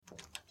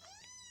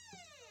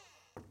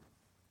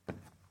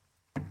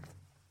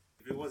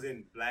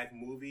wasn't black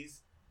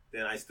movies,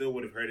 then I still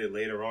would have heard it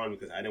later on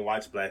because I didn't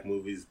watch black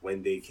movies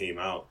when they came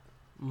out.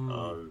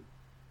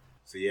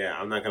 So yeah,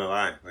 I'm not gonna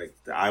lie. Like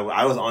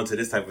I was onto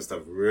this type of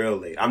stuff real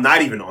late. I'm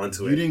not even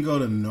onto it. You didn't go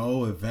to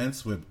no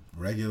events with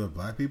regular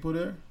black people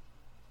there?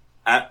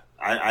 I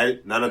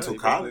not until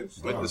college.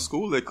 Went to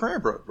school at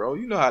Cranbrook, bro.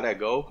 You know how that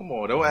go. Come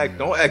on, don't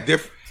act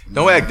different.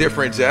 Don't act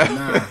different, Jeff.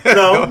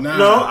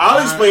 No.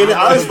 I'll explain it.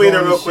 I'll explain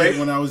it real quick.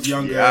 When I was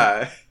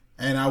younger,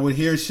 and I would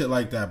hear shit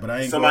like that, but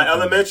I ain't. So my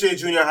elementary and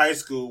junior high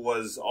school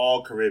was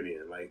all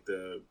Caribbean. Like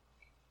the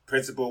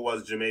principal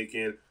was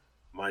Jamaican.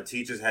 My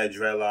teachers had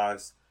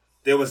dreadlocks.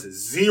 There was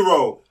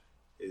zero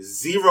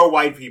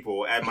white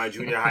people at my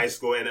junior high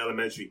school and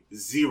elementary.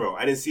 Zero.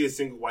 I didn't see a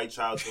single white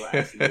child till I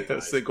actually went to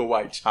a single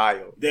white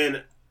child.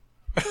 Then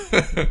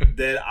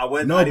I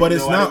went. No, but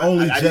it's not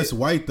only just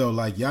white though.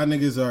 Like y'all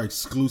niggas are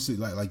exclusive.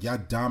 Like y'all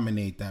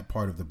dominate that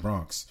part of the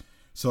Bronx.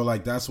 So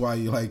like that's why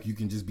you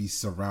can just be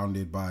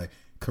surrounded by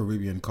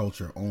Caribbean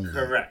culture only.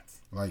 Correct.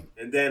 Like,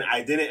 and then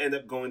I didn't end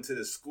up going to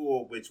the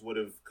school, which would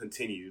have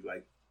continued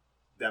like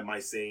that. My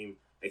same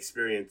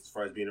experience as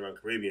far as being around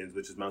Caribbeans,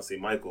 which is Mount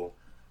St. Michael.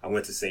 I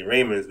went to St.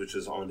 Raymond's, which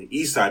is on the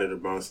east side of the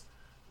Bronx,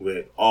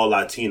 with all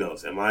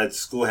Latinos, and my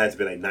school had to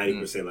be like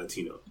 90%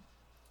 Latino.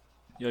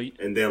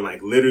 And then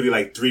like literally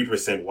like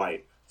 3%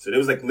 white. So there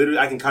was like literally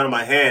I can count on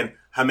my hand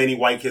how many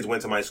white kids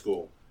went to my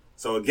school.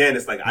 So again,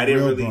 it's like I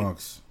didn't really.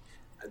 Bronx.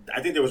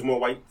 I think there was more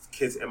white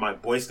kids in my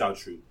Boy Scout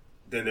troop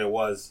than there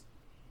was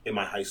in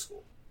my high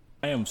school.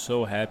 I am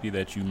so happy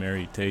that you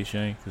married Tay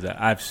Shane because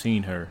I've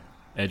seen her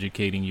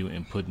educating you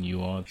and putting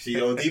you on.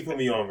 She OD put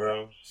me on,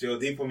 bro. She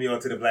OD put me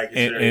on to the black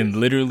and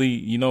literally,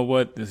 you know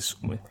what?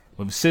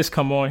 When sis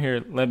come on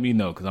here, let me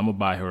know because I'm gonna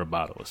buy her a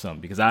bottle or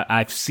something because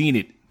I've seen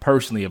it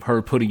personally of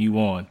her putting you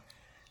on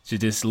to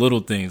just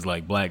little things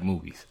like black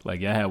movies.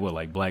 Like y'all had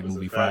like Black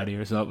Movie Friday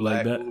or something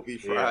like that. Black Movie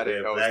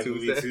Friday. Yeah, Black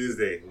Movie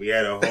Tuesday. We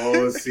had a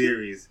whole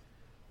series.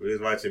 We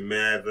was watching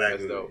mad black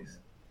movies. Dope.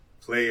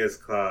 Players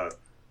Club,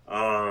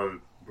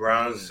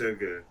 Brown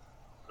Sugar.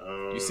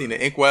 You seen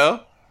the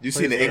Inkwell? You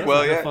seen the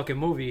Inkwell yet? Fucking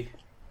movie.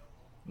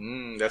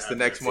 That's the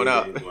next one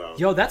up.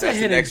 Yo, that's a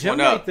hidden gem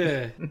right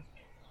there.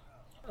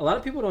 A lot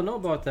of people don't know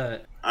about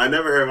that. I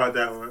never heard about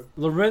that one.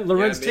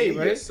 Lorenz Tate,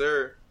 right? Yes,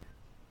 sir.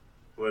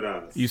 What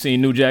else? You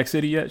seen New Jack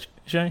City yet,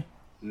 Shane?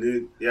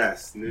 New Jack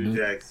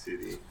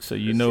City. So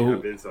you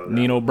know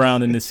Nino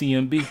Brown and the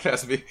CMB.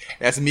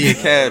 That's me and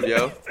Cav,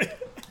 yo.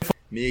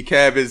 Me and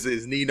Cav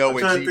is Nino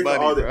and G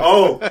Money,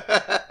 bro.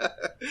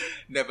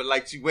 Never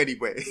liked you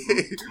anyway.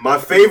 My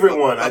favorite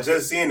one, I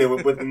just seen it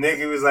with the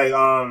nigga was like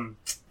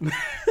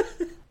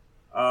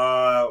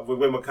with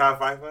Mekhi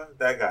Phifer,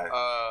 that guy.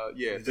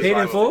 Yeah. Paid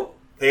in Full?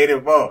 Paid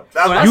in Full.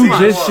 You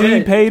just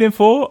seen Paid in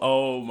Full?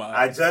 Oh my!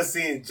 I just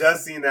seen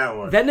that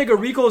one. That nigga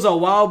Rico's a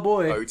wild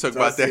boy. Oh, you talk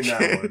about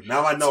that one.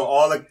 Now I know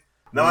all the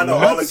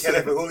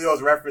Kenneth and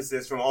Julio's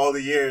references from all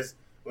the years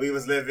we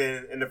was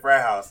living in the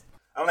frat house.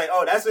 I'm like,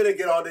 oh, that's where they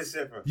get all this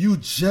shit from. You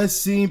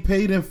just seen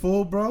Paid in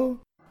Full, bro?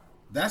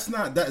 That's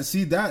not that.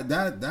 See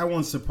that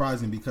one's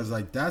surprising because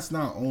like that's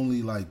not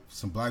only like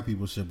some black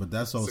people shit, but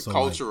that's also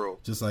cultural,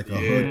 like, just like a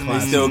hood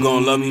classic. Still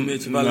gonna love me,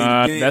 Mitch.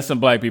 That's some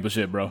black people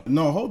shit, bro.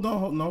 No, hold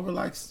on, no,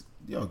 relax.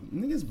 Yo,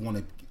 niggas want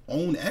to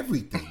own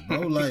everything, bro.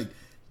 Like,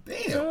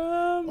 damn.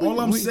 All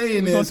I'm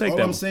saying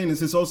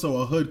is it's also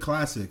a hood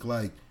classic.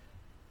 Like,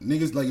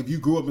 niggas, like if you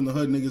grew up in the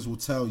hood, niggas will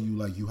tell you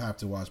like you have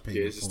to watch Paid in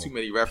Full. There's just too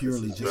many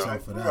references. Purely just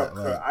off of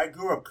that. I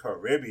grew up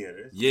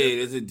Caribbean. Yeah,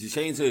 there's a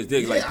change to his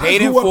dick. Like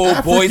Paid in Full,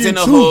 African Boys in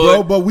the too, Hood,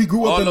 bro. But we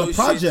grew up in the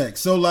project,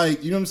 so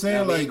like you know what I'm saying.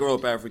 Yeah, like, we didn't grow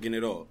up African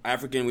at all.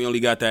 African, we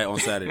only got that on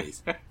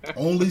Saturdays.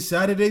 Only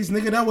Saturdays,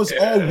 nigga. That was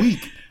all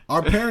week.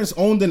 Our parents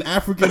owned an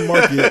African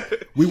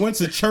market. We went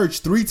to church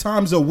 3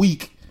 times a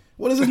week.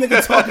 What is this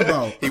nigga talking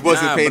about? He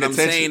wasn't paying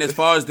attention. I'm saying as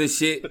far as this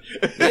shit.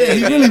 Yeah,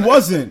 he really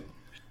wasn't.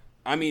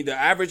 I mean, the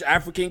average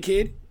African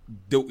kid,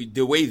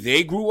 the way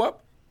they grew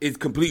up is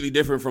completely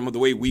different from the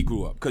way we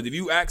grew up. Because if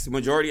you ask the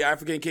majority of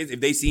African kids if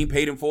they seen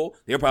Paid in Full,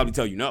 they'll probably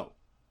tell you no.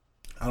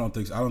 I don't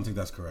think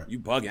that's correct. You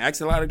bugging. Ask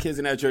a lot of kids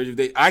in that church.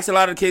 Ask a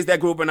lot of kids that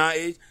grew up in our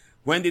age,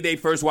 when did they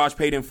first watch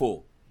Paid in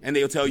Full? And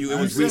they'll tell you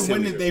it was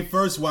recently. When did they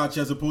first watch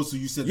as opposed to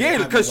you said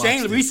yeah, because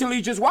Shane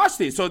recently just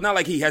watched it. So it's not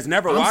like he has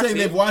never watched it. I'm saying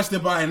they've watched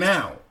it by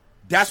now.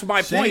 That's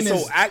my point.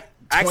 So ask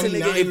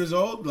 29 years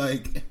old?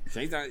 Like,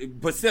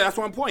 but still, that's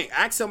one point.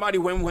 Ask somebody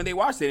when they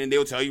watched it, and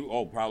they'll tell you,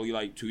 oh, probably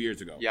like 2 years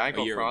ago. Yeah, I ain't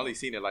gonna probably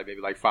seen it like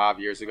maybe like 5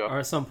 years ago. Or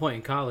at some point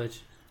in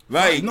college.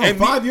 Right. No,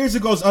 5 years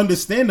ago is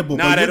understandable.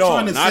 Not at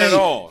all. Not at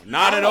all.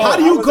 How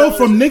do you go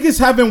from niggas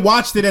having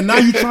watched it and now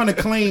you trying to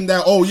claim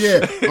that, oh,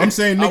 yeah, I'm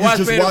saying niggas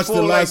just watched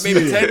it last year.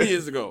 Maybe 10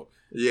 years ago.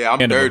 Yeah,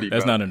 I'm dirty,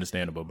 That's bro. not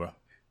understandable, bro.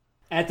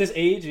 At this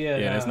age, yeah.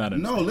 That's not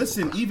understandable. No,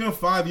 listen, even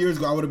 5 years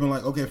ago, I would have been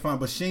like, okay, fine.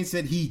 But Shane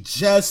said he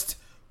just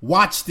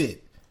watched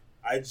it.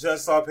 I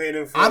just saw Paid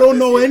in Full. I don't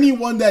know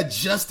anyone that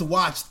just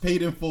watched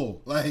Paid in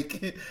Full.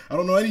 Like, I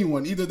don't know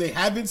anyone. Either they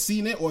haven't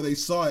seen it or they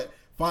saw it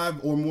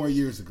 5 or more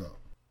years ago.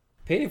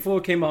 Paid in Full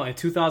came out in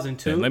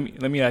 2002. Yeah,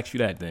 let me ask you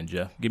that then,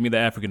 Jeff. Give me the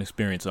African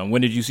experience on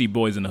when did you see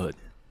Boys in the Hood?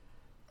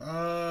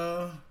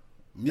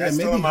 Yeah,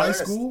 maybe high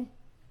school.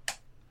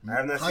 I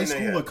have not high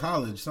seen school or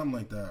college, something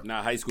like that.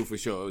 Nah, high school for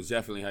sure. It was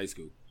definitely high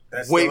school.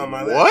 Wait,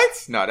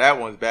 what? No, that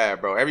one's bad,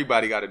 bro.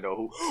 Everybody got to know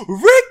who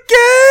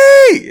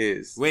Ricky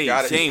is. Wait,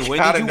 Shane, when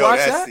did you watch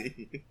that?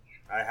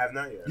 I have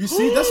not yet. You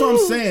see, that's what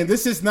I'm saying.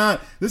 This is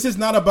not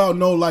about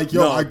I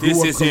grew up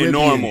Caribbean.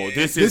 Normal.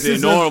 This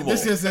isn't normal.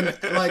 This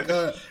isn't like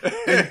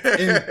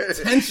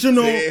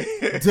intentional,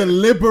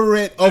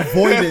 deliberate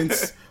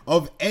avoidance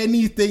of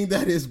anything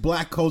that is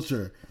black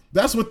culture.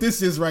 That's what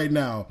this is right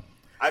now.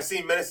 I've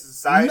seen Menace to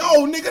Society.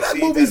 No, nigga, that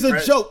movie's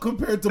a joke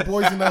compared to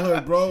Boys in the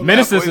Hood, bro.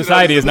 Menace to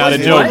Society is not a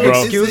joke,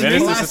 bro.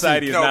 Menace to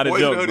Society is not a joke, bro.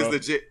 Boys in the Hood is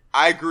legit.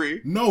 I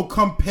agree. No,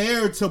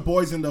 compared to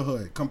Boys in the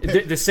Hood.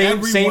 The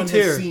same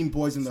tier. Has seen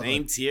Boys in the Hood.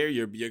 Same tier?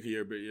 You're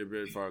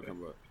very far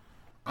come up.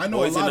 I know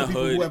Boys a lot in of the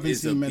people Hood who haven't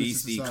is seen a Menace to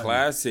beastie Society.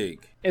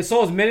 classic. And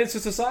so is Menace to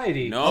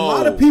Society. No, a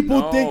lot of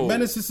people think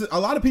Menace to Society. A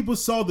lot of people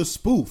saw the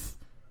spoof.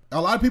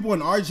 A lot of people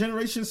in our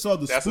generation saw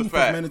the spoof of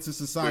Menace to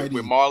Society.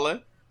 With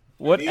Marlon.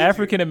 What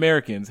African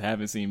Americans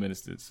haven't seen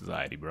Menace to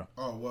Society, bro?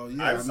 Oh, well,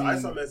 yeah. I saw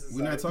Menace to Society.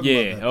 We're not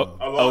talking about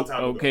that, a long time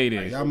ago. Okay,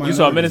 then. Yeah, You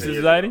saw Menace to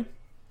Society?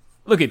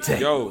 Look at Tay.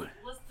 Yo.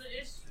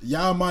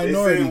 Y'all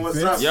minority,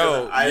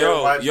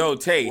 bitch. Yo,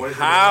 Tay,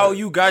 how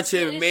you got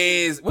your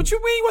man's... What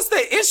you mean? What's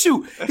the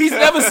issue? He's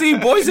never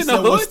seen Boys in the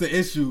Hood? What's the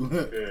issue?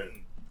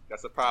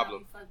 That's a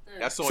problem.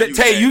 That's on you,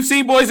 Tay, you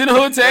seen Boys in the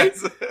Hood, Tay?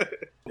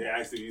 Yeah,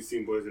 actually, you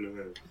seen Boys in the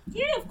Hood.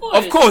 Yeah, of course.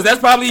 Of course, that's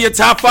probably your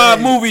top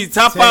 5 movies,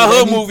 top 5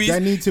 hood movies.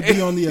 That need to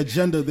be on the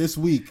agenda this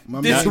week.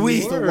 This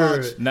week.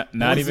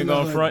 Not even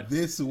going front.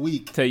 This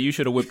week. Tay, you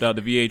should have whipped out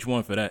the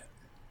VH1 for that.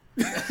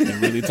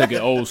 And really took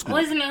it old school.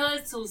 Boys in the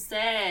Hood too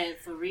sad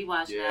for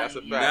rewatch. Yeah, that's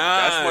a fact.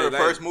 That's one of the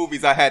first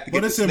movies I had to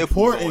get. But it's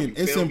important.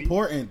 It's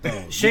important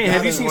though. Shane,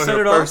 have you seen Set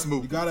It Off?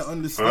 You gotta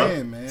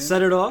understand, man.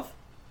 Set It Off.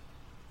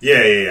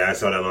 Yeah. I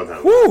saw that a long time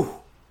ago. Woo!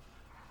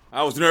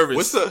 I was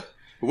nervous.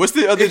 What's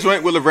the other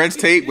joint with Lorenz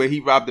Tate where he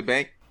robbed the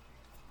bank?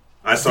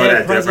 I saw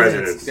that. Dead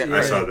Presidents. Yeah.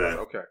 I saw that.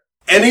 Okay.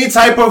 Any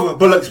type of,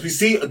 but look, we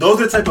see those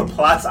are the type of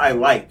plots I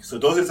like. So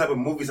those are the type of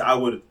movies I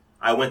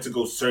went to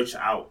go search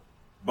out.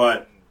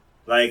 But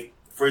like,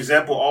 for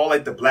example, all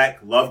like the black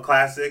love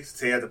classics,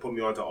 Tay had to put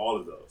me onto all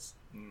of those.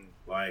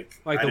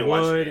 Like The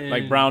Wood,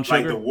 like Brown Sugar,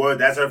 like The Wood.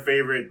 That's her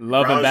favorite.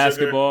 Love and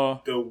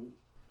Basketball.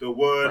 The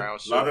Wood,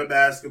 Love and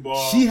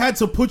Basketball. She had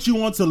to put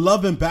you onto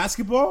Love and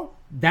Basketball?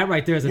 That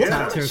right there is a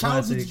top tier classic. What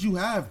childhood did you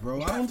have,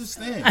 bro? I don't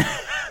understand.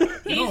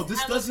 No,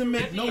 this doesn't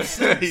make no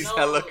sense. He's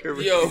hella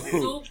Caribbean.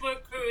 Super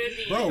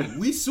Caribbean. Bro,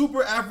 we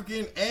super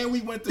African and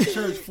we went to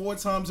church 4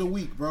 times a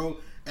week, bro.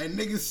 And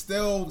niggas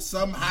still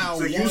somehow.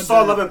 So you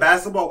saw Love and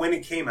Basketball when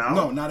it came out?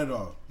 No, not at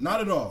all.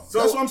 Not at all. So,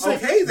 that's what I'm saying.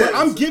 Okay, then. But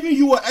I'm giving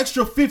you an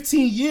extra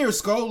 15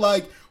 years, Sko.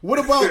 Like, what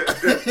about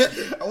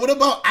what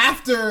about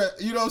after,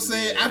 you know what I'm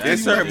saying? After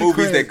There's certain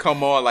movies that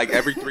come on like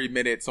every 3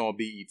 minutes on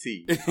BET.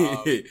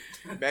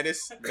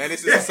 Menace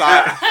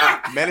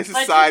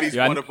Society is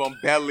one of them.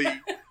 Belly,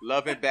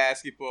 Love and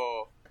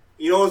Basketball.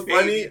 You know what's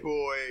funny? Baby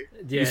Boy.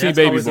 Yeah, you seen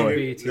Baby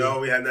Boy?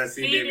 No, we have not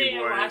seen Baby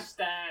Boy. Watch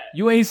that.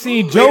 You ain't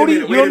seen Jody?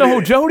 You don't know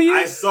who Jody is?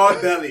 I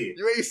saw Belly.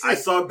 I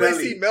saw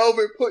Belly. You see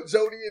Melvin put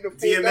Jody in the pool.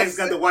 DMX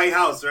got the White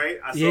House, right?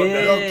 I saw Belly.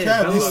 Yo,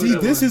 Kev, you see,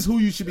 this is who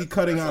you should be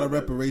cutting out of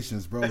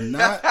reparations, bro.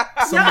 Not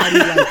somebody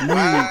like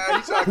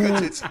me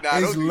who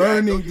is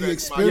learning the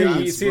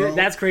experience, bro.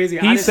 That's crazy.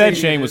 He said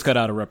Shane was cut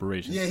out of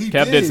reparations. Yeah, he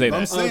Kev did. say I'm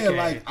that. saying,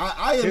 like,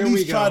 I at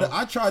least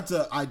tried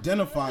to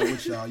identify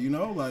with y'all, you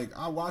know? Like,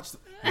 I watched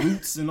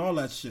Roots and all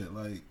that shit.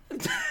 Like,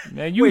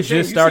 man, you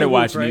just started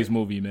watching these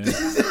movies, man.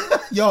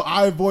 Yo,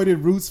 I avoided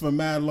Roots for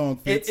mad long.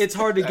 It's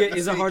hard to get.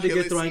 Is it hard to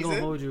get through? I ain't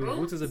gonna hold you.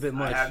 Roots is a bit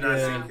much. I have not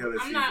seen Killer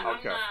Season.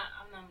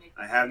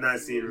 I have not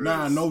seen Roots.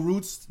 Nah, no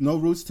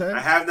Roots, Ted. I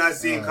have not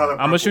seen Color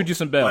Purple. I'm gonna shoot you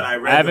some bells. I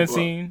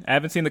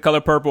haven't seen The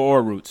Color Purple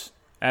or Roots.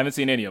 I haven't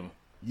seen any of them.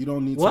 You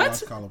don't need to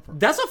watch Color Purple.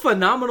 That's a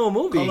phenomenal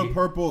movie. Color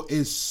Purple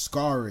is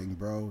scarring,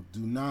 bro. Do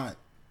not.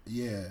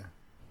 Yeah.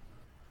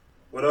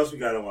 What else we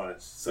gotta watch?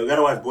 So we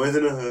gotta watch Boys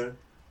in the Hood,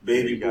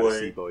 Baby Boy.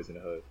 See Boys in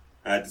the Hood.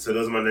 So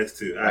those are my next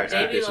 2.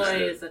 Baby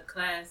Boy is a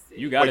classic.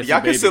 You gotta see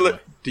Baby Boy.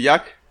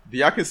 Do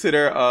y'all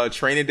consider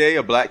Training Day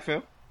a black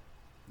film?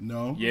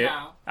 No. Yeah,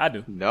 No. I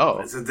do. No.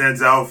 It's a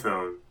Denzel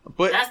film.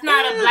 But that's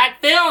not a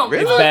black film.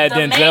 Really? It's bad the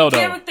Denzel, main though.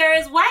 character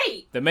is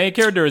white. The main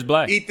character is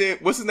black. Ethan,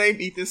 what's his name?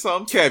 Ethan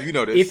something? Kev, you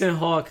know this. Ethan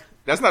Hawke.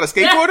 That's not a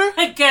skateboarder?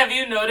 Kev,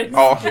 you know this.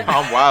 Oh,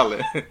 I'm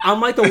wildin'.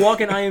 I'm like the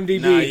walking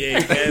IMDb. Nah, yeah,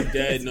 Kev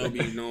Dad no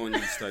be knowing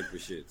these type of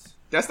shits.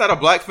 That's not a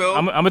black film?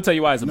 I'm gonna tell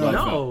you why it's a black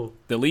film.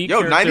 The lead Yo,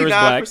 character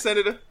 99% is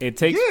black. Of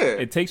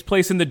the... It takes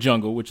place in the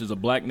jungle, which is a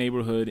black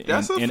neighborhood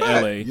in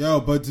LA. Yo,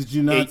 but did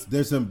you not?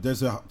 There's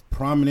a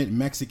prominent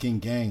Mexican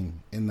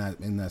gang in that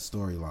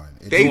storyline.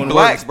 They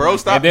black, bro.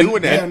 Stop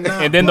doing that.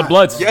 And then the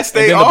Bloods. Yes,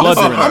 they are.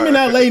 I'm in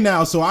LA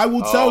now, so I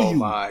will tell you,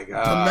 my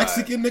God. the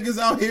Mexican niggas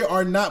out here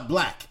are not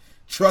black.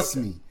 Trust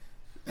me.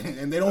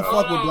 And they don't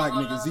fuck with black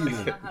niggas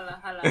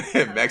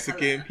either.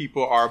 Mexican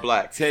people are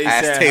black.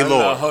 Ask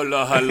Taylor.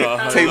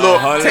 Taylor,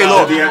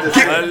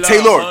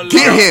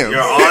 get him.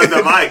 You're on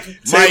the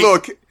mic.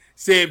 Taylor,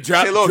 Sam,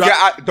 drop. Hey, look,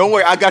 don't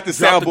worry, I got the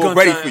soundboard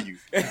ready for you.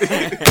 Go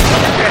ahead,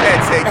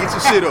 Tay, get your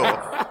shit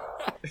off.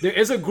 There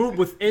is a group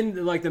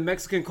within like the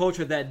Mexican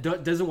culture that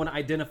doesn't want to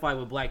identify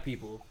with black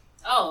people.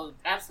 Oh,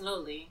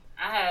 absolutely.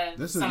 I have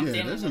there's some a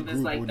family members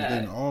group like that.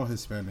 within all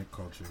Hispanic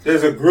cultures.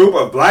 There's a group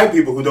of black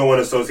people who don't want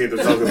to associate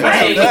themselves with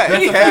black people.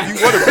 Kev,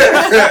 you want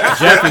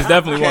to Jeff is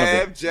definitely one of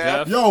them.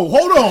 Jeff. Yo,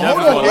 hold on.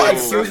 What?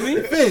 Excuse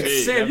me?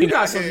 Fitz. Sam, you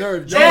got some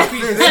nerve. Fitz,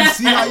 you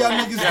see how y'all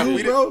niggas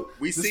do, bro?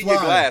 We see your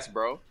glass,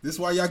 bro. This is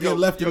why y'all get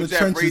left in the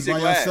trenches by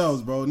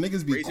yourselves, bro.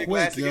 Niggas be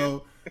quick,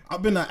 yo.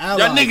 I've been an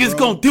ally, Y'all niggas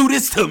gonna do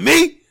this to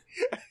me?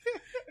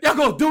 Y'all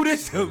gonna do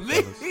this to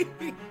me?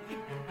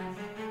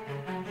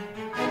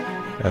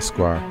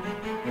 Esquire.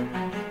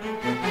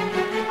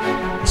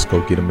 Let's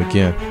go get him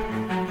again.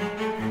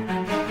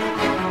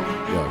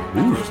 Yo,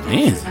 whose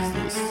hands is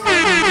this?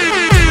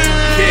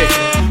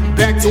 Yeah,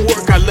 back to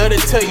work, I love to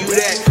tell you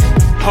that.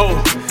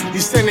 Oh, you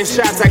sending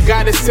shots, I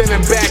gotta send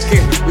them back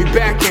in. We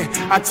back in,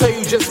 I tell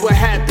you just what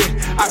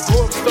happened. I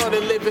grew up,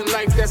 started living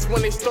life, that's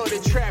when they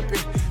started trapping.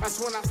 That's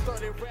when I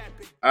started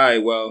rapping.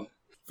 Alright, well,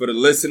 for the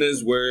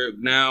listeners, we're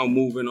now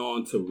moving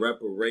on to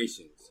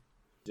reparations.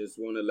 Just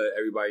want to let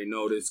everybody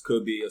know this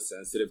could be a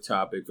sensitive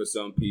topic for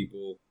some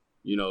people.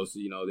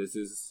 This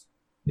is,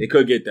 it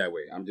could get that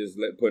way. I'm just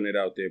putting it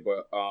out there.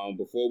 But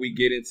before we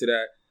get into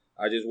that,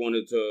 I just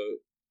wanted to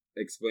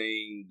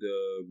explain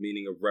the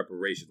meaning of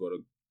reparations, or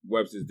the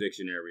Webster's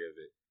dictionary of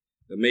it.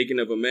 The making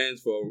of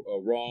amends for a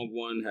wrong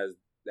one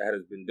that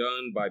has been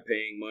done by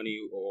paying money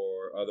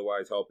or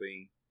otherwise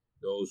helping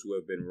those who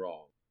have been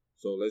wronged.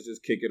 So let's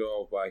just kick it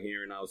off by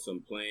hearing out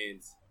some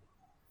plans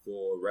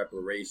for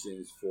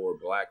reparations for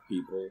black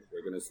people.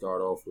 We're going to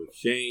start off with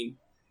Shane.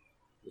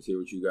 Let's hear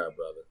what you got,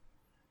 brother.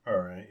 All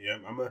right. Yeah,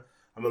 I'm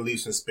gonna leave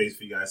some space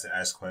for you guys to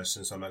ask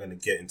questions, so I'm not going to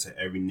get into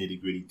every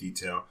nitty-gritty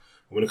detail.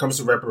 When it comes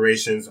to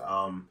reparations,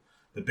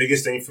 the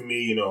biggest thing for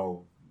me,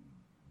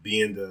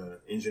 being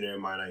the engineer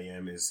mind I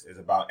am, is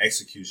about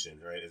execution,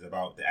 right? It's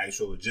about the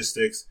actual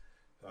logistics,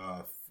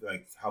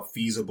 like how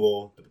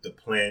feasible the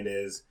plan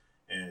is,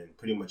 and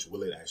pretty much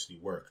will it actually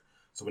work.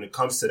 So when it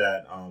comes to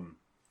that,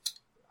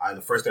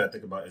 the first thing I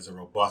think about is a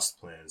robust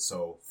plan.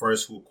 So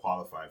first, who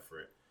qualified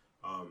for it?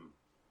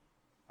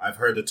 I've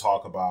heard the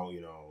talk about,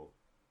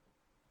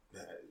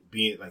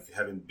 being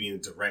a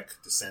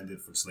direct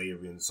descendant from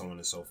slavery and so on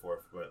and so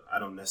forth. But I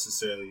don't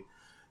necessarily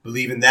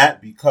believe in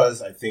that,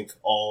 because I think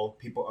all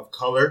people of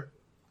color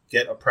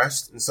get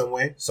oppressed in some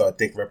way. So I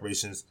think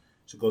reparations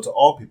should go to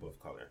all people of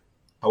color.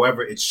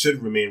 However, it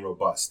should remain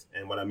robust.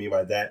 And what I mean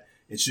by that,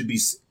 it should be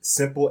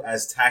simple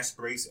as tax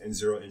breaks and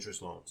zero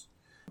interest loans.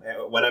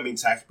 When I mean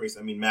tax breaks,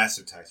 I mean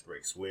massive tax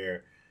breaks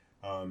where,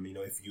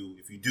 if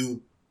you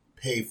do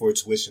pay for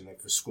tuition, like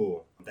for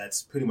school,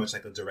 that's pretty much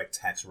like a direct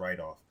tax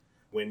write-off.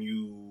 When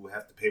you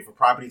have to pay for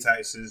property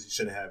taxes, you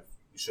should have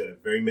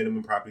very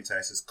minimum property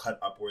taxes cut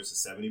upwards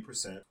to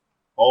 70%.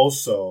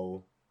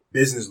 Also,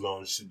 business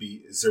loans should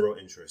be zero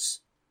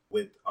interest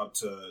with up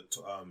to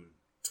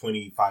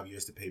 25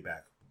 years to pay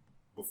back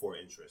before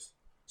interest.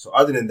 So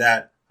other than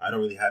that, I don't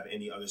really have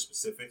any other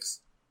specifics.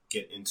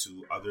 Get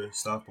into other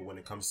stuff, but when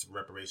it comes to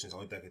reparations, the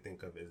only thing I can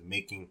think of is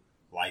making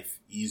life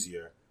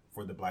easier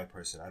for the black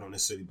person. I don't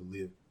necessarily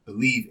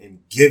believe in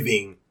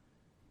giving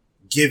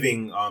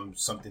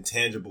something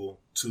tangible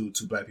to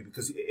black people,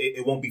 because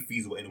it won't be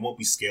feasible and it won't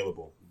be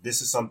scalable.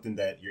 This is something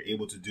that you're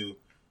able to do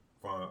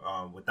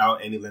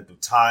without any length of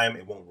time.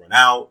 It won't run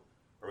out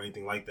or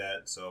anything like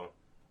that. So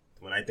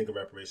when I think of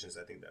reparations,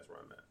 I think that's where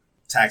I'm at.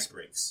 Tax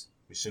breaks.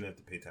 We shouldn't have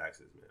to pay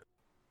taxes, man,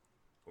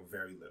 or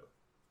very little.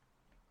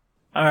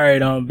 All right.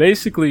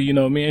 Basically,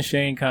 me and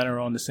Shane kind of are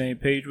on the same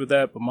page with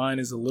that, but mine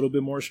is a little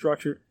bit more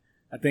structured.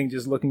 I think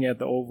just looking at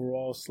the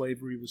overall,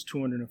 slavery was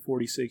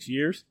 246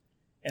 years,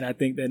 and I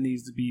think that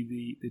needs to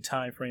be the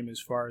time frame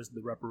as far as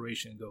the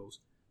reparation goes.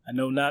 I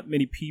know not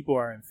many people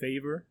are in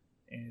favor,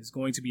 and it's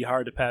going to be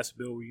hard to pass a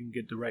bill where you can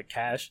get direct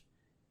cash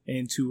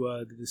into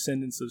the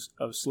descendants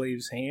of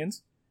slaves'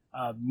 hands.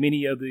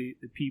 Many of the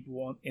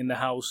people in the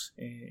House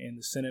and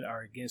the Senate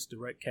are against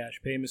direct cash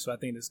payments, so I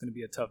think that's going to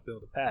be a tough bill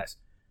to pass.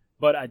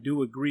 But I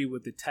do agree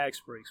with the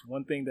tax breaks.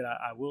 One thing that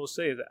I will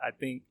say is that I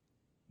think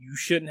you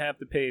shouldn't have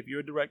to pay, if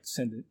you're a direct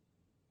descendant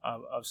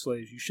of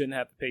slaves, you shouldn't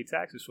have to pay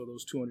taxes for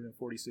those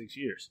 246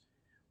 years.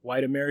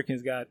 White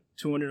Americans got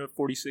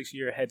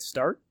 246-year head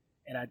start,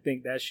 and I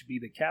think that should be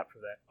the cap for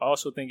that. I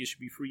also think it should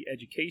be free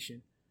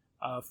education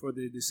for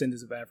the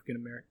descendants of African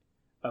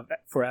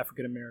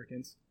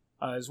Americans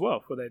as well,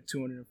 for that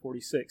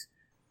 246.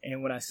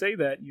 And when I say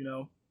that,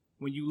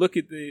 when you look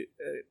at the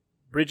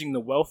bridging the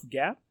wealth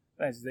gap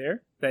that's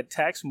there, that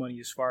tax money,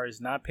 as far as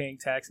not paying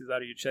taxes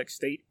out of your check,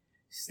 state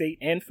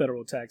and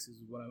federal taxes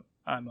is what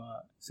I'm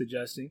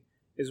suggesting,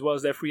 as well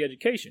as that free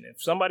education.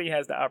 If somebody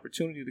has the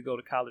opportunity to go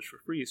to college for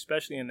free,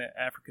 especially in the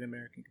African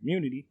American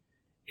community,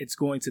 it's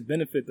going to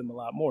benefit them a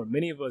lot more.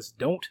 Many of us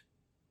don't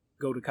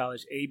go to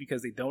college, A,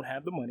 because they don't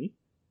have the money,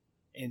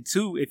 and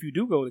 2, if you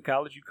do go to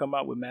college, you come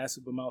out with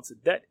massive amounts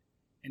of debt.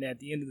 And at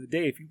the end of the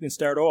day, if you can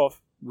start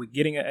off with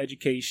getting an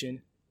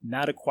education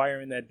not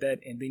acquiring that debt,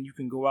 and then you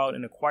can go out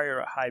and acquire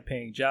a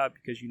high-paying job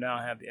because you now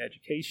have the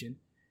education.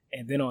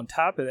 And then on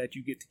top of that,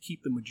 you get to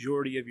keep the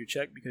majority of your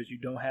check because you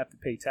don't have to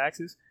pay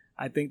taxes.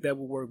 I think that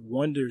will work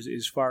wonders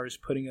as far as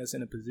putting us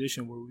in a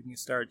position where we can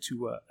start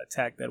to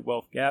attack that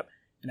wealth gap.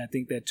 And I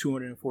think that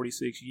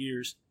 246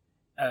 years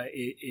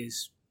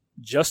is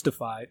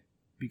justified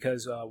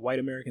because white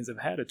Americans have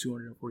had a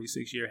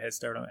 246-year head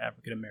start on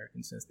African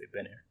Americans since they've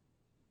been here.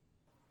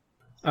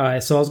 All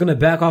right, so I was going to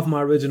back off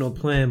my original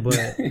plan, but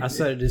I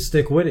decided to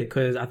stick with it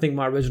because I think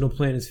my original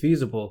plan is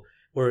feasible,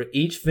 where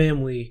each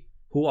family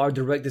who are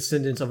direct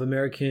descendants of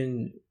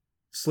American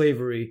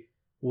slavery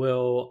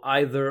will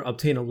either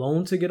obtain a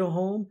loan to get a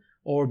home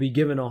or be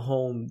given a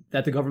home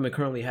that the government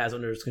currently has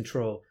under its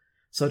control.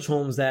 Such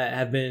homes that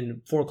have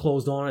been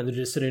foreclosed on and they're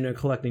just sitting there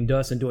collecting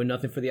dust and doing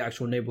nothing for the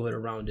actual neighborhood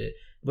around it,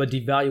 but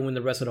devaluing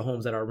the rest of the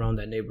homes that are around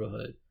that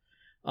neighborhood.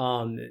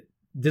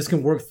 This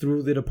can work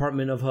through the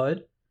Department of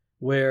HUD,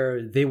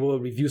 where they will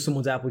review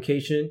someone's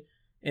application,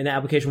 and the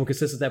application will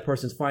consist of that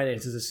person's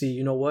finances to see,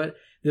 you know what,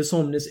 this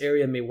home in this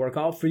area may work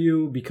out for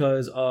you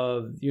because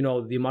of, you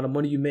know, the amount of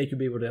money you make, you'll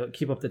be able to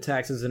keep up the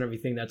taxes and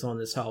everything that's on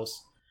this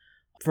house.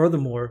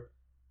 Furthermore,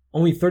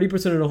 only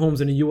 30% of the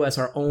homes in the U.S.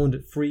 are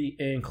owned free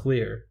and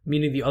clear,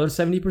 meaning the other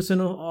 70%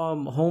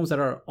 of homes that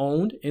are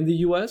owned in the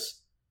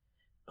U.S.,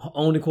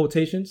 owned in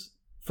quotations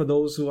for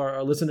those who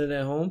are listening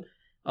at home,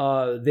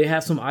 they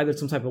have either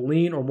some type of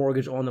lien or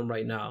mortgage on them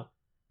right now.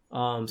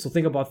 So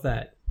think about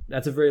that.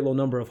 That's a very low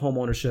number of home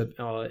ownership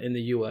in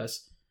the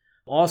U.S.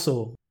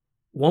 Also,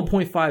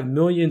 1.5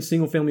 million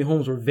single-family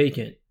homes were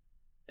vacant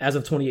as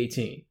of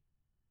 2018.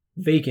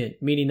 Vacant,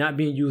 meaning not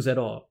being used at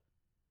all.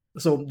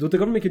 So what the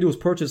government can do is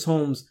purchase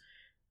homes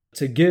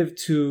to give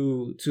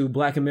to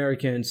Black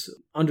Americans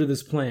under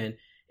this plan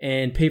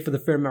and pay for the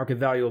fair market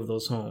value of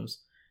those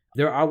homes.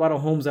 There are a lot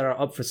of homes that are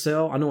up for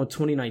sale. I know in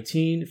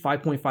 2019,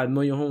 5.5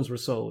 million homes were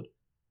sold.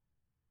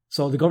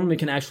 So the government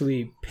can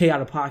actually pay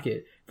out of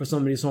pocket for some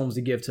of these homes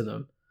to give to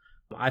them.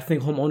 I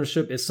think home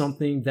ownership is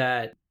something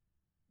that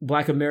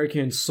Black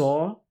Americans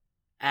saw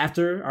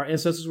after our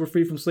ancestors were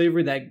freed from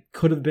slavery that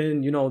could have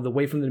been, you know, the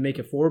way for them to make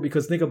it forward.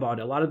 Because think about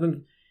it. A lot of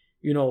them,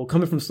 you know,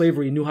 coming from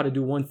slavery knew how to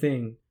do one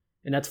thing,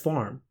 and that's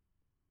farm.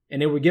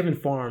 And they were given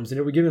farms and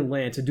they were given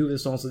land to do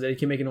this on so that they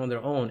can make it on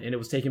their own. And it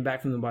was taken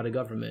back from them by the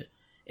government.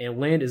 And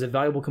land is a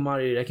valuable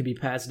commodity that can be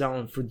passed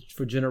down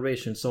for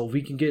generations. So if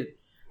we can get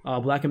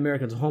Black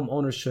Americans home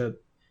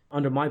ownership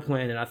under my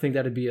plan, and I think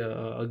that'd be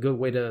a good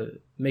way to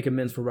make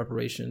amends for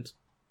reparations.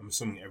 I'm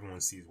assuming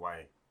everyone sees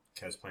why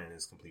Kev's plan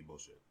is complete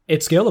bullshit.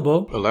 It's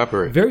scalable.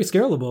 Elaborate. Very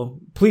scalable.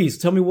 Please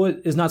tell me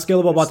what is not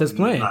scalable about this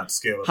plan. Not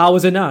scalable. How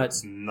is it not?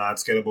 It's not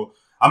scalable.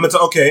 I'm gonna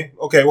okay.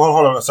 Well,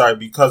 hold on. Sorry,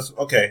 because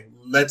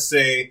let's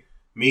say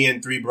me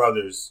and three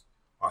brothers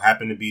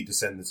happen to be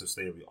descendants of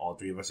slavery. All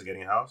three of us are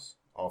getting a house.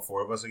 All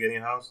four of us are getting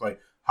a house. Like,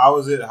 how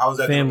is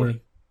that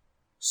family?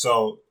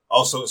 So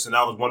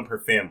now it's one per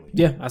family.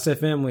 Yeah, I said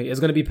family. It's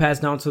going to be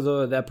passed down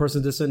to that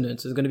person's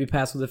descendants. It's going to be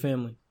passed to the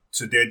family.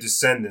 To their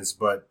descendants,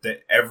 but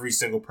every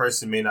single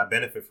person may not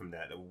benefit from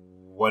that.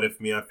 What if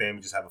me and my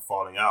family just have a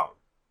falling out,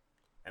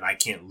 and I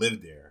can't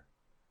live there?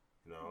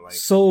 You know, like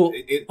so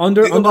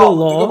under the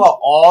law. Think about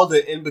all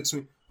the in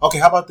between. Okay,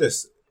 how about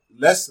this?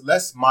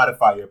 Let's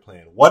modify your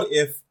plan. What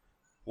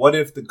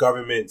if the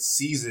government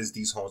seizes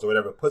these homes or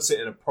whatever, puts it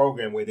in a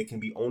program where they can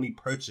be only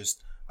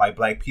purchased by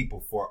Black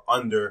people for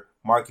under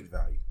market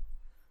value?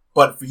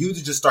 But for you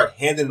to just start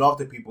handing it off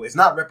to people, it's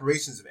not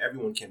reparations if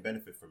everyone can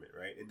benefit from it,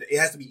 right? It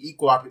has to be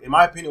equal. In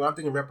my opinion, when I'm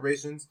thinking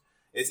reparations,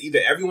 it's either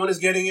everyone is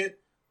getting it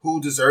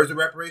who deserves the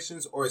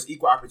reparations, or it's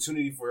equal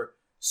opportunity for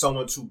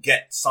someone to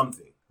get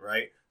something,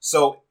 right?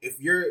 So if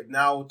you're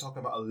now talking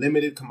about a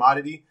limited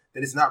commodity,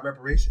 then it's not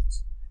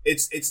reparations.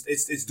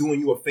 It's doing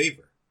you a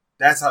favor.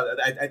 That's how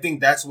I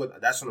think that's what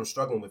I'm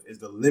struggling with, is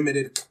the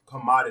limited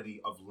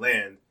commodity of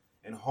land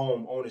and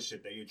home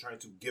ownership that you're trying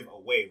to give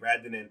away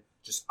rather than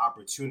just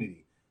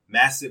opportunity.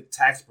 Massive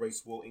tax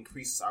breaks will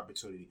increase this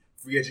opportunity.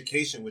 Free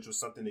education, which was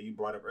something that you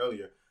brought up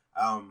earlier,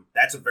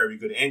 that's a very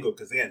good angle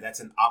because, again,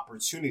 that's an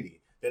opportunity.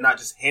 They're not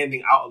just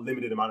handing out a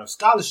limited amount of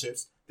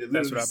scholarships. They're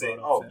literally saying,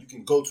 you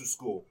can go to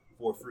school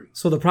for free.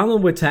 So the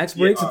problem with tax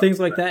breaks and things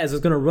like that is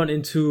it's going to run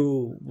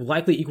into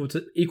likely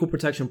equal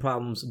protection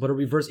problems, but a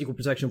reverse equal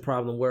protection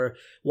problem where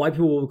white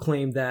people will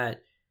claim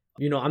that,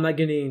 you know, I'm not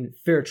getting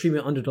fair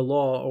treatment under the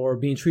law or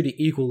being treated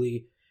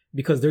equally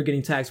because they're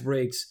getting tax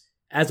breaks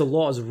as the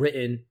law is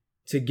written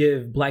to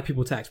give Black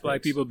people tax breaks.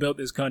 Black people built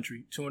this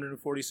country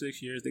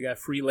 246 years. They got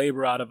free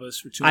labor out of us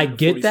for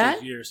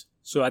 246 years.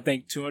 So I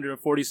think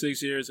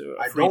 246 years of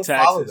free taxes. I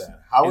don't follow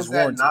that. How is that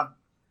warranted. Not?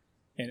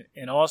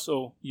 And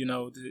also, you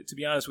know, to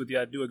be honest with you,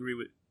 I do agree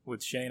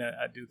with Shane.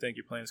 I do think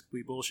your plan is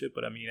complete bullshit,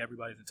 but I mean,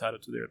 everybody's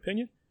entitled to their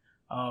opinion.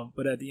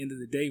 But at the end of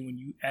the day, when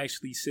you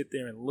actually sit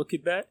there and look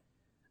at that,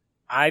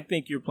 I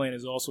think your plan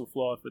is also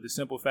flawed for the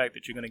simple fact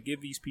that you're going to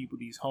give these people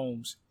these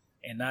homes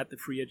and not the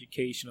free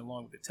education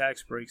along with the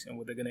tax breaks. And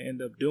what they're going to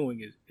end up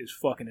doing is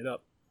fucking it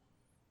up.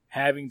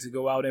 having to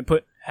go out and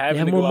put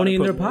more money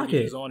in their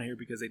pocket on here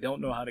because they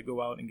don't know how to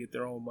go out and get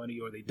their own money,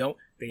 or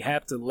they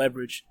have to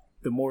leverage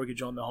the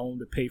mortgage on the home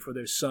to pay for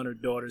their son or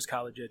daughter's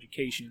college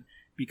education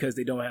because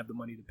they don't have the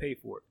money to pay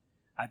for it.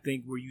 I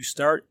think where you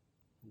start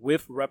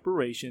with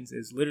reparations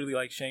is literally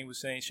like Shane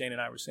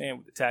and I were saying,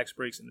 with the tax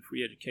breaks and the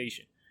free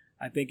education.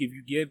 I think if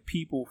you give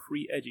people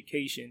free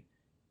education,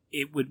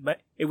 it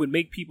would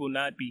make people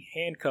not be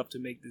handcuffed to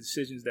make the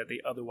decisions that they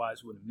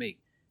otherwise wouldn't make.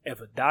 If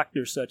a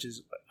doctor such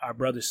as our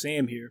brother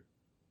Sam here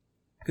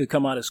could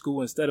come out of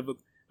school, instead of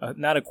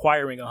not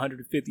acquiring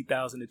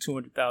 $150,000 to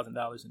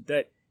 $200,000 in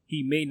debt,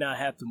 he may not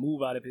have to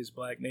move out of his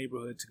black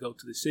neighborhood to go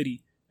to the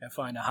city and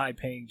find a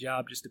high-paying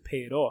job just to pay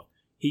it off.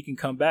 He can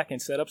come back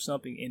and set up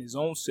something in his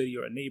own city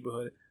or a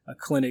neighborhood, a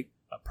clinic,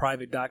 a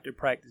private doctor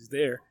practice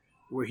there,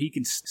 where he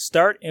can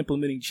start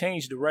implementing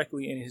change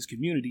directly in his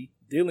community,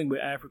 dealing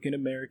with African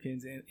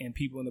Americans and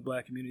people in the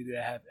black community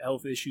that have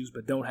health issues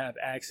but don't have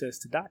access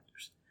to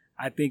doctors.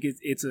 I think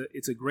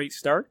it's a great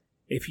start.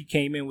 If he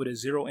came in with a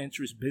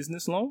zero-interest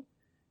business loan,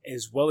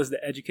 as well as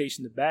the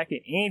education to back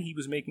it, and he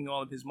was making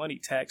all of his money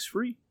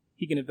tax-free,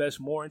 he can invest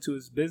more into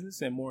his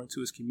business and more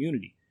into his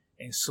community.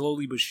 And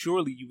slowly but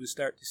surely, you would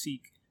start to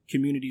see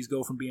communities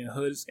go from being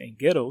hoods and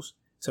ghettos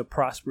to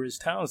prosperous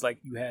towns like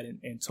you had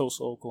in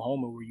Tulsa,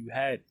 Oklahoma, where you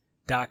had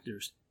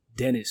doctors,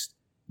 dentists,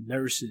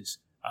 nurses,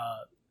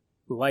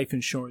 life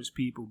insurance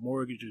people,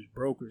 mortgagers,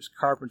 brokers,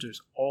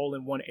 carpenters, all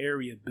in one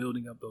area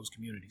building up those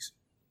communities.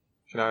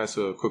 Can I ask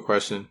a quick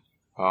question?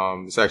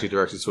 It's actually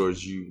directed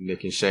towards you,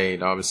 Nick and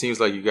Shane. It seems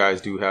like you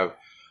guys do have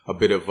a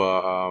bit of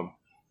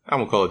I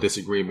won't call it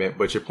disagreement,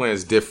 but your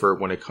plans differ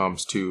when it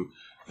comes to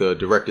the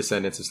direct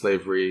descendants of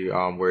slavery,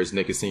 whereas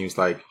Nick, it seems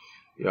like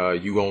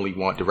you only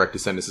want direct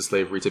descendants of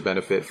slavery to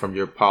benefit from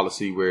your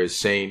policy, whereas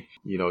Shane,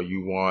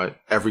 you want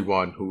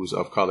everyone who's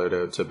of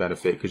color to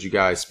benefit. Could you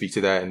guys speak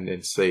to that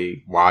and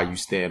say why you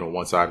stand on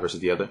one side versus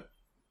the other?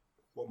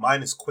 Well,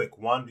 mine is quick.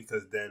 One,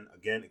 because then,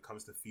 again, it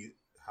comes to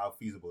how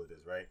feasible it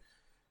is, right?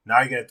 Now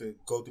you're going to have to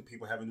go through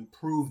people having to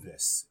prove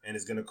this, and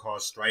it's going to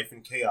cause strife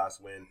and chaos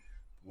when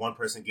one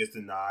person gets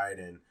denied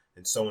and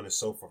so on and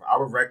so forth.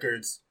 Our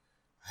records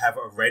have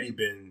already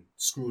been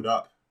screwed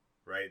up,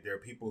 right? There are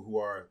people who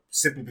are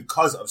simply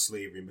because of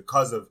slavery and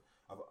because of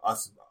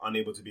us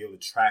unable to be able to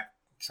track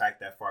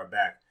that far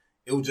back.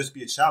 It will just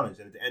be a challenge.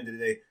 And at the end of the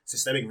day,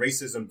 systemic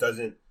racism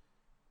doesn't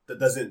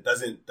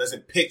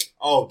pick,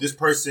 oh, this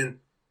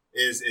person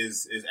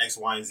is X,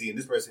 Y, and Z, and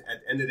this person,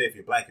 at the end of the day, if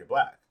you're black, you're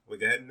black. Well,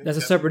 go ahead, Nick. That's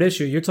a separate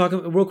issue. You're talking,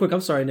 real quick, I'm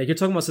sorry, Nick, you're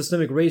talking about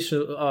systemic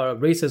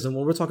racism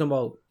when we're talking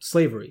about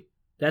slavery.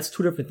 That's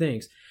two different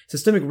things.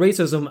 Systemic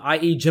racism,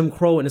 i.e. Jim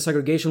Crow and the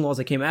segregation laws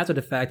that came after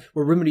the fact,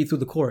 were remedied through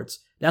the courts.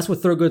 That's what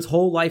Thurgood's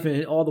whole life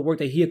and all the work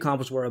that he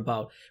accomplished were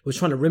about, was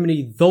trying to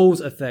remedy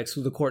those effects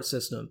through the court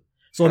system.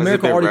 So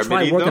America already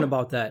tried working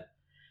about that.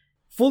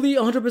 Fully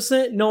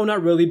 100%? No,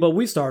 not really, but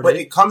we started. But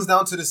it comes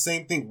down to the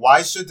same thing.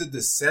 Why should the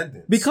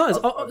descendants? Because,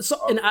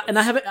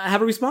 I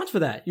have a response for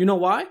that. You know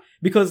why?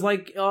 Because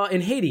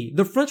in Haiti,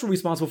 the French were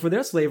responsible for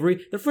their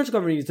slavery. The French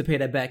government needs to pay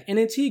that back. In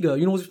Antigua,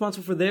 you know who's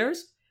responsible for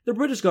theirs? The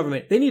British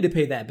government. They need to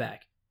pay that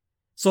back.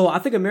 So I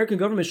think American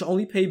government should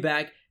only pay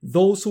back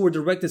those who were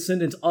direct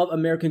descendants of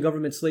American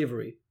government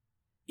slavery.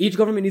 Each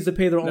government needs to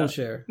pay their own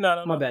share.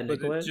 No. My bad,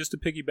 Nick. Just to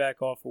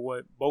piggyback off of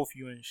what both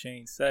you and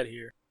Shane said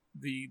here,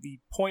 the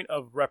point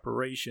of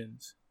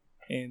reparations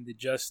and the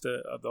gist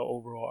of the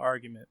overall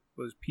argument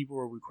was people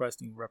were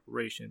requesting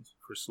reparations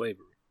for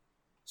slavery.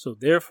 So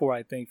therefore,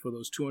 I think for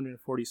those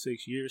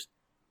 246 years,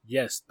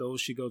 yes, those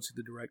should go to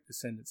the direct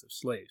descendants of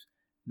slaves.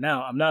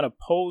 Now, I'm not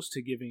opposed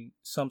to giving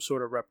some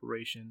sort of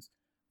reparations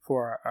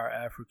for our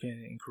African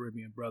and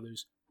Caribbean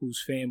brothers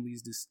whose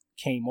families just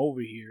came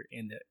over here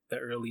in the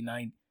early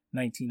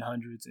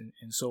 1900s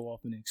and so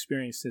often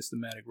experienced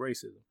systematic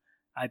racism.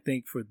 I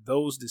think for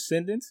those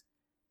descendants,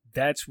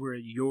 that's where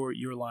your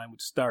line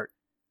would start.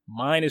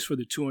 Mine is for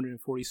the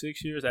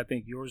 246 years. I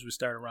think yours would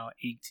start around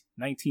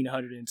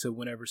 1900 until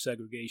whenever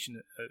segregation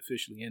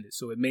officially ended.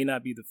 So it may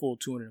not be the full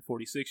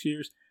 246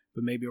 years,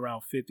 but maybe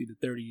around 50 to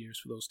 30 years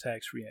for those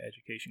tax-free and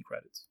education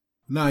credits.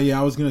 No, yeah,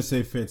 I was gonna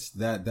say, Fitz,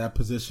 that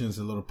position is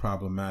a little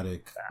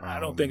problemac. I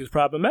don't think it's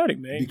problematic,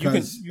 man.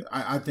 Because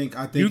I think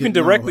you can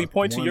directly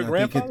point to your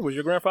grandfather. Was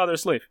your grandfather a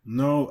slave?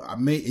 No, I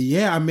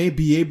may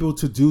be able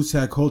to do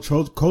that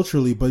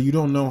culturally, but you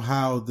don't know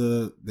how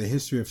the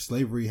history of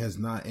slavery has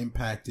not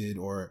impacted,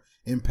 you know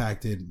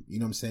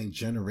what I'm saying,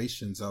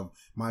 generations of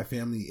my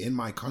family in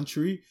my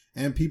country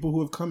and people who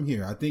have come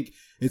here. I think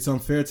it's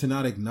unfair to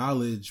not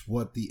acknowledge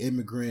what the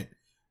immigrant,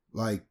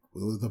 like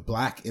the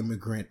black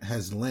immigrant,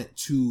 has lent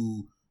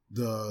to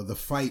the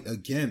fight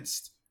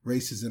against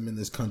racism in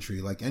this country.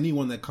 Like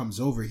anyone that comes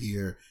over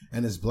here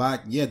and is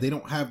black, yeah, they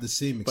don't have the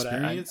same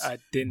experience. I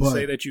didn't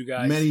say that you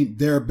guys.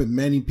 There have been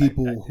many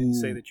people I who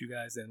didn't say that you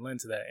guys didn't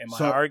lend to that.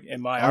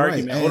 In my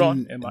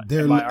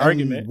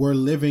argument, we're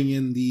living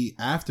in the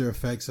after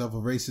effects of a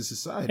racist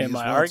society. In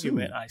my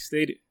argument, I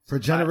stated for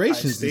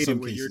generations. I stated in some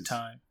where cases. your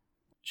time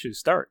should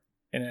start,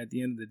 and at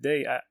the end of the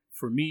day,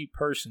 for me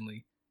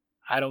personally,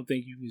 I don't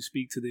think you can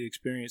speak to the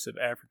experience of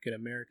African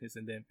Americans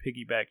and then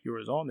piggyback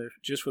yours on there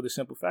just for the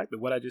simple fact of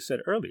what I just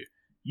said earlier.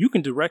 You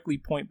can directly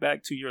point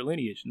back to your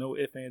lineage, no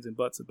ifs, ands, and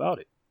buts about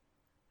it.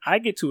 I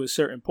get to a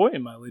certain point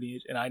in my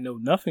lineage and I know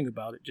nothing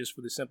about it just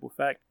for the simple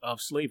fact of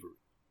slavery.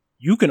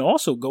 You can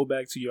also go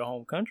back to your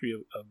home country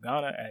of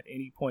Ghana at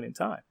any point in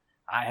time.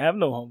 I have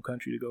no home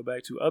country to go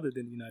back to other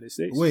than the United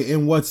States. Wait,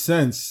 in what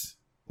sense?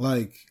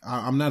 Like,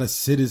 I'm not a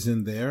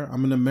citizen there.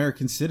 I'm an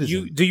American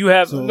citizen. Do you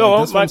have so,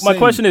 no? Like, my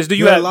question is, do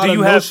you have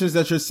notions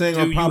that you're saying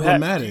are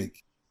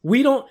problematic?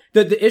 We don't.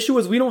 The issue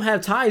is we don't have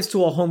ties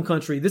to a home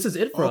country. This is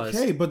it for us.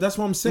 Okay, but that's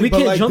what I'm saying. We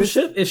can't jump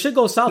ship. It should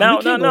go south. No.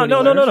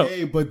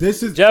 Okay, but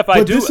this is Jeff.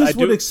 This is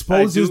what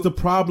exposes the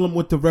problem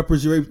with the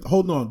reparations.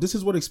 Hold on. This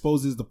is what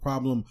exposes the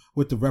problem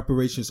with the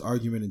reparations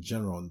argument in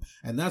general,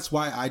 and that's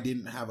why I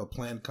didn't have a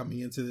plan coming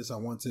into this. I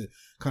want to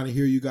kind of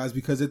hear you guys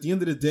because at the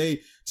end of the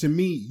day, to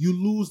me, you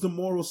lose the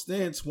moral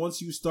stance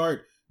once you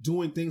start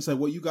doing things like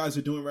what you guys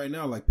are doing right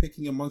now, like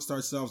picking amongst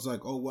ourselves,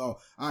 like, oh well,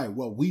 all right,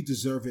 well, we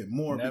deserve it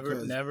more. Never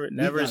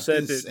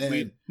said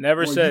that.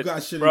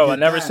 Bro, I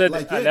never said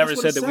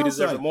that we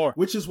deserve it more.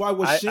 Which is why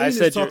what Shane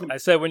is talking. I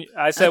said when your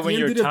time. At the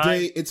end of the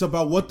day, it's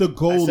about what the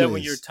goal is.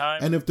 When your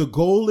time, and if the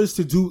goal is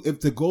to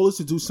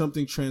do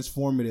something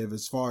transformative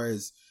as far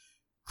as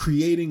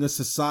creating a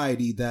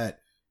society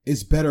that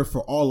is better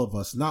for all of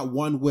us, not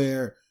one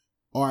where,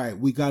 all right,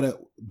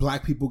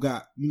 black people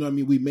got, you know what I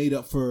mean? We made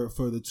up for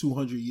the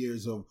 200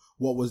 years of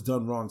what was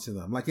done wrong to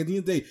them. Like at the end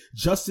of the day,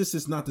 justice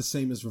is not the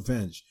same as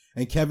revenge.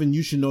 And Kevin,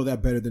 you should know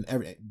that better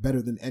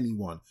than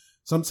anyone.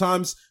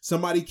 Sometimes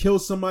somebody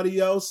kills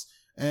somebody else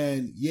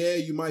and yeah,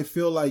 you might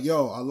feel like,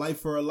 yo, a life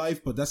for a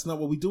life, but that's not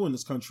what we do in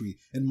this country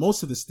and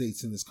most of the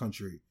states in this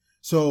country.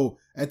 So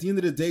at the end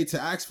of the day,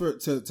 to ask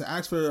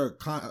for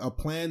a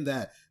plan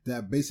that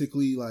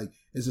basically like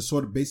is a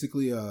sort of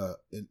basically a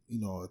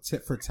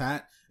tit for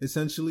tat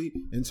essentially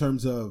in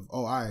terms of,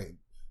 oh, all right,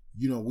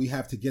 we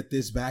have to get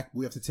this back.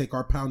 We have to take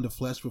our pound of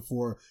flesh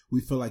before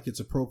we feel like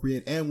it's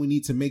appropriate, and we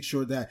need to make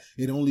sure that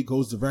it only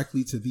goes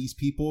directly to these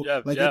people.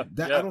 I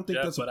don't think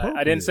that's appropriate.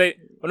 I didn't say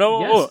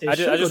no. I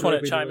just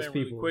want to chime in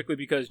really quickly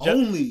because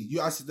only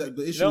I said that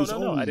the issue is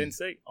only. No, I didn't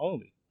say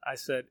only. I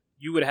said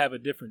you would have a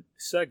different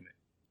segment.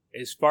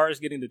 As far as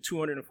getting the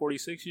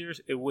 246 years,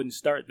 it wouldn't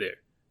start there.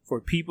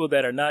 For people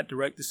that are not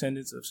direct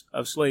descendants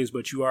of slaves,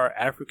 but you are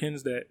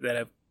Africans that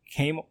have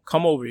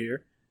come over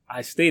here,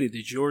 I stated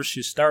that yours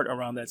should start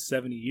around that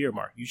 70-year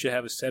mark. You should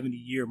have a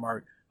 70-year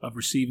mark of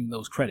receiving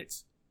those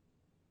credits.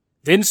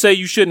 Didn't say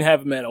you shouldn't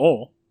have them at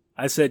all.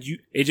 I said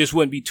it just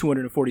wouldn't be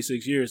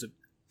 246 years of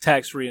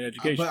tax-free in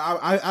education. But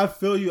I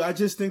feel you. I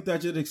just think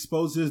that it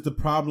exposes the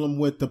problem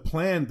with the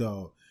plan,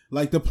 though.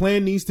 Like, the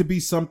plan needs to be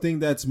something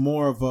that's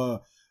more of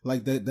a,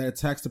 like that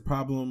attacks the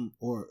problem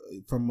or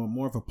from a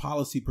more of a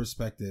policy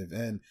perspective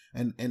and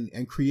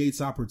creates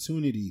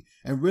opportunity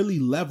and really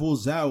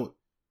levels out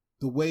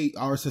the way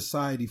our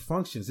society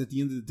functions. At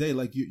the end of the day,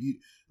 like you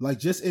like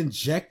just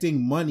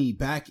injecting money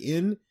back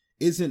in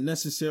isn't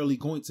necessarily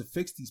going to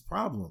fix these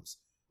problems.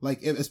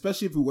 Like,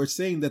 especially if we're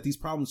saying that these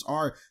problems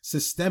are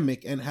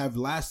systemic and have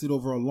lasted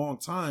over a long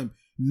time,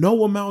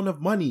 no amount of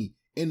money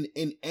in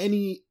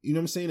any, you know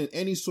what I'm saying, in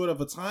any sort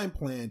of a time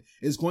plan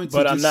is going to.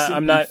 But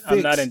I'm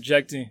not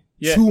injecting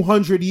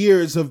 200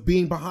 years of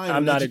being behind.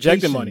 I'm not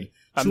injecting money.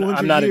 I'm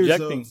not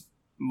injecting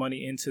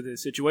money into the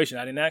situation.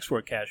 I didn't ask for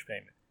a cash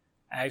payment.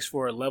 I asked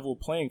for a level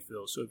playing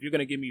field. So if you're going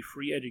to give me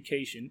free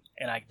education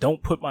and I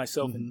don't put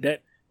myself in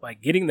debt by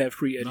getting that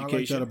free education,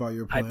 like that about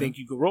your plan. I think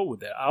you can roll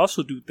with that. I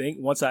also do think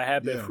once I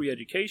have that free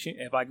education,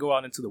 if I go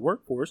out into the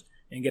workforce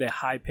and get a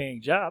high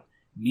paying job,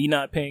 me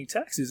not paying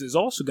taxes is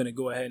also going to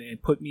go ahead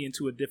and put me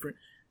into a different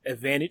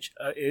advantage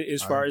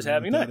as far as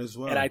having that. As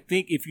well. And I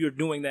think if you're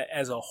doing that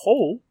as a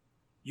whole,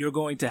 you're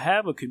going to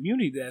have a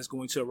community that's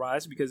going to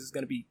arise because it's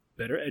going to be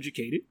better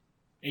educated,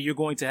 and you're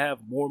going to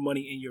have more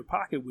money in your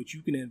pocket, which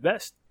you can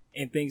invest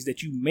in things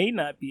that you may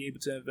not be able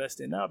to invest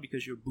in now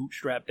because you're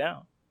bootstrapped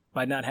down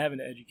by not having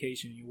an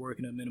education. You're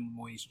working a minimum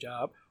wage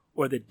job,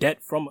 or the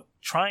debt from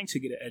trying to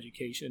get an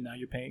education, and now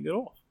you're paying it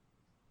off.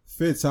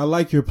 Fitz, I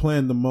like your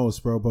plan the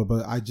most, bro,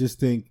 but I just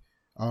think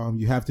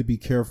you have to be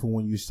careful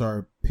when you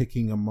start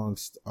picking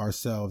amongst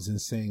ourselves and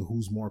saying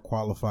who's more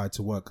qualified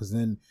to what, because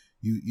then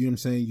you know what I'm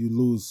saying, you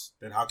lose.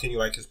 Then how can you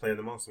like his plan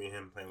the most? Me and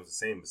him plan was the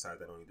same. Besides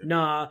that, only different.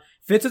 Nah,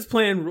 Fitz's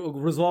plan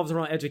revolves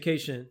around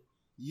education.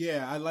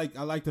 Yeah, I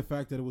like the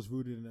fact that it was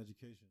rooted in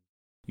education.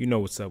 You know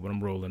what's up when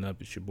I'm rolling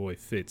up. It's your boy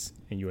Fitz,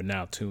 and you are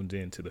now tuned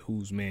in to the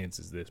Whose Mans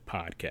Is This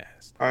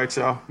podcast. All right,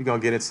 y'all. We're going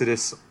to get into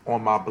this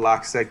on my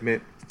block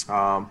segment.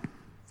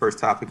 First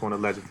topic on the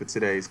legend for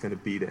today is going to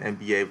be the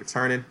NBA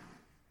returning.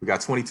 We got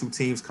 22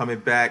 teams coming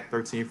back,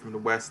 13 from the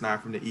West, 9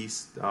 from the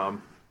East.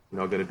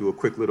 Going to do a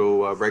quick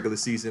little regular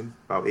season,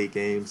 about 8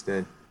 games,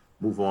 then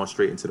move on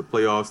straight into the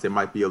playoffs. There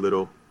might be a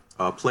little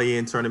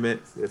play-in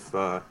tournament if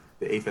the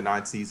 8th and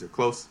 9th seeds are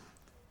close.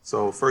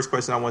 So first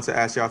question I want to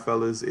ask y'all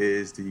fellas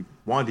is, do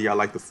y'all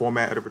like the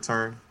format of the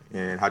return?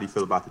 And how do you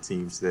feel about the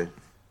teams that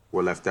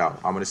were left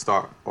out? I'm going to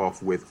start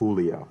off with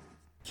Julio.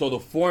 So the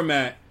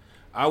format,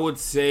 I would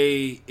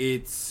say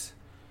it's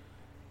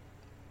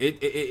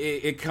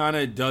it kind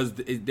of does.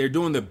 They're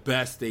doing the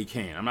best they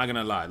can. I'm not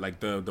gonna lie. Like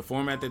the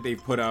format that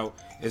they've put out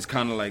is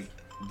kind of like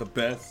the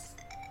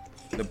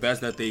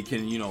best that they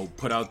can,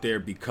 put out there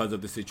because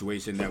of the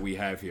situation that we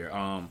have here.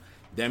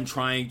 Them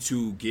trying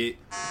to get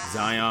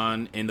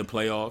Zion in the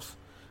playoffs,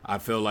 I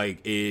feel like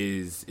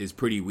is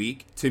pretty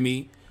weak to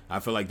me. I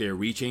feel like they're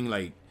reaching,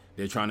 like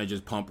they're trying to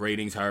just pump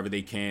ratings however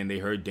they can. They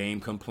heard Dame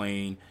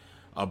complain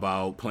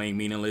about playing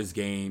meaningless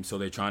games, so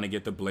they're trying to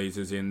get the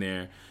Blazers in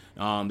there.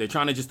 They're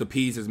trying to just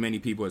appease as many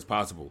people as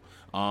possible.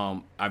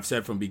 I've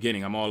said from the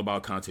beginning, I'm all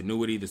about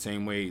continuity, the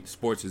same way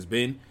sports has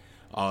been.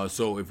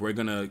 So if we're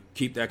gonna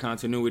keep that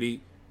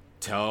continuity,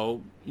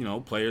 tell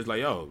players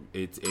like, yo,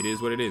 it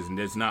is what it is, and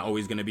there's not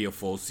always gonna be a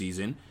full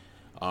season.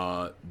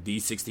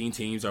 These 16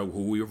 teams are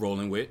who we're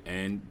rolling with,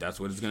 and that's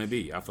what it's gonna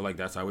be. I feel like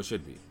that's how it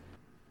should be.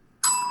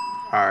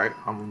 All right,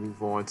 I'm gonna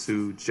move on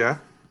to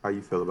Jeff. How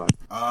you feel about it?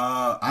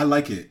 I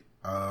like it.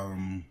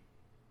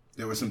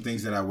 There were some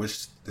things that I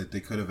wish that they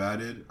could have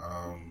added.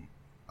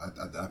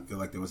 I feel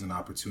like there was an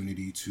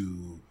opportunity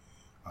to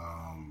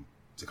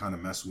kind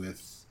of mess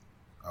with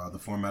the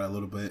format a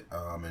little bit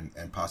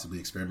and possibly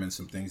experiment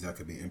some things that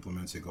could be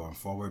implemented going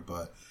forward.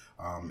 But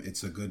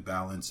it's a good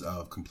balance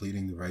of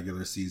completing the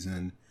regular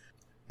season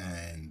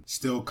and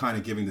still kind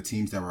of giving the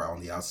teams that were on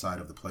the outside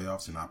of the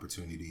playoffs an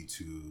opportunity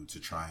to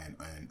try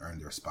and earn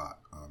their spot.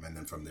 And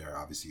then from there,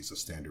 obviously, it's a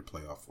standard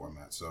playoff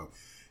format. So,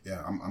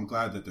 yeah, I'm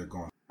glad that they're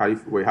going.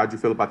 How'd you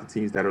feel about the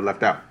teams that are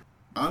left out?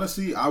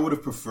 Honestly, I would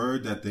have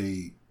preferred that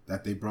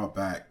they brought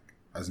back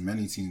as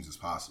many teams as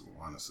possible,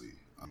 honestly.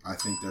 I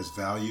think there's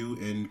value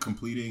in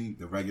completing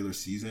the regular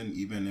season,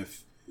 even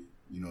if,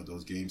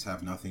 those games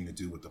have nothing to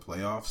do with the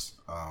playoffs.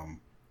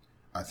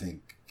 I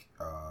think,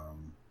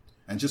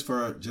 and just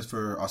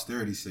for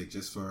austerity's sake,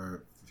 just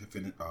for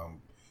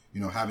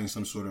having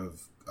some sort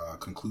of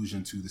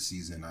conclusion to the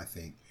season, I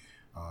think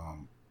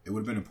it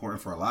would have been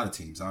important for a lot of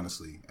teams,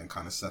 honestly, and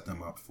kind of set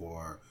them up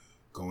for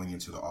going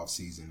into the off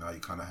season. Now you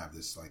kind of have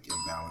this like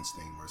imbalance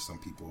thing where some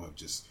people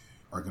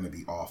are going to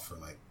be off for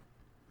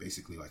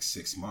basically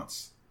 6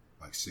 months,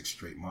 6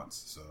 straight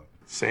months. So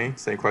Shane,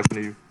 same question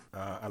to you.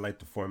 I like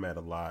the format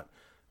a lot.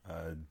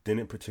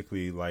 Didn't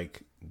particularly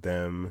like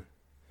them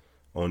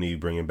only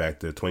bringing back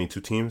the 22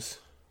 teams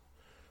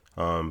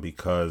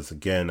because,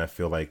 again, I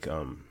feel like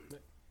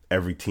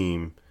every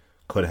team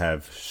could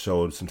have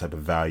showed some type of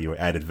value or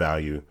added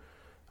value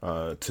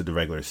to the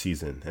regular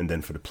season. And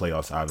then for the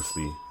playoffs,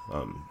 obviously,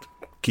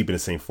 keeping the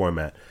same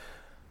format.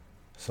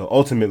 So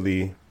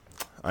ultimately,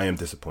 I am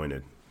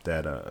disappointed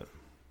that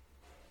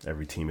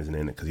every team isn't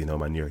in it because,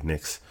 my New York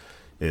Knicks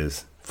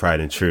is tried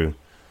and true.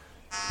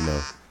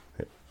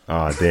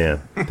 Oh,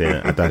 damn.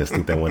 I thought I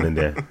sneaked that one in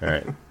there. All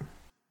right.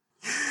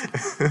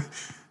 All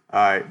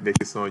right, Nick,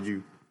 it's on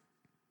you.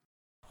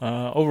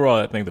 Overall,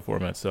 I think the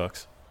format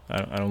sucks.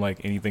 I don't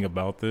like anything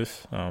about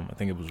this. I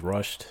think it was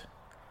rushed.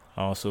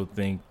 I also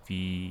think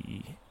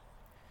the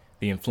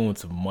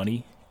influence of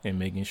money and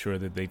making sure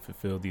that they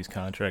fulfill these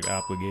contract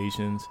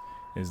obligations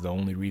is the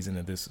only reason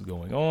that this is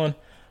going on.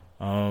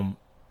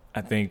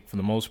 I think for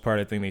the most part,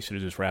 I think they should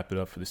have just wrapped it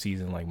up for the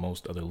season like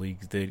most other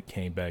leagues did,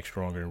 came back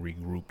stronger and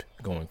regrouped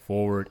going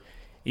forward,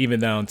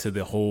 even down to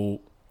the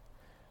whole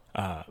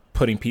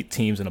putting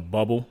teams in a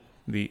bubble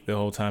the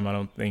whole time. I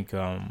don't think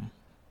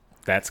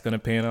that's going to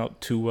pan out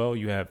too well.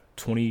 You have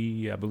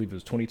 20, I believe it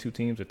was 22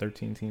 teams or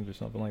 13 teams or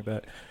something like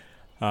that.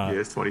 Yeah,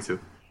 it's 22.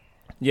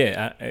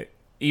 Yeah,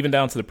 even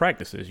down to the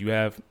practices. You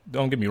have,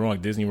 don't get me wrong,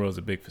 Disney World is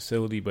a big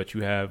facility, but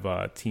you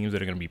have teams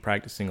that are going to be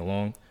practicing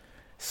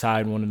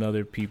alongside one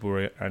another. People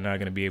are not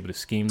going to be able to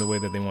scheme the way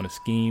that they want to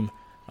scheme.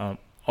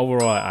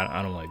 Overall,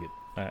 I don't like it.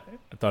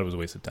 I thought it was a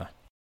waste of time.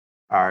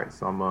 All right,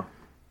 so I'm going to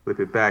flip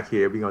it back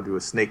here. We're going to do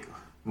a snake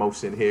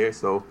motion here.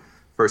 So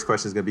first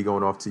question is going to be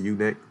going off to you,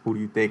 Nick. Who do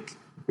you think,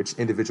 which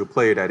individual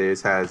player that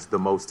is, has the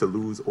most to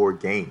lose or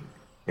gain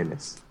in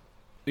this?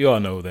 You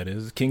all know who that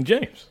is, King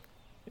James.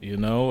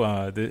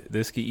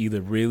 This could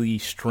either really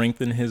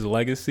strengthen his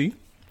legacy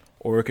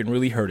or it can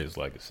really hurt his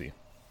legacy.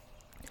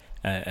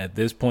 At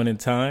this point in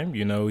time,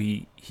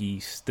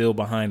 he's still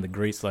behind the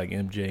greats like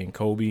MJ and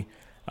Kobe.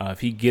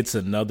 If he gets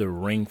another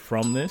ring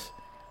from this,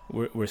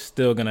 we're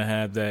still going to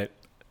have that,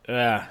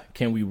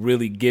 can we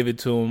really give it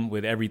to him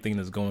with everything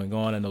that's going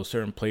on? I know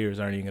certain players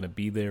aren't even going to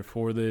be there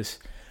for this.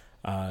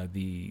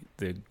 The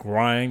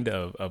grind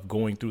of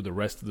going through the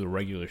rest of the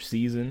regular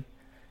season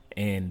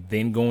and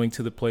then going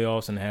to the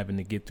playoffs and having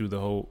to get through the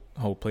whole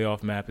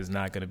playoff map is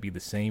not going to be the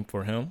same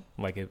for him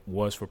like it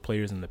was for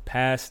players in the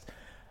past.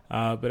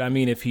 But I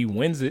mean, if he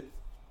wins it,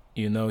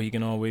 he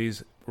can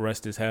always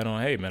rest his hat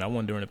on, hey, man, I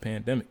won during a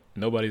pandemic.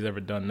 Nobody's ever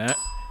done that.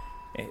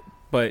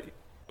 But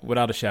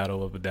without a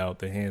shadow of a doubt,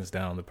 the hands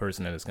down, the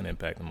person that is going to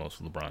impact the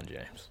most is LeBron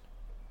James.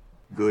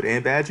 Good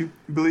and bad, you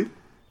believe?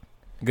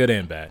 Good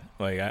and bad.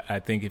 Like, I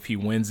think if he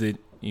wins it,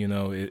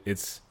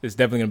 it's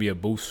definitely going to be a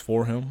boost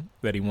for him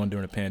that he won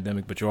during a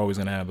pandemic, but you're always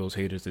going to have those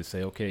haters that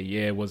say, okay,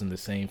 yeah, it wasn't the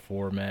same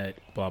format,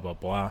 blah, blah,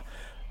 blah.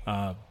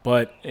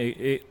 But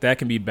that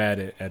can be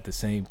bad at the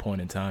same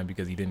point in time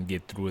because he didn't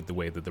get through it the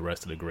way that the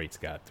rest of the greats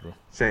got through.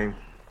 Shame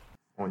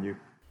on you.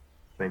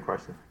 Same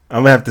question.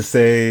 I'm gonna have to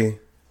say,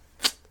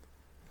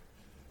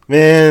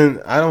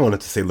 man, I don't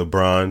want to say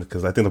LeBron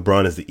because I think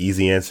LeBron is the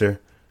easy answer.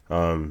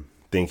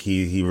 Think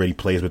he really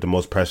plays with the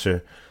most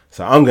pressure.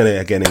 So I'm gonna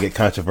again get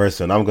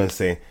controversial, and I'm gonna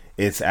say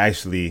it's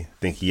actually I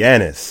think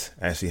Giannis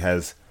actually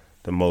has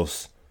the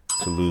most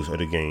to lose or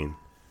to gain,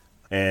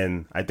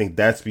 and I think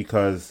that's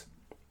because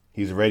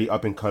he's already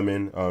up and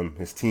coming.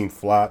 His team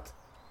flopped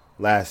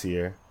last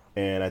year,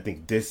 and I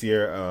think this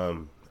year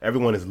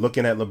everyone is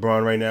looking at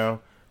LeBron right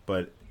now.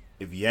 But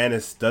if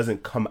Giannis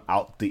doesn't come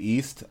out the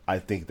East, I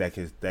think that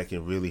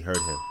can really hurt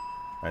him.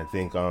 I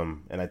think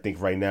and I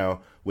think right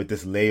now with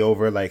this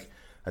layover, like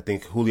I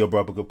think Julio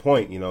brought up a good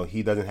point. You know,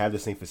 he doesn't have the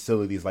same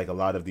facilities like a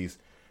lot of these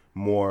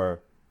more,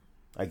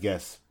 I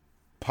guess,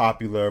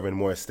 popular and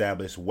more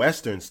established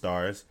Western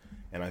stars.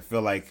 And I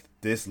feel like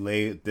this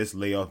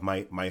layoff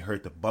might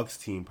hurt the Bucks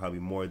team probably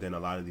more than a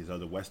lot of these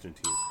other Western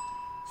teams.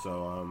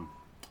 So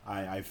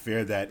I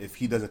fear that if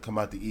he doesn't come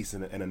out the East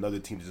and another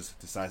team just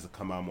decides to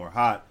come out more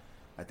hot,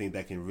 I think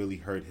that can really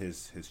hurt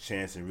his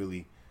chance and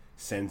really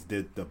sends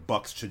the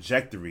Bucks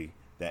trajectory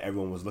that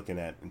everyone was looking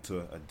at into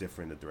a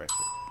different direction.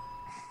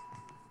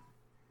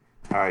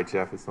 All right,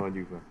 Jeff, it's on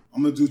you, man.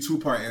 I'm going to do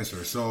 2-part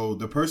answer. So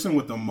the person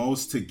with the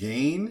most to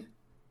gain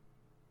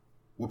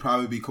will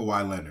probably be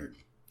Kawhi Leonard.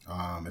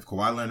 If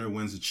Kawhi Leonard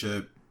wins the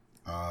chip,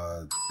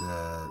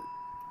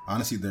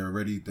 honestly,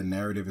 the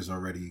narrative is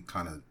already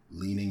kind of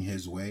leaning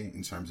his way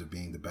in terms of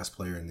being the best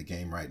player in the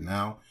game right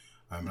now.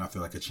 And I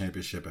feel like a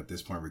championship at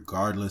this point,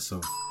 regardless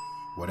of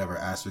whatever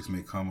aspects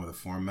may come with the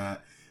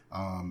format,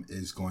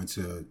 is going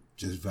to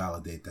just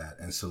validate that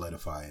and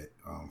solidify it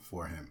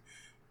for him.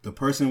 The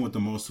person with the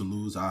most to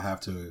lose, I'll have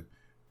to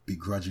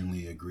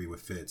begrudgingly agree with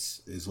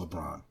Fitz, is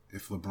LeBron.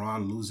 If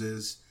LeBron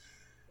loses,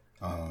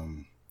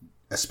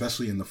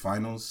 especially in the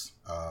finals,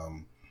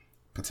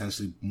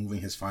 potentially moving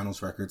his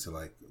finals record to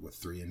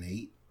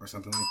 3-8 or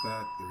something like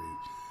that,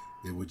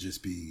 it would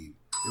be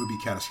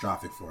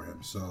catastrophic for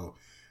him. So,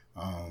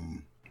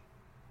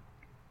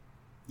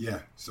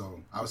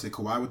 so I would say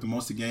Kawhi with the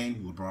most to gain,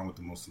 LeBron with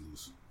the most to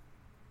lose.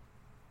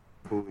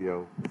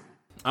 Julio.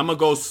 I'm gonna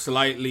go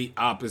slightly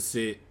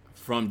opposite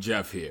from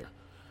Jeff here,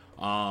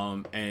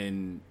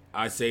 and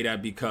I say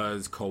that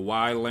because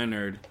Kawhi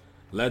Leonard,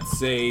 let's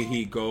say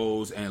he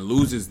goes and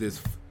loses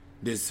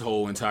this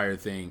whole entire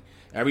thing.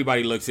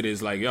 Everybody looks at it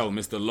as like, yo,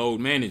 Mr. Load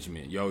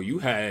Management. Yo, you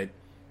had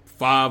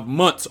 5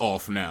 months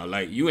off now.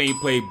 Like, you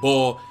ain't played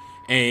ball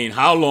in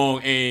how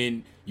long?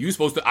 And you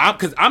supposed to,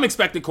 because I'm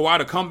expecting Kawhi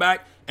to come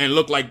back and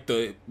look like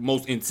the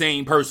most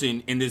insane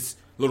person in this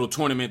little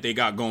tournament they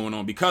got going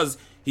on because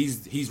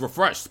he's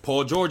refreshed.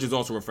 Paul George is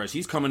also refreshed.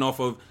 He's coming off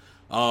of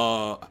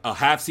a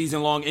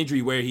half-season-long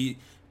injury where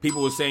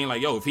people were saying,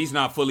 like, yo, if he's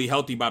not fully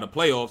healthy by the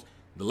playoffs,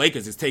 the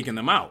Lakers is taking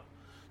them out.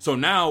 So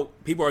now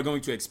people are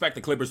going to expect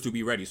the Clippers to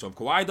be ready. So if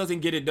Kawhi doesn't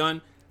get it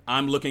done,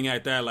 I'm looking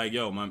at that like,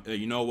 yo,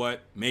 you know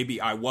what?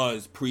 Maybe I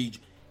was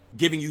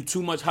giving you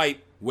too much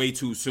hype way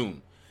too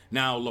soon.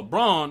 Now,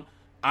 LeBron,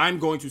 I'm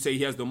going to say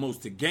he has the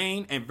most to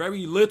gain and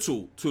very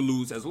little to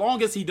lose as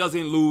long as he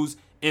doesn't lose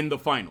in the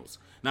finals.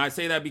 Now, I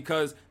say that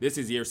because this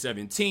is year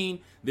 17.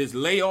 This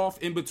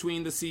layoff in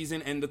between the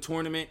season and the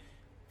tournament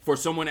for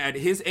someone at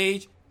his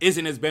age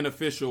isn't as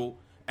beneficial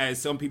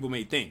as some people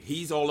may think.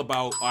 He's all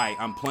about, all right,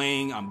 I'm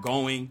playing, I'm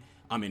going,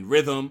 I'm in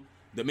rhythm.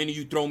 The minute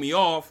you throw me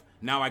off,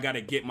 now I got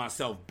to get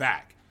myself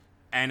back.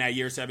 And at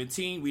year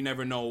 17, we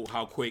never know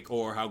how quick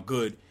or how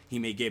good he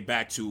may get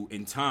back to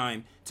in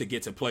time to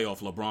get to playoff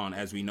LeBron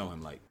as we know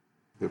him like.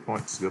 Good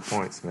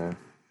points, man.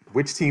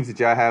 Which teams did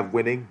y'all have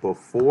winning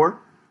before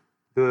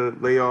the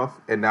layoff,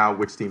 and now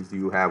which teams do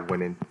you have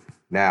winning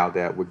now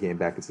that we're getting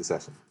back into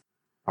session?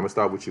 I'm going to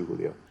start with you,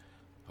 Julio.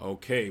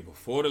 Okay,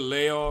 before the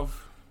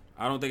layoff,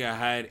 I don't think I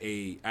had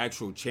a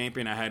actual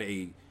champion. I had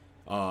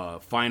a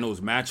finals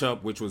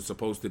matchup, which was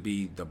supposed to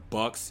be the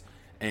Bucks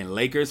and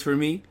Lakers for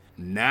me.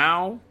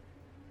 Now,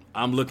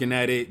 I'm looking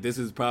at it. This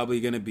is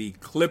probably going to be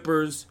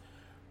Clippers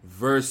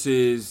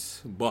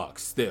versus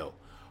Bucks still.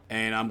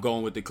 And I'm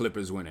going with the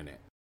Clippers winning it.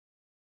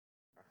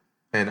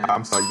 And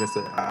I'm sorry,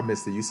 I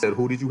missed it. You said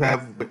who did you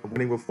have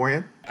winning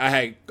beforehand? I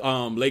had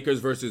Lakers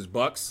versus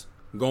Bucks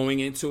going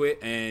into it,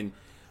 and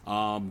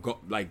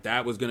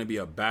that was going to be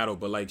a battle.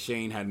 But like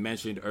Shane had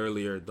mentioned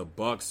earlier, the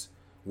Bucks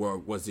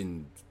was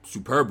in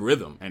superb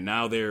rhythm, and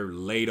now they're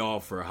laid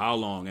off for how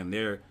long? And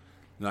they're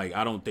like,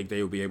 I don't think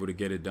they will be able to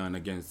get it done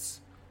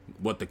against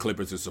what the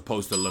Clippers are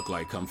supposed to look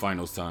like come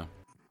finals time.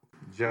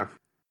 Jeff,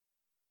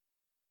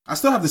 I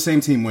still have the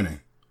same team winning.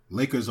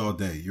 Lakers all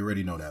day. You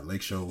already know that.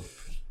 Lake Show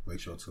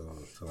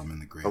till I'm in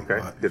the grave. Okay.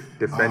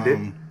 Defend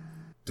it.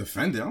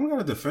 Defend it? I don't got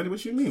to defend it.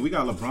 What you mean? We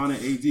got LeBron and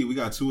AD. We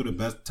got two of the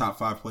best top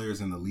 5 players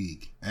in the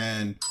league.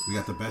 And we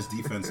got the best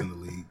defense in the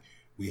league.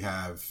 We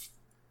have,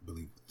 I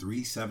believe,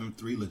 three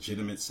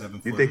legitimate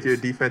 7-footers. You think your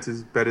defense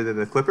is better than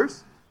the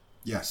Clippers?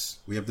 Yes.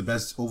 We have the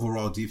best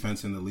overall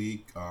defense in the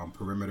league,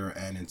 perimeter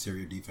and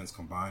interior defense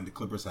combined. The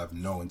Clippers have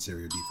no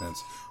interior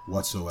defense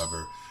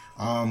whatsoever.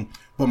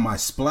 But my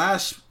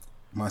splash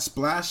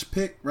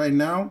pick right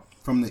now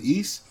from the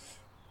East,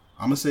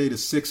 I'm going to say the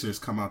Sixers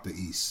come out the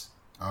East.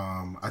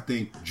 I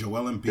think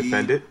Joel Embiid.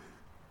 Defend it.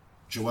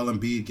 Joel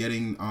Embiid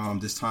getting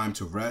this time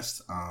to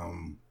rest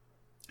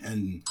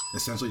and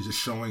essentially just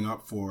showing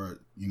up for,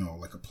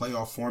 like a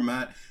playoff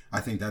format.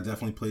 I think that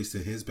definitely plays to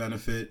his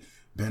benefit.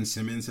 Ben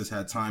Simmons has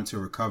had time to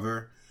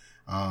recover.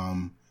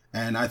 And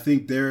I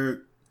think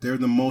they're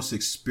the most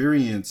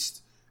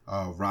experienced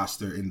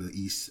roster in the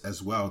East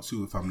as well,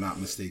 too, if I'm not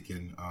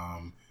mistaken,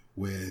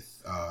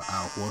 with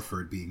Al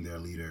Horford being their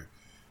leader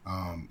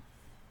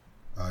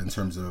in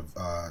terms of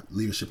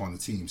leadership on the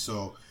team.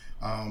 So,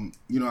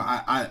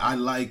 I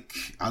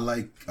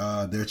like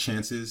their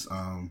chances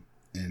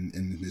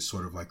in this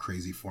sort of like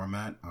crazy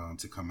format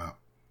to come out.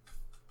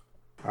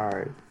 All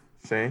right,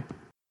 Shane.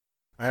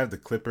 I have the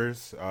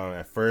Clippers.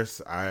 At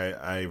first,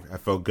 I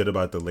felt good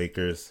about the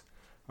Lakers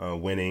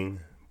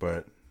winning,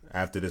 but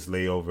after this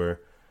layover,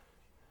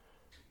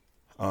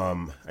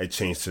 I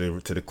changed to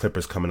the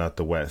Clippers coming out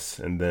the West.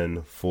 And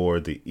then for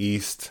the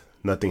East,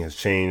 nothing has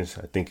changed.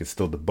 I think it's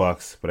still the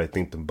Bucks, but I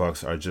think the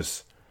Bucks are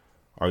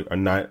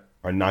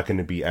not going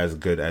to be as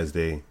good as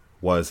they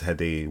was had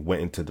they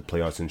went into the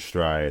playoffs in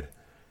stride,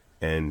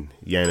 and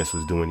Giannis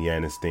was doing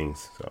Giannis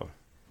things. So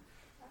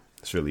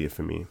that's really it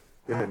for me.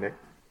 Go ahead, Nick.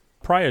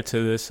 Prior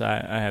to this, I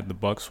had the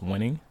Bucks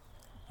winning.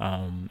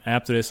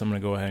 After this, I'm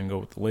going to go ahead and go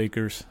with the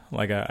Lakers.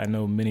 Like I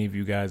know many of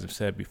you guys have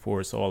said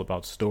before, it's all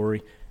about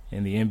story.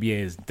 And the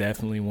NBA is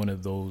definitely one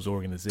of those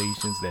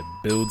organizations that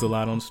builds a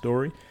lot on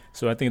story.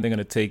 So I think they're going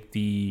to take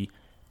the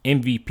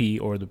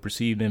MVP or the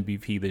perceived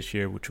MVP this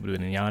year, which would have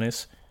been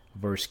Giannis,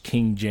 versus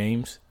King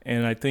James.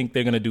 And I think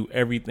they're going to do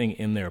everything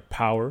in their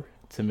power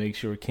to make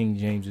sure King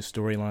James'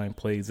 storyline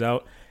plays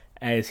out,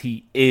 as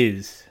he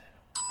is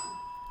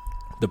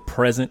the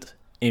present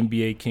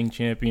NBA King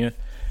champion.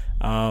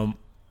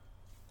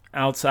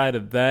 Outside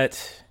of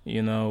that,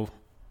 it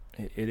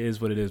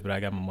is what it is, but I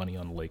got my money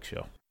on the Lake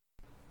Show.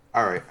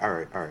 All right.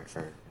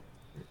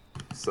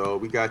 So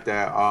we got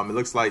that. It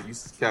looks like you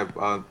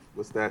have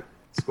what's that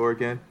score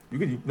again? You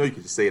could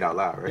just say it out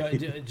loud,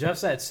 right?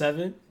 Jeff's at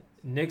 7,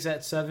 Nick's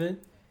at 7,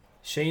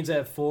 Shane's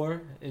at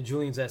 4, and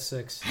Julian's at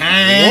 6.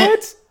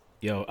 What?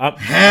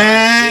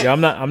 I'm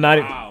not.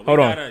 Wow, hold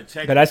on.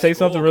 Did I say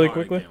something really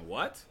quickly? Again.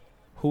 What?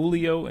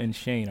 Julio and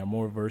Shane are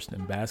more versed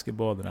in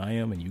basketball than I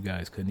am, and you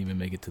guys couldn't even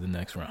make it to the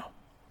next round.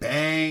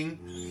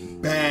 Bang,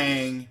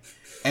 bang,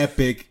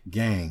 epic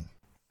gang.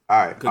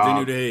 All right,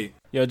 continue to hate.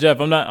 Yo, Jeff,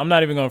 I'm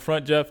not even gonna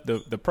front, Jeff.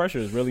 The pressure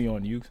is really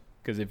on you,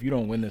 because if you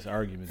don't win this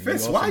argument,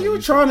 Fitz, why are you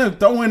trying to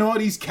throw in all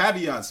these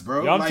caveats,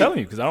 bro? Yo, I'm telling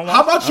you, because I don't.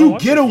 How about you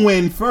get a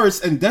win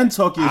first and then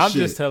talk your shit? I'm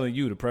just telling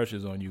you, the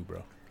pressure's on you,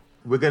 bro.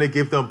 We're gonna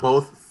give them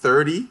both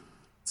 30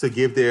 to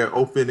give their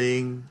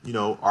opening,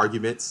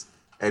 arguments,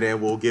 and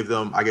then we'll give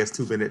them, I guess,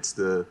 2 minutes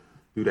to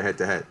do the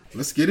head-to-head.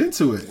 Let's get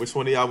into it. Which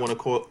one of y'all want to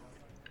call?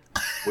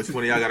 Which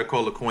one of y'all got to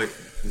call the coin?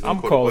 I'm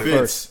calling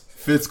first.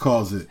 Fitz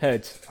calls it.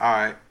 Heads. All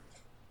right.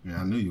 Yeah,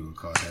 I knew you would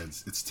call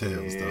heads. It's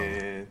tails,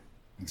 though.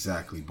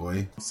 Exactly,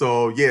 boy.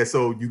 So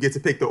you get to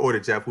pick the order,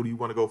 Jeff. Who do you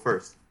want to go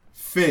first?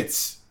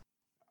 Fitz.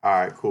 All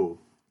right,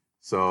 cool.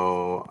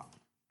 So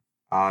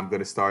I'm going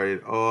to start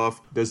it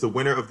off. Does the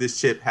winner of this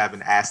chip have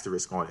an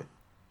asterisk on it?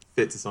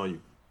 Fitz, it's on you.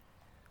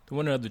 The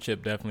winner of the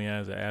chip definitely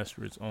has an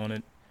asterisk on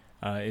it.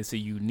 It's a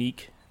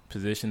unique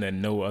position that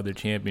no other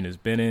champion has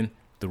been in.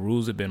 The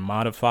rules have been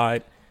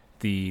modified.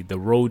 The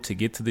road to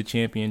get to the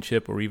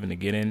championship or even to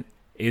get in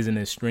isn't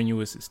as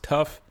strenuous, as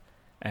tough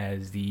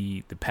as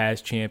the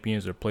past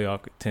champions or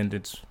playoff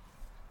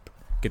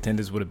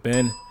contenders would have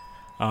been.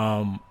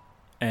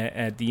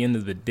 At the end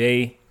of the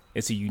day,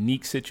 it's a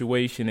unique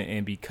situation,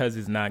 and because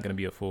it's not going to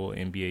be a full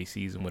NBA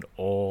season with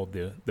all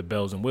the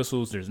bells and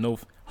whistles, there's no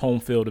home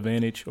field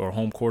advantage or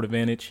home court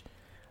advantage.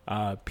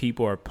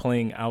 People are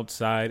playing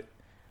outside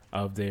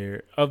of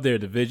their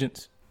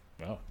divisions.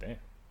 Oh, damn.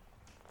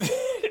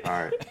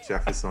 All right,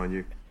 Jeff, it's on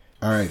you.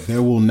 All right,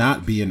 there will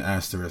not be an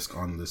asterisk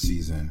on the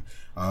season.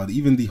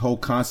 Even the whole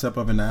concept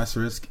of an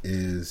asterisk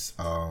is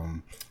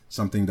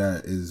something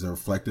that is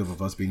reflective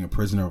of us being a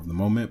prisoner of the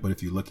moment. But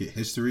if you look at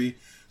history,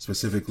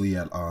 specifically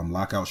at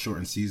lockout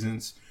shortened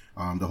seasons,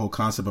 the whole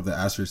concept of the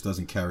asterisk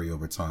doesn't carry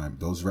over time.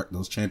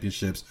 Those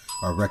championships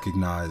are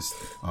recognized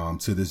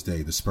to this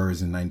day. The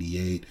Spurs in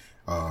 '98.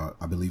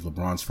 I believe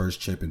LeBron's first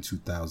chip in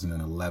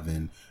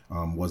 2011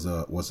 was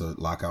a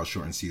lockout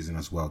shortened season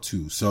as well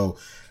too. So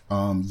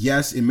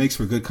yes, it makes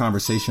for good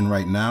conversation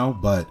right now,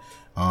 but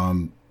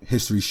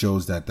history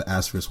shows that the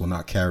asterisk will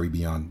not carry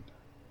beyond.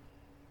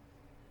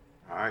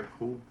 All right,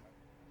 cool.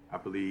 I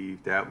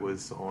believe that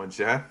was on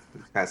Jeff.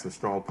 Had some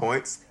strong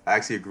points. I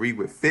actually agreed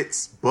with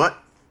Fitz, but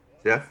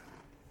Jeff,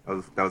 that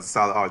was a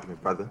solid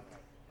argument, brother.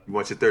 You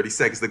want your 30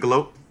 seconds to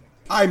gloat?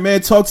 All right,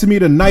 man, talk to me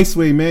the nice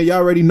way, man. Y'all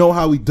already know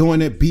how we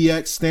doing it.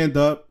 BX, stand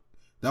up.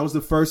 That was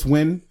the first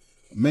win.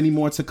 Many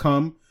more to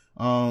come.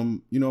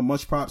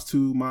 Much props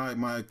to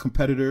my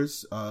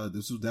competitors.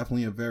 This was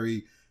definitely a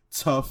very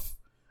tough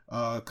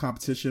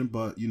competition,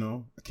 but,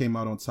 I came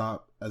out on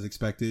top as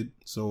expected.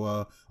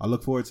 So I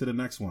look forward to the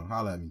next one.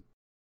 Holla at me.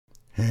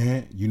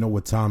 You know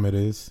what time it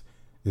is.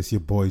 It's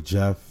your boy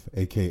Jeff,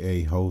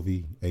 a.k.a.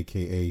 Hovey,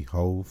 a.k.a.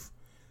 Hove.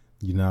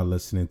 You're now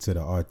listening to the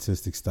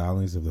artistic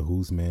stylings of the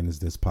Whose Man Is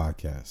This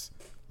podcast.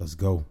 Let's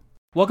go.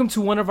 Welcome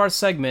to one of our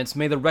segments,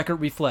 May the Record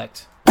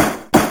Reflect.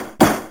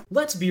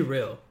 Let's be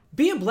real.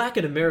 Being black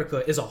in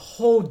America is a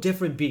whole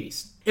different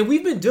beast. And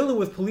we've been dealing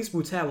with police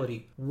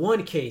brutality,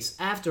 one case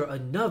after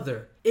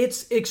another.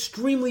 It's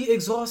extremely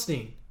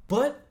exhausting.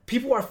 But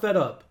people are fed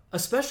up,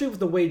 especially with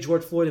the way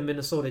George Floyd in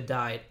Minnesota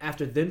died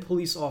after then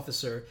police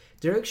officer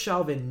Derek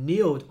Chauvin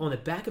kneeled on the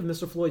back of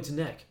Mr. Floyd's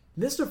neck.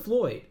 Mr.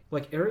 Floyd,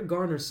 like Eric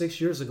Garner 6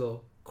 years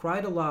ago,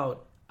 cried aloud,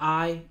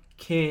 "I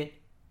can't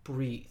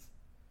breathe."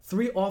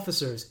 3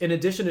 officers, in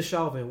addition to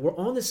Chauvin, were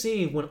on the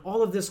scene when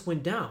all of this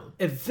went down.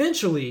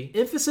 Eventually,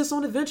 emphasis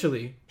on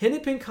eventually,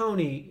 Hennepin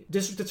County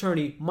District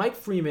Attorney Mike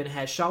Freeman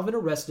had Chauvin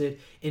arrested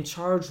and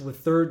charged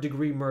with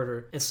 3rd-degree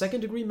murder and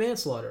 2nd-degree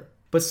manslaughter.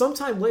 But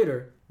sometime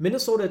later,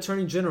 Minnesota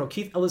Attorney General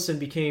Keith Ellison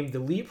became the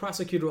lead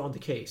prosecutor on the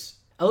case.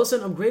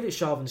 Ellison upgraded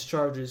Chauvin's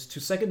charges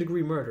to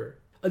 2nd-degree murder.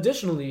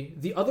 Additionally,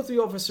 the other 3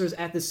 officers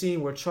at the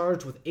scene were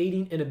charged with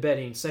aiding and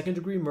abetting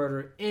 2nd-degree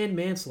murder and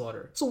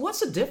manslaughter. So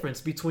what's the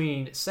difference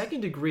between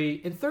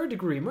 2nd-degree and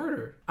 3rd-degree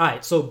murder?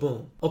 Alright, so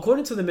boom.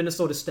 According to the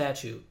Minnesota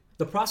statute,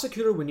 the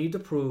prosecutor would need to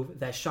prove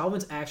that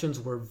Chauvin's actions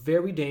were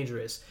very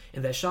dangerous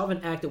and that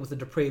Chauvin acted with a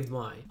depraved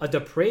mind. A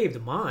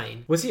depraved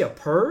mind? Was he a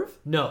perv?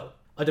 No.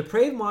 A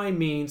depraved mind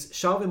means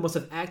Chauvin must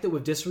have acted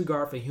with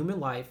disregard for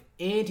human life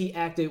and he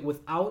acted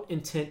without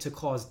intent to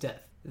cause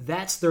death.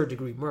 That's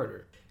 3rd-degree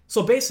murder.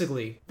 So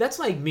basically, that's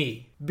like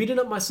me beating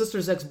up my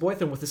sister's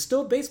ex-boyfriend with a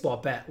steel baseball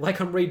bat like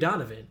I'm Ray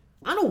Donovan.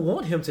 I don't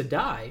want him to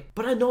die,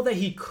 but I know that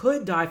he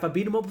could die if I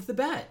beat him up with the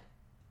bat.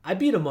 I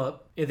beat him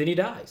up and then he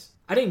dies.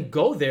 I didn't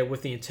go there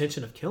with the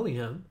intention of killing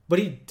him, but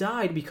he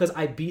died because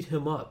I beat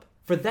him up.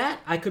 For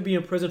that, I could be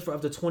in prison for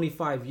up to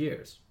 25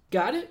 years.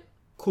 Got it?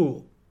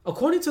 Cool.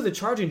 According to the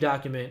charging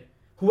document,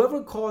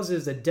 whoever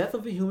causes the death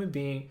of a human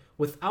being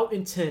without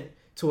intent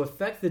to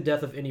affect the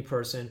death of any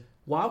person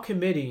while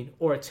committing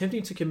or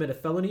attempting to commit a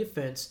felony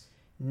offense,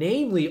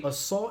 namely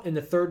assault in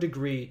the 3rd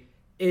degree,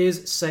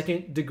 is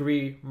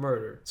 2nd-degree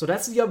murder. So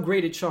that's the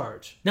upgraded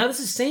charge. Now, this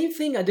is the same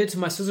thing I did to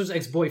my sister's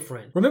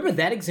ex-boyfriend. Remember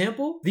that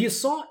example? The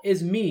assault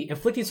is me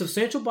inflicting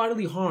substantial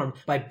bodily harm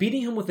by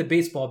beating him with a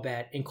baseball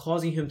bat and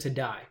causing him to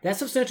die. That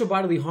substantial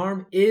bodily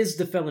harm is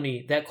the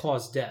felony that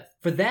caused death.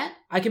 For that,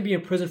 I can be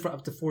in prison for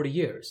up to 40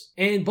 years.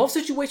 And both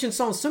situations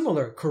sound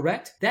similar,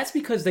 correct? That's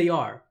because they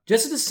are.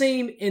 Just as the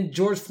same in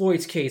George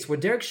Floyd's case, where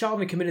Derek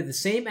Chauvin committed the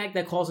same act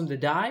that caused him to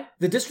die,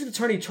 the district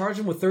attorney charged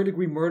him with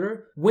 3rd-degree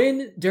murder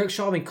when Derek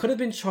Chauvin could have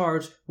been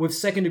charged with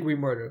 2nd-degree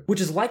murder,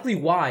 which is likely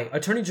why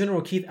Attorney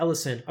General Keith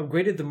Ellison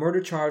upgraded the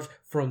murder charge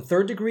from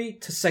 3rd degree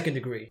to 2nd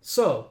degree.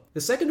 So, the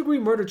 2nd-degree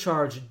murder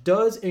charge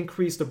does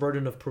increase the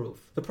burden of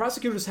proof. The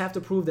prosecutors have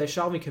to prove that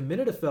Chauvin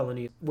committed a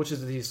felony, which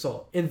is the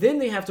assault, and then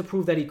they have to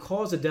prove that he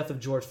caused the death of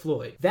George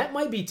Floyd. That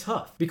might be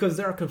tough because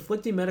there are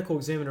conflicting medical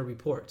examiner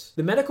reports.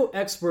 The medical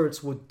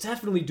experts will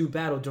definitely do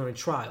battle during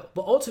trial,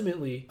 but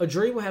ultimately, a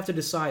jury will have to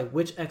decide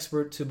which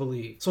expert to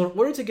believe. So in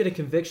order to get a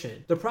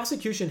conviction, the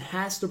prosecution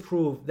has to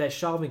prove that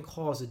Chauvin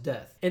caused the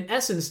death. In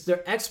essence,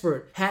 their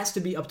expert has to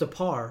be up to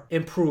par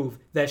and prove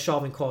that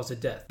Chauvin caused the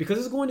death, because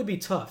it's going to be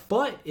tough,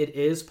 but it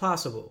is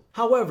possible.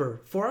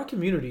 However, for our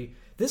community,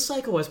 this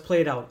cycle has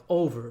played out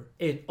over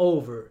and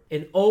over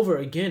and over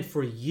again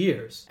for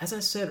years. As I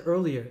said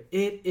earlier,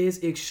 it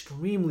is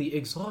extremely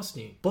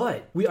exhausting,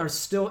 but we are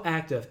still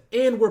active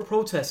and we're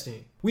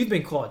protesting. We've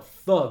been called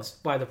thugs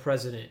by the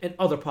president and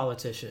other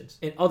politicians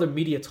and other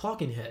media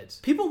talking heads.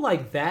 People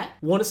like that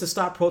want us to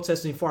stop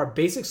protesting for our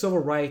basic civil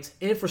rights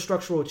and for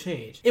structural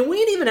change. And we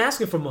ain't even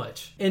asking for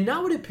much. And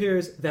now it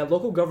appears that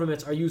local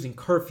governments are using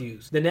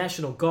curfews, the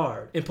National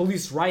Guard, and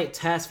police riot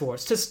task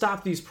force to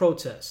stop these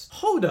protests.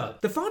 Hold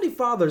up. The Founding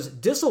Fathers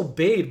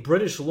disobeyed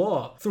British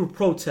law through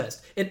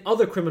protest and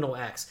other criminal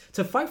acts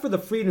to fight for the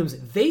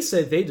freedoms they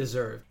said they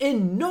deserved.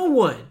 And no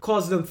one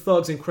calls them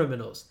thugs and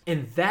criminals.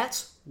 And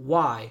that's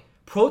why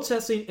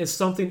protesting is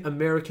something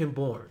American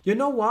born. You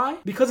know why?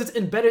 Because it's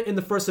embedded in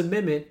the First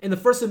Amendment, and the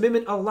First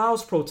Amendment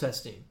allows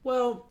protesting.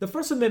 Well, the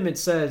First Amendment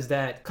says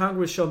that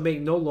Congress shall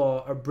make no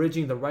law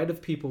abridging the right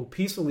of people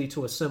peacefully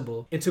to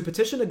assemble and to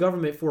petition the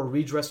government for a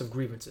redress of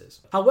grievances.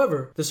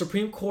 However, the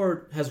Supreme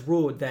Court has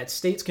ruled that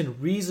states can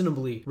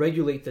reasonably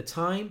regulate the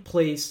time,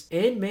 place,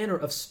 and manner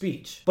of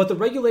speech, but the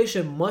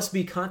regulation must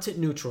be content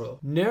neutral,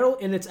 narrow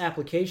in its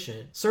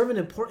application, serve an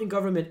important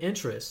government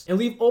interest, and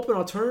leave open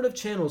alternative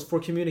channels for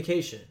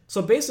communication.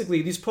 So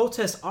basically, these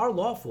protests are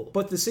lawful,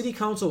 but the city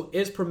council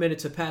is permitted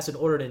to pass an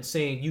ordinance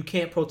saying you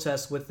can't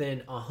protest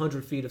within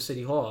 100 feet of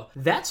City Hall.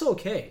 That's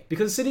okay,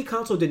 because the city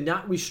council did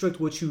not restrict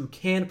what you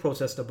can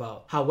protest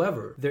about.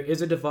 However, there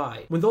is a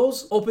divide. When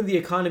those Open the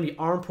Economy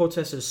armed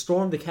protesters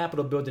stormed the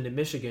Capitol building in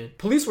Michigan,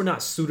 police were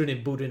not suited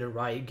and booted in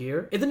riot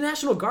gear, and the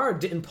National Guard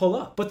didn't pull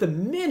up. But the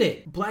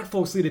minute black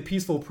folks lead a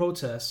peaceful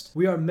protest,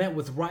 we are met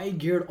with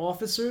riot-geared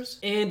officers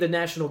and the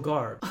National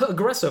Guard.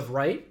 Aggressive,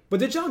 right? But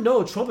did y'all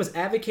know Trump is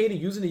advocating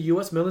using the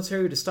U.S.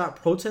 military to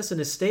stop protests in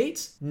the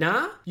states?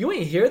 Nah? You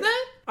ain't hear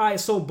that? Alright,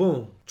 so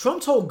boom.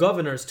 Trump told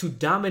governors to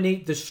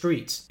dominate the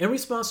streets in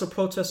response to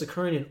protests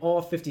occurring in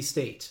all 50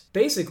 states.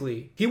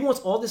 Basically, he wants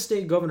all the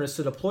state governors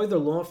to deploy their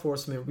law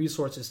enforcement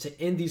resources to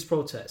end these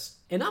protests.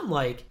 And I'm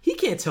like, he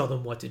can't tell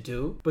them what to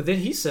do. But then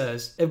he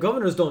says, if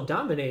governors don't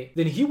dominate,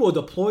 then he will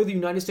deploy the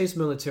United States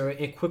military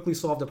and quickly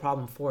solve the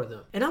problem for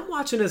them. And I'm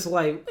watching this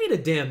like, wait a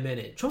damn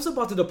minute. Trump's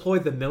about to deploy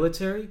the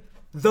military?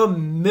 The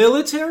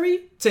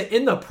military? To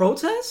end the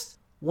protest?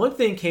 One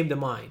thing came to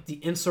mind, the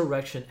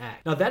Insurrection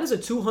Act. Now that is a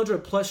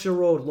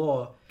 200-plus-year-old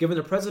law giving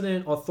the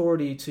president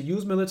authority to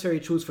use military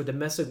troops for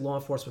domestic law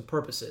enforcement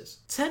purposes.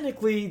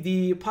 Technically,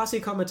 the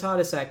Posse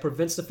Comitatus Act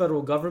prevents the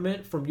federal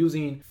government from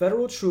using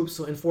federal troops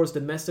to enforce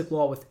domestic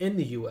law within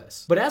the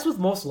U.S. But as with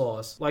most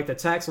laws, like the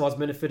tax laws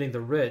benefiting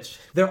the rich,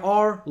 there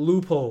are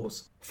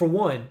loopholes. For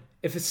one,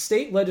 if a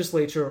state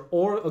legislature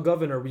or a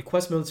governor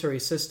requests military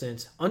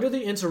assistance, under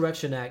the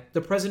Insurrection Act,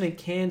 the president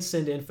can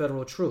send in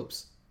federal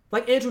troops.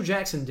 Like Andrew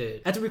Jackson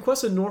did. At the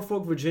request of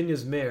Norfolk,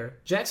 Virginia's mayor,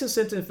 Jackson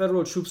sent in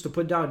federal troops to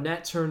put down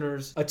Nat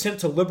Turner's attempt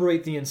to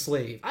liberate the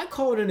enslaved. I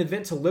call it an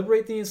event to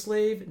liberate the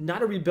enslaved,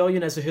 not a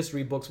rebellion as the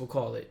history books will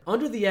call it.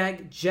 Under the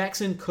act,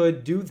 Jackson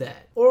could do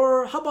that.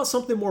 Or how about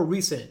something more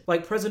recent,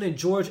 like President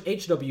George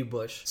H.W.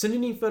 Bush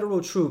sending in federal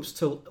troops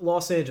to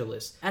Los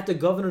Angeles at the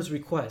governor's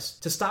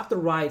request to stop the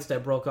riots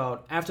that broke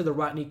out after the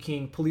Rodney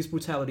King police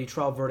brutality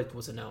trial verdict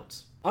was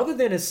announced. Other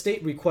than a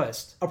state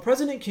request, a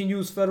president can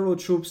use federal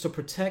troops to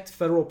protect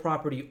federal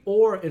property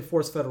or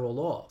enforce federal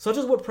law, such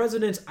as what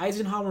Presidents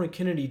Eisenhower and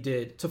Kennedy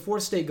did to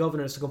force state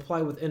governors to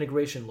comply with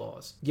immigration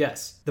laws.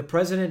 Yes, the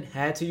president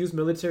had to use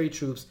military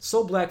troops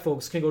so black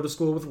folks can go to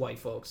school with white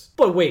folks.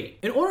 But wait,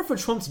 in order for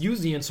Trump to use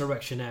the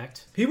Insurrection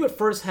Act, he would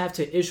first have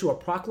to issue a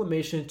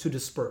proclamation to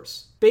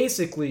disperse.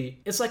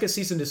 Basically, it's like a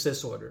cease and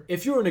desist order.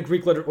 If you're in a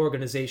Greek-lettered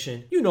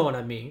organization, you know what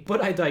I mean,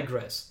 but I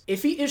digress.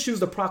 If he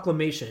issues the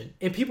proclamation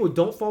and people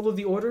don't follow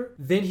the order,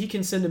 then he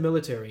can send the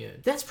military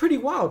in. That's pretty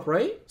wild,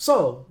 right?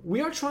 So,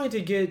 we are trying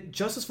to get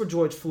justice for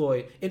George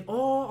Floyd and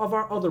all of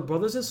our other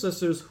brothers and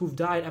sisters who've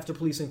died after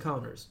police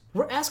encounters.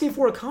 We're asking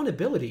for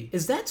accountability.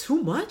 Is that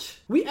too much?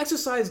 We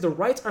exercise the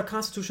rights our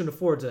Constitution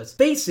affords us,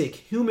 basic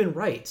human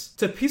rights,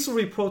 to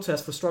peacefully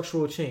protest for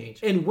structural change.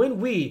 And when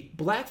we,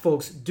 black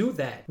folks, do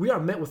that, we are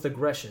met with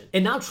aggression.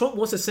 And now Trump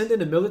wants to send in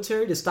the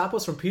military to stop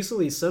us from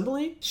peacefully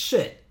assembling?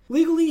 Shit.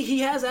 Legally, he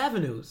has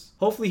avenues.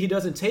 Hopefully he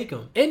doesn't take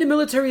them. And the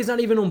military is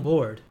not even on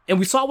board. And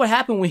we saw what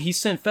happened when he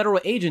sent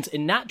federal agents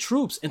and not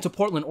troops into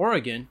Portland,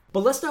 Oregon.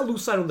 But let's not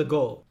lose sight of the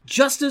goal.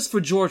 Justice for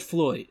George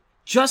Floyd.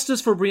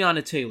 Justice for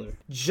Breonna Taylor.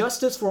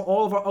 Justice for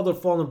all of our other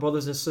fallen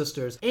brothers and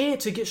sisters. And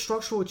to get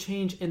structural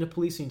change in the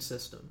policing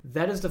system.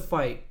 That is the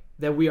fight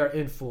that we are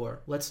in for.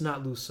 Let's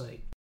not lose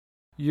sight.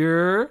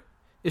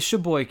 It's your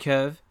boy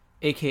Kev,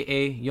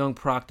 aka Young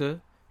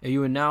Proctor, and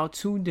you are now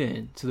tuned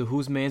in to the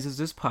Whose Mans Is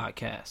This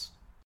podcast.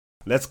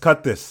 Let's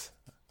cut this.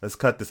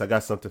 I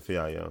got something for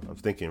y'all, yo. I'm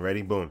thinking,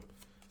 ready? Boom.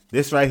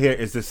 This right here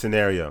is the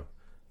scenario.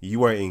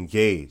 You are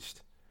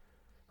engaged,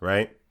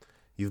 right?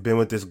 You've been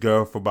with this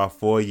girl for about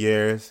 4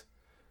 years.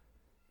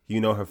 You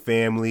know her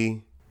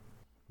family.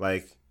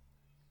 Like,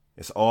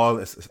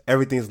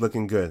 everything's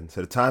looking good.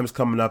 So the time's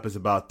coming up. It's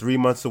about 3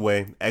 months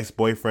away.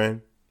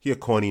 Ex-boyfriend. He a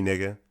corny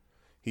nigga.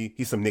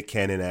 He's some Nick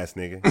Cannon ass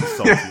nigga. He's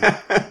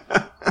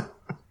salty.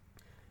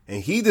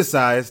 And he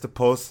decides to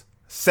post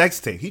sex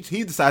tape.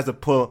 He decides to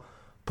pull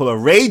a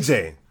Ray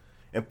J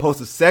and post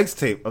a sex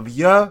tape of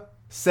your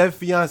said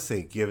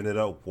fiance giving it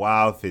up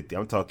wild 50.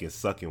 I'm talking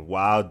sucking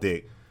wild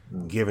dick,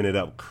 giving it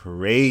up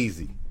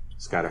crazy.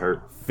 It's gotta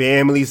hurt.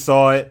 Family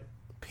saw it.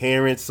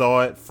 Parents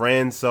saw it.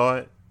 Friends saw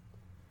it.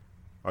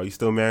 Are you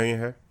still marrying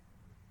her?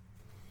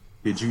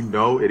 Did you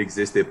know it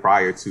existed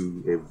prior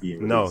to it being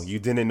released? No, you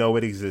didn't know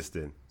it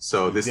existed.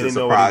 So this is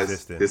a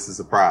surprise. This is a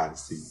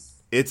surprise to you.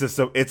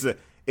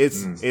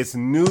 It's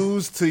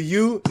news to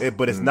you,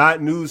 but it's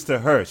not news to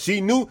her.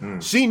 She knew.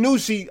 She knew.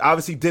 She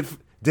obviously did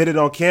it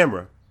on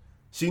camera.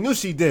 She knew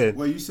she did.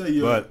 Well, you say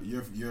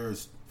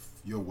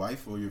your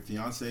wife or your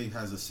fiance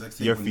has a sex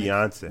tape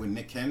with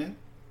Nick Cannon?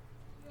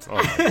 Oh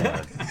my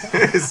God.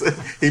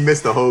 He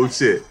missed the whole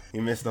shit.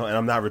 And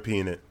I'm not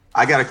repeating it.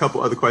 I got a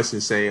couple other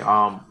questions saying,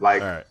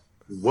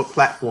 what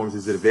platforms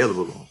is it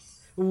available on?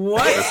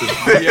 What?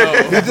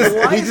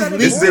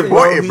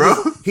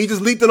 He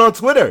just leaked it on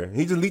Twitter.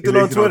 Leaked it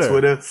on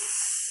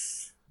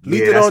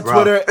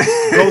Twitter.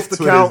 Ghost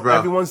account.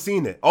 Everyone's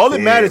seen it. All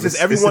that matters is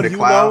everyone you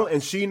know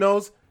and she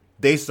knows,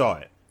 they saw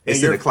it. It's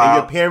and in the cloud.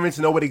 your parents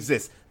know it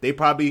exists. They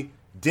probably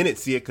didn't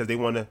see it because they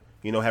want to,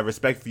 have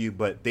respect for you,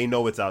 but they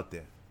know it's out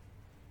there.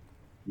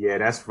 Yeah,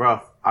 that's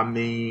rough. I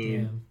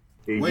mean,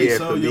 wait,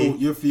 so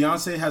your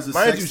fiance has a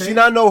sex tape? She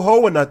not no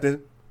hoe or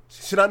nothing.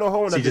 She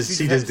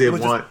just did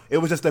one. It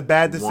was just a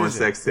bad decision. One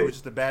sex tape. It was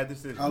just a bad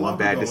decision. One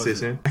bad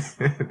decision.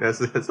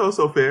 That's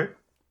also fair.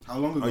 How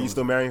long ago? Are you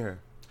still marrying her?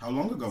 How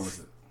long ago was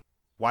it?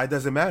 Why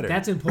does it matter?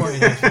 That's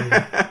important. Actually,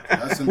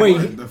 that's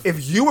important.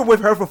 If you were with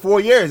her for 4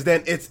 years,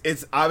 then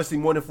it's obviously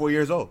more than 4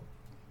 years old.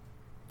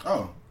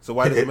 Oh, So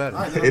why does it matter?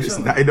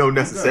 It don't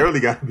necessarily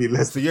got to be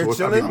less. So you're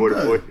chilling? More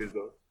than 4 years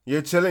though.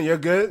 You're chilling? You're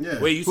good? Yeah.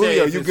 Wait, you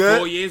Julio, said you good?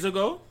 4 years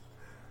ago?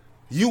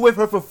 You with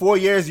her for 4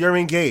 years, you're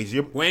engaged.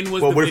 When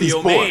was the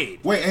video made?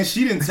 Wait, and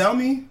she didn't tell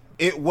me?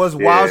 It was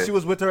while she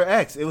was with her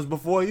ex. It was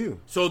before you.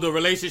 So the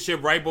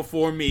relationship right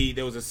before me,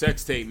 there was a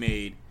sex tape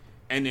made,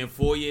 and then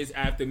 4 years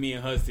after me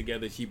and hers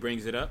together, she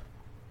brings it up?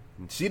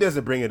 She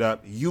doesn't bring it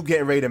up. You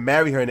getting ready to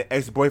marry her, and the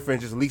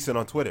ex-boyfriend just leaks it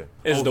on Twitter.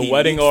 Is the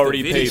wedding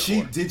already paid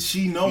for? Did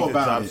she know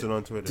about it?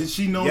 On Twitter. Did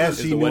she know? Yes,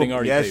 that she the knew. wedding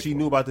already Yes, paid she for?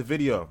 knew about the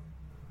video.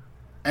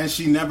 And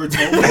she never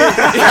told me.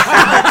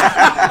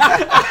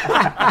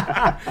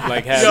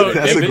 Like, that's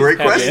a great have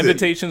the question.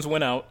 invitations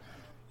went out?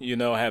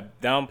 Have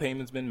down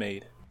payments been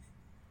made?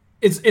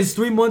 It's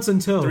 3 months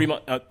until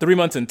 3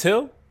 months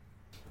until?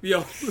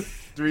 Yo.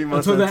 3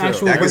 months Until the until.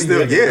 actual That can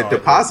wedding. still,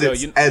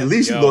 deposits. At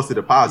least you lost the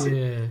deposit.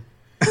 Yeah.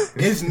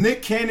 Is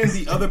Nick Cannon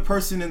the other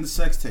person in the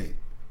sex tape?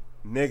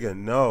 Nigga,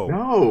 no.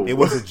 No. It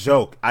was a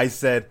joke. I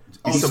said,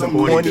 He's some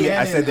corny. corny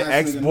I said the ass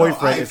nigga.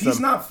 ex-boyfriend No, is he's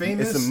some, not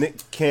famous. It's some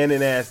Nick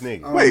Cannon ass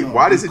nigga. Wait, no,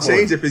 why does he's it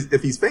change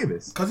if he's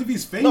famous? Because if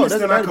he's No, it famous, doesn't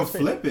then I matter could if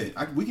he's flip it.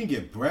 We can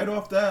get bread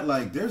off that.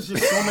 Like, there's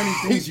just so many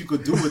things you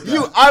could do with that.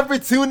 You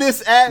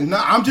opportunist at.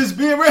 Nah, I'm just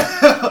being real.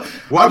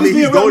 Well, I mean,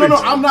 he's going No,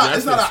 to- I'm not.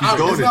 It's He's not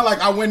going like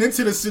I went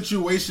into the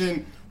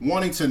situation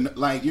wanting to,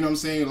 like, you know what I'm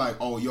saying? Like,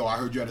 oh, yo, I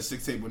heard you had a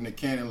sex tape with Nick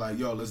Cannon. Like,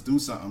 yo, let's do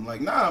something. I'm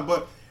like, nah,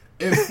 but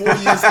if 4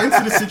 years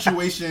into the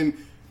situation,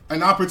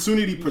 an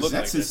opportunity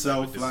presents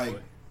itself, like,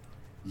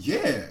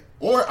 yeah.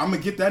 Or I'm going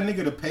to get that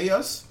nigga to pay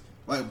us.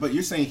 Like, but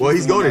you're saying Well,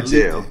 he's the one going to that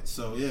leaked jail. it,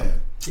 so, yeah.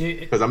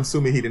 Because I'm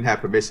assuming he didn't have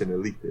permission to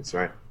leak this,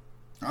 right?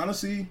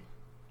 Honestly,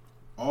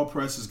 all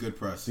press is good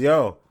press.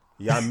 Yo,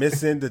 y'all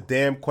missing the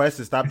damn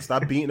question. Stop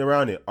beating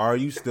around it. Are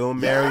you still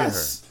marrying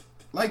Yes.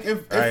 Like,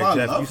 if All right, I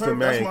Jeff, you love still her, that's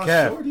marrying my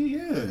Kev. shorty, yeah.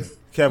 her?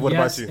 Kev, what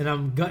Yes, about you? and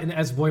I'm gutting the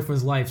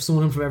ex-boyfriend's life,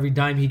 suing him for every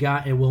dime he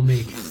got, and will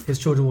make. His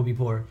children will be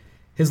poor.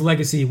 His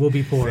legacy will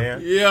be poor.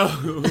 Sam?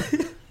 Yo.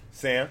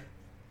 Sam?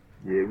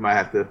 Yeah, you might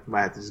have to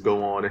just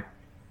go on and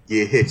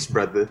get hitched,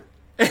 brother.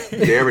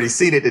 They already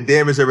seen it. The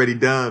damage already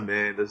done,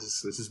 man.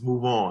 Let's just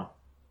move on.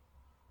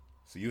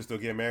 So you still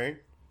get married?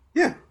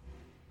 Yeah.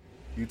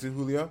 You too,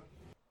 Julio?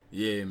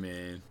 Yeah,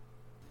 man.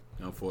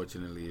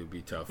 Unfortunately, it'd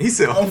be tough. He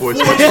said,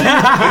 unfortunately.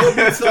 Yo,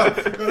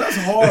 that's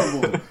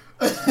horrible.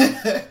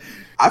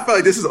 I feel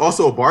like this is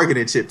also a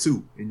bargaining chip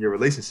too in your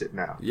relationship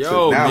now. Yo,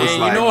 So now man, it's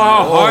like, you know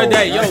how hard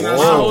that. Yo, That's not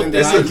whoa, something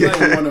that I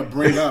didn't want to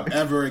bring up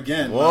ever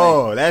again.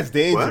 Whoa, that's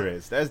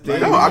dangerous. That's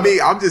dangerous. No, I mean,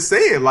 I'm just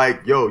saying,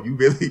 like, yo, you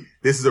really,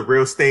 this is a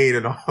real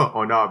stain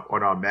on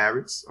our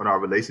marriage, on our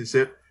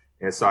relationship,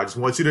 and so I just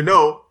want you to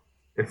know,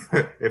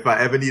 if I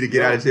ever need to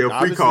get out of jail free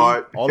Obviously,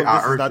 card, all of I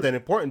this is earned not it. that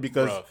important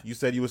because you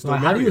said you were still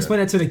Like, married. how do you explain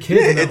that to the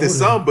kids? when Yeah, they're and to older?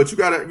 some, but you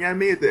gotta, you know what I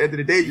mean? At the end of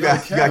the day, you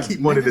gotta keep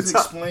one at a niggas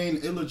time. explain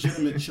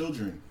illegitimate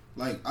children.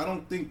 Like, I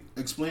don't think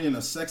explaining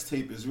a sex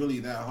tape is really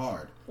that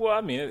hard. Well,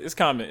 I mean, it's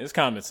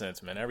common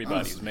sense, man.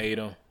 Everybody's made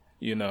them,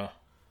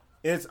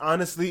 It's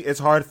honestly, it's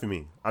hard for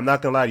me. I'm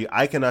not gonna lie to you.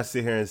 I cannot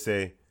sit here and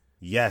say,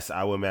 yes,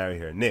 I will marry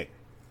her. Nick,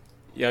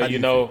 Yeah, how do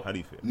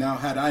you feel? Now,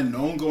 had I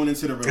known going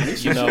into the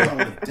relationship, I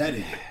would have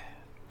deaded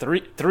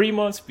it. 3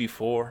 months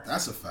before.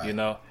 That's a fact.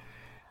 All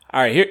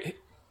right, here.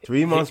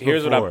 3 months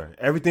here's what before,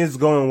 everything's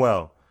going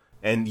well,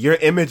 and your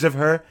image of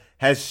her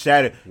has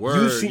shattered.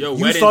 Word. Yo,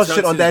 You wedding saw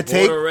shit tux on that is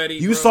tape. bought already,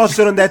 You bro. saw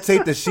shit on that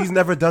tape that she's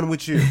never done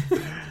with you.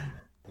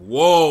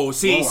 Whoa,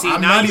 see,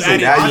 I'm now not you even-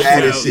 added Now you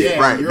added details. shit, Yeah,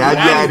 right? you're Now you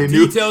adding added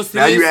new details to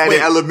Now you this? added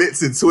Wait.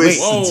 elements and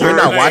twists. Whoa, and You're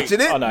not Like-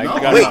 watching it. Oh, no, No,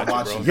 you gotta wait,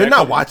 watch it, bro. You're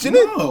not watching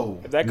it. No.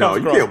 If that No, comes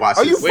you across, can't watch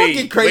Are this. you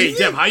fucking crazy? Wait,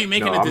 Jeff, how you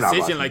making No, a I'm not decision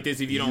watching like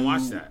this if you don't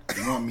watch that?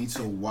 You want me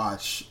to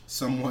watch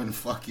someone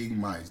fucking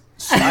my...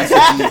 I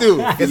have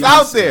to. It's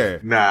out there.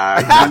 Nah,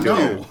 you do.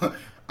 No,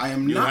 I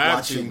am You not have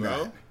watching to,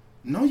 bro. that.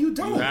 No, you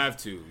don't. You have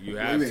to. You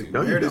have Wait, to.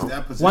 No, you where does don't.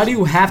 that position? Why do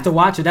you have to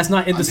watch it? That's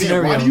not in the Yeah,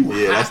 scenario. why do you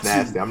Yeah, have that's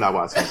nasty. to? I'm not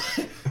watching.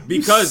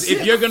 Because if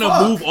sick you're gonna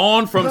fuck. move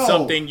on from No.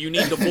 something, you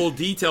need the full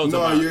details No,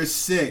 about it. you're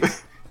sick.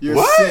 You're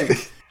What?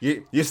 sick.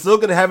 You're still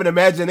gonna have an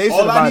imagination All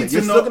I about need it. to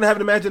You're know- still gonna have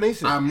an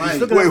imagination. I might. You're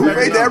still gonna Wait, have who an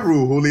made that imagination.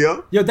 rule,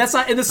 Julio? Yo, that's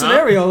not in the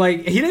scenario.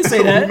 Like, he didn't say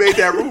Who that. made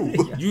that rule?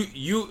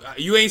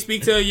 You ain't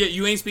speak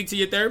to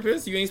your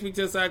therapist. You ain't speak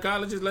to a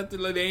psychologist. Let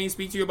they ain't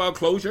speak to you about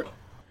closure.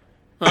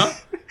 Huh?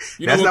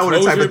 You That's what not one of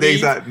the type closure of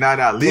things. means?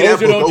 Nah. Leave that Closure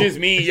book don't open. just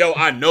mean, yo,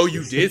 I know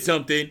you did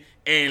something,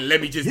 and let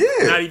me just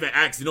Yeah. not even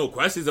ask no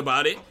questions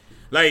about it.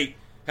 Like,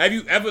 have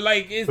you ever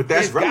But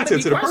that's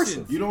relative to the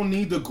person. You don't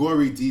need the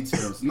gory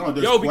details. No,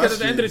 there's Yo, because at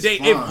the end of the day,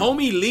 questions, if fine.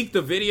 homie leaked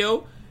the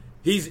video,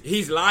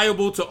 he's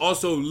liable to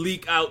also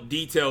leak out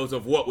details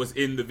of what was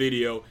in the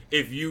video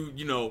if you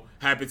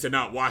happen to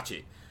not watch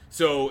it.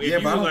 So if Yeah,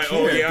 you but I don't like, care.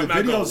 oh yeah, If I'm the not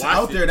gonna video's watch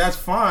out it. there, that's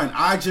fine.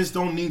 I just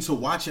don't need to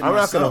watch it I'm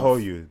myself. not gonna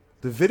hold you.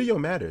 The video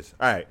matters.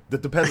 All right.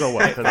 That depends on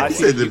what. I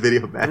said the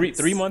video matters.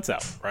 3 months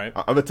out, right?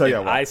 I'm gonna tell you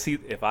if why.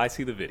 if I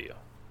see the video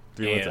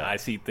 3 months and out. I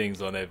see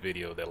things on that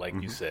video that, like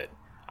you said,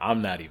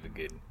 I'm not even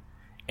getting,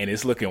 and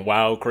it's looking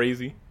wild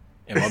crazy,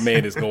 and my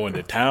man is going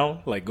to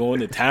town,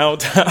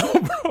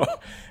 bro.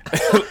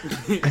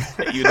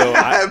 You know,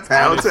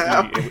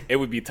 honestly, it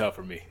would be tough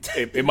for me.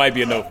 It might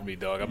be a no for me,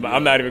 dog.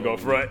 I'm not even going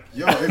front.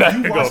 Yo,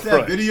 if you watch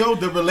that video,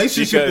 the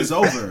relationship is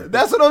over.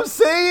 That's what I'm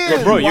saying.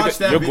 Yo, bro, you're going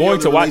to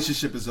watch. The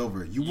relationship is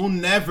over. You will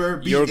never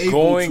be able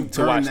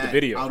to watch the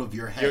video out of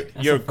your head.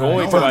 You're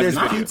going to watch the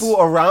video. There's people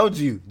around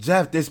you,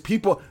 Jeff. There's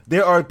people.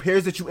 There are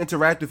peers that you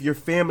interact with, your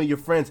family, your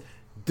friends.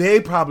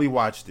 They probably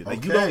watched it.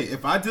 Like, okay,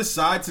 if I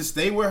decide to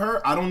stay with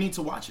her, I don't need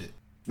to watch it.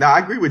 Now I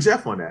agree with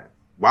Jeff on that.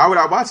 Why would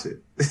I watch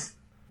it?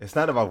 It's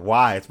not about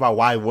why. It's about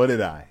why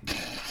wouldn't I?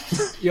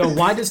 Yo,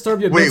 why disturb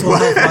your mental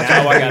health?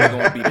 Now I gotta go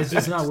and beat. It's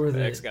just not worth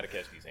it. X gotta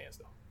catch these hands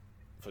though,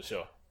 for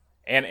sure.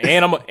 And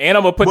I'm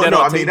gonna put that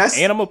on tape.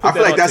 And I'm gonna put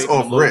that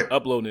on tape.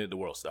 Uploading it to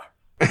World Star.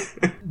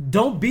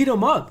 Don't beat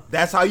him up.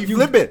 That's how you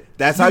flip it.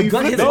 That's how you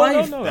flip it.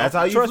 No. That's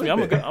how you trust flip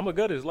me. it. I'm a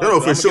good his life. No,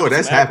 for sure.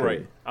 That's happening.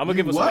 Right. I'm gonna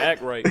give him some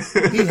act right.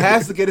 He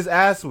has to get his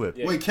ass whipped.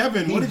 Yeah. Wait,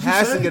 Kevin, what did you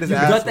has say? to get his You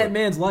ass gut whipped. that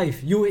man's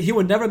life. He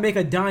would never make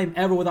a dime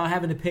ever without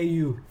having to pay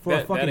you for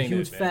a fucking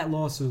huge fat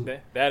lawsuit.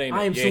 That ain't.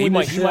 I am Yeah, suing he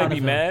the shit might out be of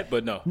him. mad,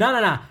 but no.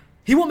 No.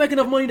 He won't make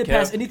enough money to Kev,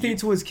 pass anything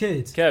to his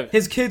kids. Kev.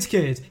 His kids'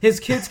 kids. His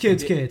kids'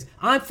 kids.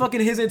 I'm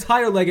fucking his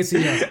entire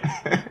legacy up.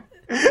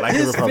 Like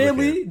His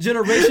family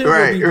generation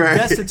will be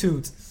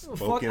destitute.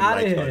 Fuck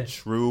out of here.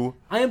 True.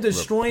 I am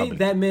destroying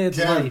that man's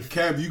life.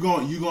 Kev, you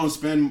gonna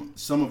spend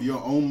some of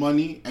your own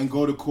money and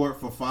go to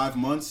court for 5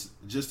 months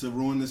just to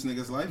ruin this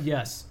nigga's life?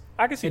 Yes.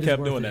 I can see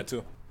Kev doing that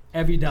too.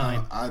 Every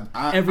dime.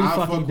 Every I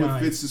fucking fuck dime.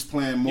 with Fitz's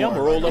plan more. Yeah,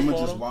 I'm gonna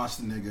just watch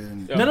the nigga.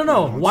 And,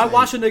 No. Why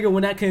watch a nigga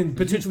when that can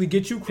potentially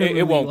get you criminally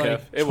It won't,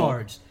 Kev. It won't.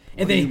 charged?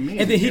 And then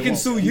he can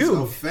sue you. He's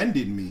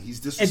offended me. He's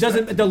disrespected. It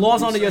doesn't. The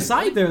law's on your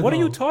side there. What though. are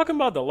you talking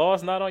about? The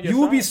law's not on your side.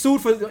 You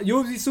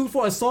will be sued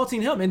for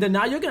assaulting him, and then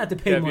now you're gonna have to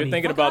pay Kev, money. you're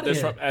thinking Fuck about outta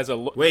this here. as a.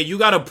 Wait, you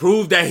gotta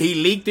prove that he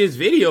leaked this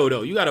video,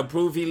 though. You gotta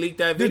prove he leaked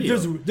that video.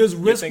 There's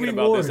You're risk thinking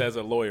reward. about this as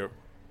a lawyer.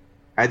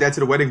 Add that to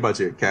the wedding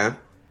budget, Kev.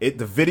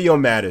 The video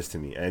matters to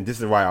me, and this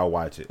is why I'll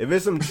watch it. If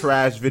it's some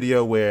trash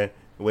video where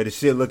the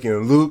shit looking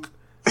Luke,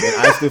 and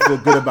I still feel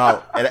good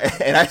about,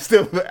 and I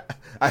still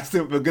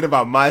feel good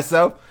about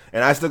myself,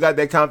 and I still got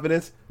that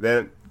confidence,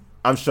 then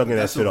I'm shrugging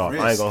that shit off.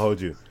 I ain't gonna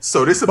hold you.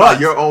 So this is about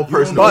your own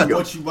personal ego.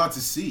 What you about to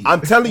see?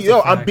 I'm telling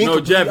you, I'm being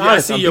completely Jeff,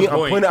 honest. I see your point. I'm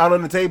putting it out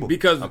on the table.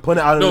 Because I'm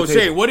putting it out on the table.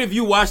 Shay, what if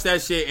you watch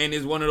that shit and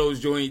it's one of those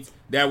joints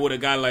that would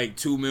have got like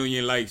 2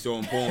 million likes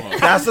on Pornhub?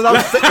 That's what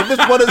I'm saying.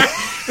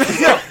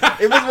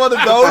 If it's one of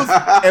those,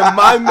 and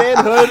my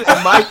manhood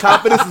and my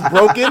confidence is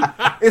broken,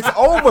 it's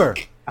over.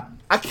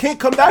 I can't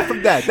come back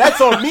from that. That's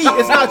on me.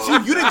 It's not you.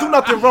 You didn't do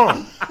nothing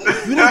wrong.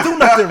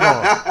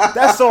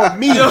 That's on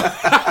me.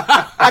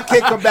 I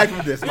can't come back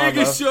from this, my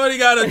Nigga, Shorty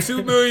got a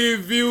 2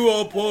 million view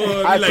on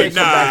Pornhub. I Like, can't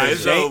come nah, back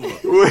it's from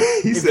over.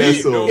 He said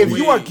so. If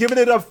you are giving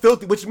it up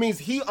filthy, which means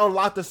he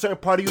unlocked a certain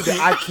part of you that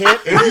I can't,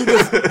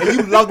 and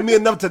you loved me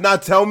enough to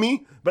not tell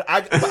me, but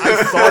I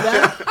saw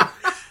that.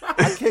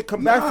 I can't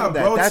come back from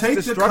that. Bro, That's take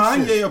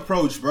destruction. the Kanye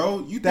approach, bro.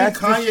 You think That's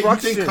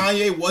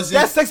Kanye wasn't?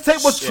 That sex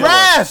tape was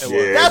trash.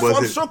 Yeah, That's what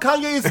I'm sure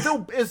Kanye is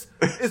still is.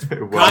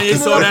 Kanye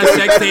saw that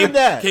sex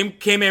tape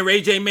came in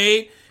Ray J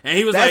made, and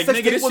he was That like, sex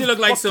 "Nigga, tape this was shit look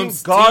like some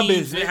fucking garbage,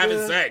 teens nigga.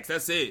 having sex."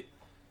 That's it.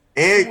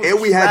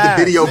 And we had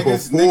the video before.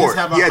 Niggas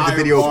have a He had the higher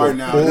video bar before.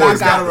 now. You guys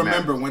gotta Aftermath.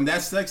 remember, when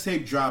that sex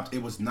tape dropped,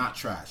 it was not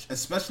trash,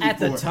 especially At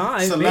for the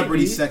time,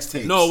 celebrity maybe. sex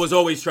tapes. No, it was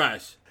always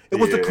trash. It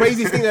was the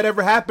craziest thing that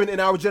ever happened in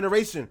our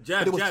generation.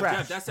 Jeff, but it was trash.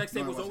 Jeff, that sex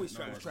tape was always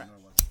trash.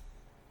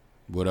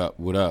 What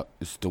up?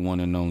 It's the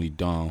one and only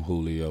Don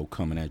Julio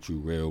coming at you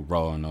real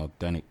raw and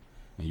authentic.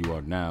 And you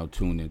are now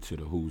tuned into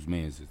the Whose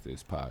Mans Is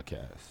This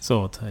podcast. It's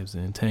all types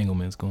of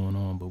entanglements going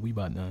on, but we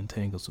about to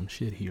untangle some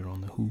shit here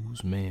on the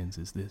Whose Mans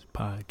Is This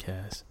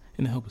podcast.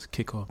 And to help us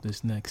kick off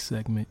this next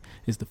segment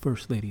is the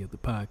first lady of the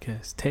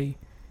podcast, Tay.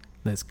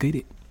 Let's get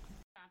it.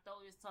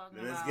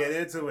 Let's get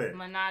into it.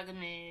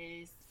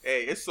 Monogamous.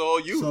 Hey, it's all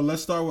you. So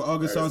let's start with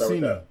August All right, let's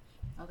start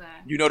Alsina. Okay.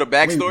 You know the Wait,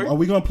 backstory? are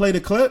we gonna play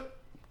the clip?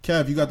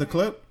 Kev, you got the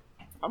clip?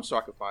 I'm sure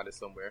I can find it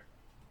somewhere.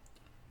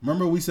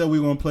 Remember we said we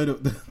were gonna play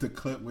the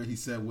clip where he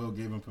said Will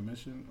gave him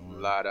permission? Or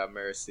Lord have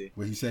mercy.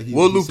 where he said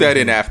We'll loop that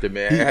in after,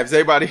 man. Has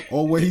everybody?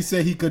 Or where he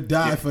said he could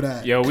die for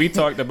that. Yo, we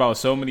talked about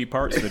so many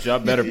parts, but y'all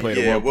better play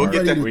the Yeah, one we'll part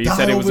get that- where he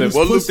said it was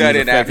We'll loop that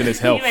in affecting after. his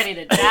He health. ready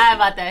to die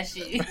about that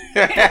shit.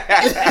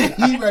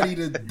 He ready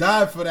to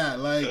die for that.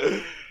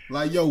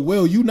 Like yo,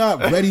 Will, you not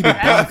ready to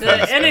die for Good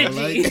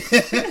this,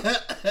 bro.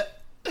 energy.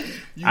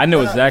 I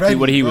know not exactly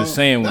what he bro. was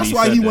saying when That's he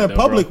why said he that, went though,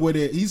 public bro. with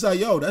it. He's like,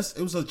 yo, it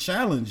was a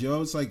challenge,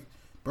 yo. It's like,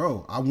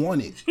 bro, I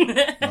want it.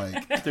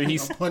 Like, After he,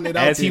 I'm putting it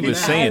out as he there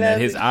was now. saying that,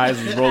 his eyes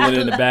was rolling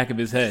in the back of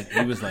his head.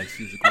 He was like,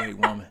 she's a great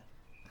woman.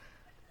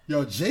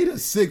 Yo,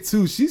 Jada's sick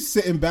too. She's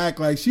sitting back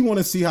like she want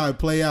to see how it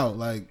play out.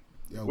 Like,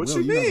 yo, What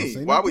Will, you not gonna say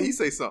mean? Why would nothing? he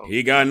say something?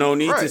 He got no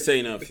need to Right.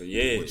 say nothing.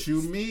 Yeah. What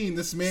you mean?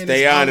 This man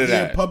Stay is out out of here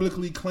that.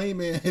 publicly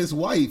claiming his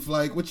wife.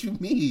 Like, what you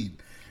mean?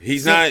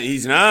 He's not. He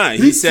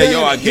said,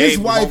 "Yo, I his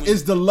gave wife woman-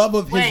 is the love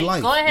of his Wait,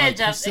 life." go ahead, Like, he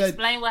Jeff. said-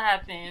 Explain what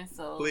happened.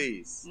 So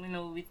Please. we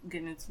know what we're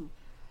getting into.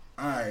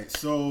 All right,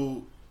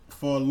 so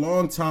For a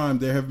long time,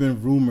 there have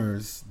been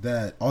rumors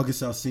that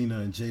August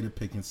Alsina and Jada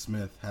Pinkett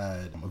Smith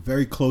had a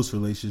very close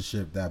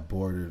relationship that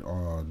bordered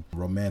on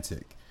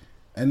romantic.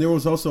 And there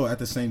was also, at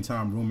the same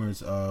time,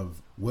 rumors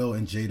of Will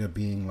and Jada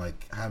being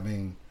like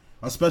having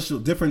a special,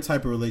 different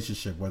type of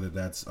relationship, whether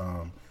that's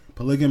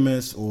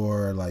polygamous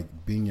or like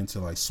being into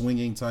like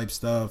swinging type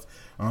stuff.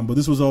 But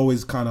this was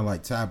always kind of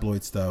like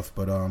tabloid stuff.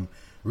 But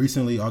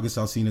recently, August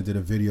Alsina did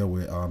a video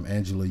with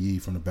Angela Yee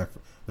from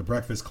the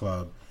Breakfast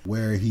Club,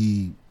 where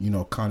he,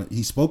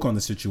 he spoke on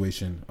the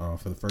situation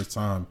for the first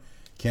time,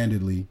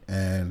 candidly,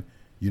 and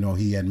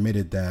he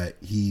admitted that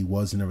he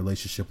was in a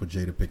relationship with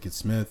Jada Pinkett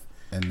Smith,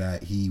 and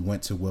that he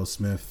went to Will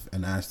Smith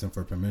and asked him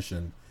for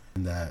permission,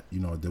 and that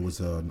there was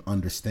an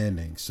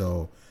understanding.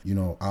 So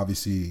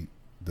obviously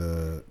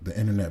the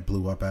internet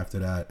blew up after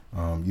that.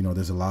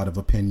 There's a lot of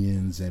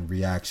opinions and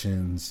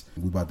reactions.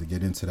 We're about to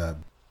get into that.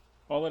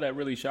 All of that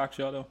really shocks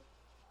y'all though?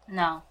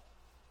 No.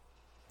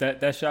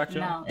 That shocked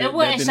you? No, it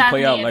wouldn't shock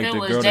me if it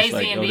was Jay-Z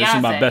and Beyonce. This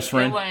is my best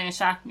friend. It wouldn't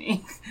shock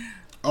me.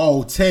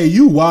 Oh, Tay,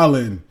 you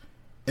wildin'.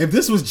 If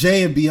this was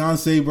Jay and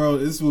Beyonce, bro,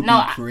 this would be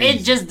crazy.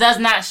 It just does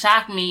not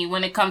shock me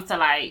when it comes to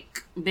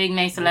like big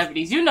name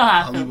celebrities. You know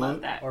how I feel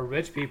about that. Or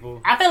rich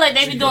people. I feel like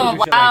they be doing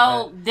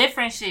wild,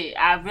 different shit.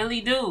 I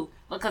really do.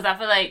 Because I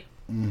feel like...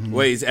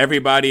 Wait, is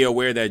everybody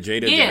aware that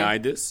Jada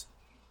denied this?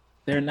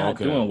 They're not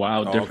doing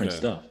wild, different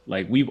stuff.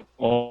 Like, we've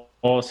all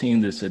seen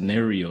the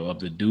scenario of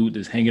the dude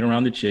that's hanging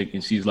around the chick,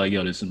 and she's like,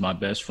 yo, this is my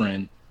best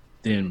friend.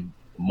 Then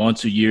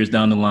months or years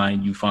down the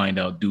line, you find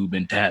out dude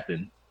been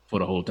tapping for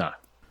the whole time.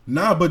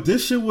 Nah, but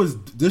this shit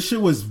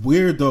was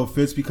weird though,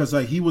 Fitz, because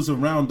like he was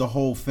around the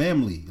whole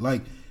family.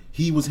 Like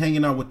he was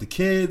hanging out with the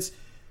kids.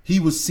 He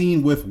was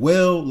seen with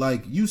Will.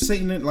 Like you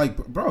saying it, like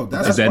bro,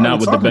 is that not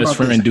what the best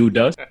friend dude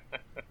does?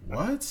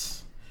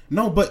 What?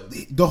 No, but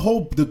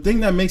the thing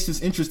that makes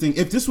this interesting,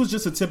 if this was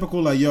just a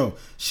typical like, yo,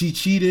 she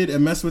cheated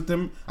and messed with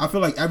him, I feel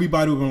like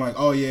everybody would have been like,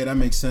 oh yeah, that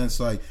makes sense.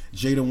 Like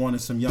Jada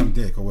wanted some young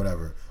dick or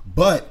whatever.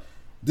 But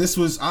this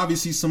was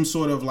obviously some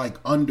sort of like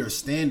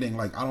understanding.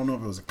 Like I don't know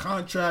if it was a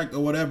contract or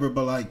whatever,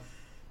 but like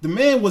the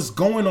man was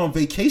going on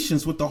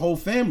vacations with the whole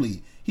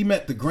family. He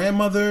met the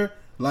grandmother.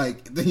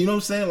 Like you know what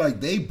I'm saying? Like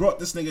they brought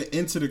this nigga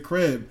into the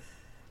crib.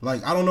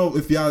 Like I don't know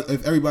if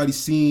everybody's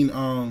seen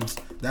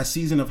that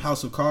season of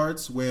House of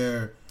Cards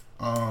where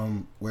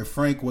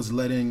Frank was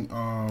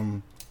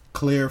letting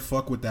Claire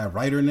fuck with that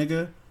writer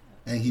nigga,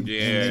 and and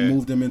they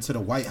moved him into the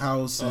White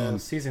House,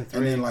 and season 3.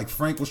 And then like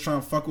Frank was trying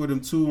to fuck with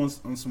him too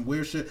on some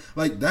weird shit.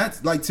 Like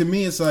that's like to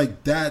me, it's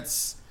like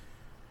that's.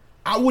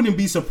 I wouldn't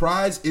be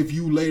surprised if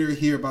you later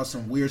hear about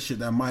some weird shit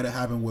that might have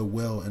happened with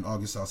Will and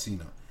August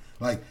Alsina.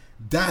 Like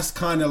that's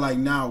kind of like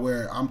now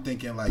where I'm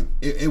thinking like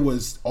it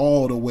was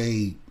all the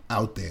way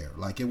out there.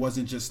 Like it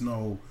wasn't just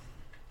no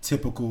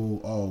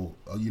typical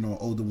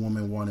older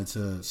woman wanted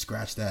to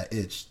scratch that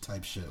itch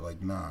type shit.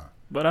 Like nah.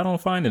 But I don't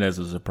find it as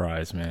a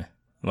surprise, man.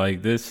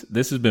 Like this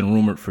has been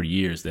rumored for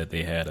years that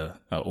they had a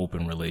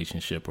open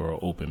relationship or an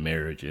open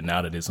marriage, and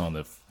now that it's on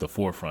the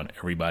forefront,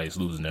 everybody's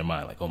losing their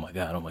mind. Like, oh my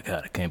god,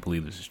 I can't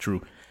believe this is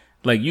true.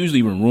 Like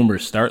usually when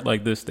rumors start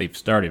like this, they've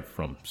started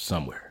from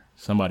somewhere.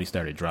 Somebody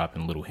started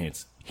dropping little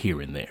hints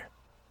here and there.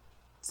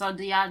 So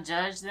do y'all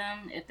judge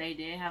them if they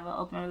did have an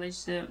open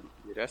relationship?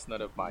 Yeah, that's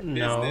none of my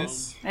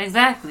business.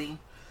 Exactly.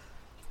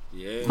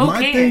 Yeah. My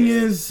thing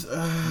is,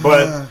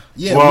 I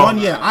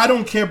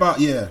don't care about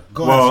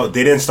Go ahead.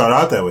 They didn't start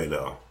out that way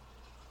though,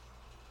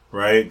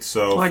 right?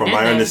 So from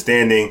my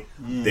understanding,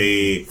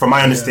 they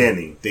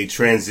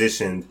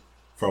transitioned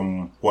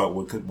from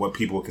what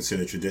people would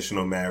consider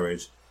traditional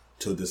marriage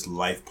to this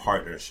life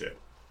partnership.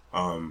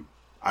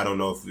 I don't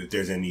know if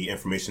there's any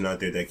information out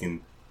there that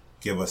can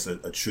give us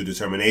a true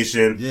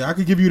determination. Yeah, I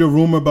could give you the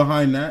rumor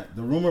behind that.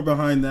 The rumor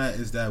behind that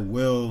is that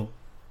Will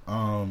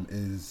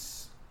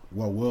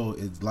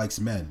likes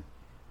men,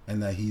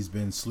 and that he's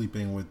been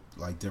sleeping with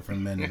like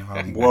different men in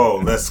Hollywood. Whoa,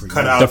 let's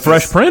cut out the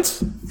Fresh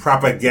Prince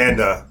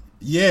propaganda.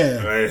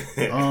 Yeah.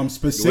 Right.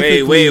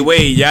 Specifically.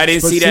 Wait. Y'all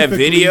didn't see that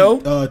video?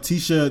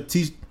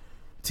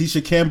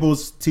 Tisha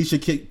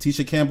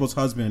Campbell's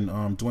husband,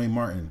 Dwayne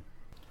Martin,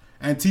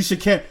 and Tisha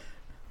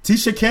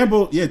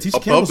Campbell. Yeah,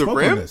 Tisha Campbell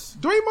spoke on this.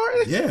 Dwayne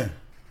Martin. Yeah.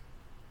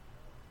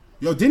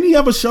 Yo, didn't he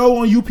have a show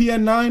on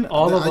UPN 9?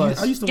 All of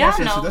us. I used to watch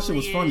that shit. That shit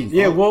was funny.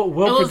 Yeah, Will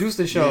produced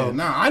the show. Yeah,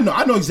 nah, I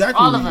know exactly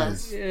all who of he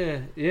us.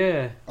 is.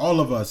 Yeah. All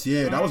of us.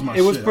 Yeah, that was my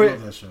shit. I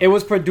love that show. It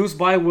was produced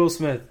by Will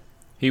Smith.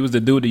 He was the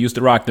dude that used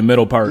to rock the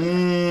middle part.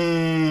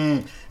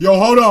 Yo,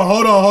 hold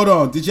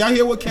on. Did y'all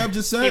hear what Kev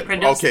just said?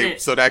 Okay,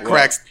 so that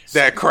cracks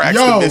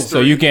the mystery. So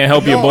you can't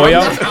help your boy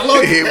out?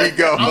 Here we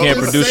go. You can't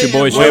produce your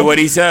boy show? Wait, what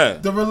he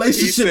said? The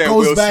relationship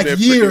goes back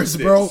years,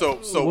 bro. So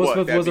Will what?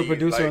 Smith was a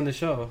producer on the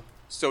show.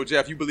 So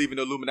Jeff, you believe in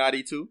the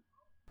Illuminati too?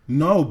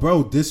 No,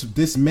 bro.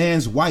 This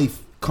man's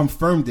wife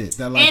confirmed it.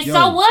 That like, and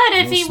so what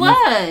if he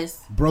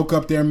was? Broke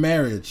up their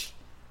marriage.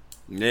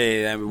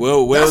 Yeah, I mean,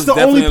 Will's that's the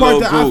definitely only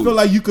part that I feel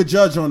like you could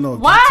judge on though.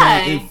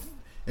 Why?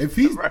 If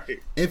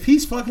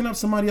he's fucking up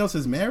somebody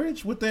else's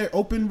marriage with their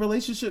open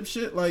relationship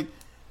shit, like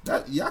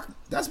that,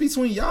 that's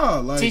between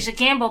y'all. Like Tisha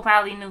Campbell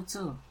probably knew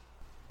too.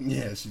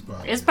 Yeah, she's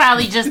probably. It's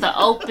probably just an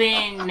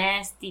open,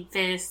 nasty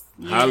fist.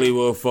 Yeah.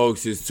 Hollywood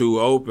folks is too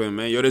open,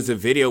 man. Yo, there's a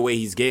video where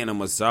he's getting a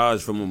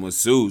massage from a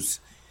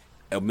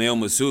male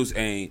masseuse,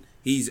 and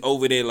he's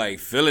over there like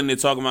feeling it,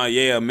 talking about,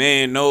 yeah, a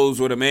man knows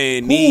what a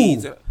man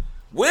needs.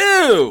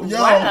 Will. Yo.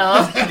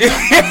 Wow.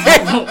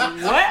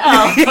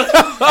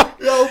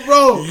 Yo,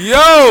 bro.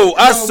 Yo,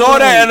 I saw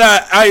that and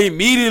I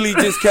immediately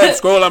just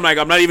kept scrolling. I'm like,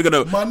 I'm not even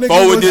gonna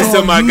forward this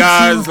to my YouTube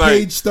guys.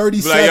 page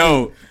 37. Like,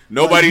 yo,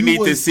 nobody Like, need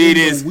to was see in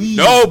the this. weeds,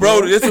 No,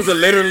 bro, this was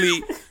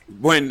literally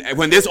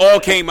when this all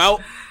came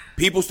out.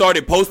 People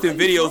started posting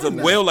videos of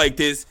Will like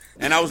this,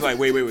 and I was like,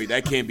 wait,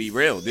 that can't be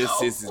real. This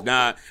is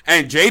not.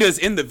 And Jada's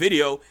in the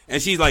video,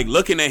 and she's like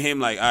looking at him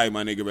like, all right,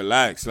 my nigga,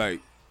 relax.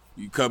 Like,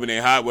 you coming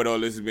in hot with all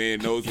this, man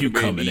knows you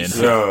coming in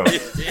hot.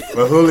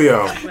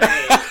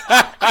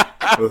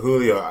 But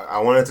Julio, I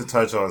wanted to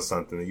touch on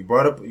something. You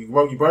brought up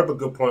a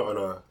good point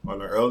on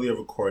an earlier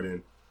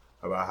recording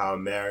about how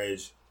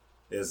marriage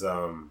is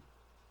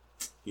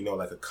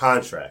like a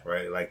contract,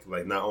 right? Like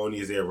not only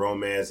is there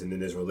romance and then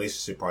there's a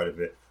relationship part of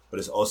it, but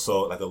it's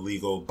also like a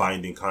legal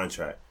binding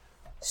contract.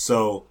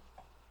 So,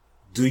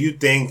 do you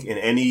think in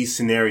any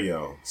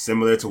scenario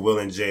similar to Will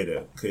and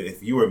Jada,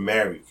 if you were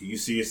married, could you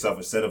see yourself,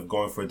 instead of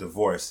going for a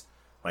divorce,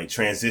 like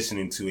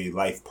transitioning to a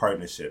life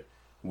partnership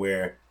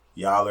where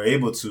y'all are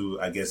able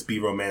to, I guess, be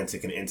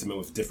romantic and intimate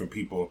with different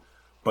people,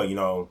 but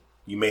you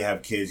may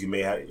have kids, you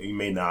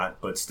may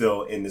not, but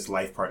still in this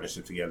life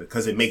partnership together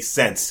because it makes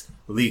sense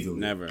legally?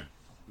 Never.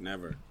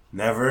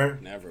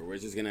 We're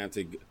just gonna have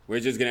to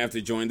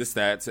join the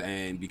stats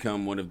and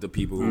become one of the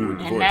people who were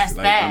divorced. That's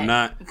like that. I'm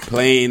not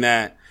playing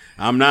that.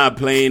 I'm not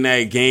playing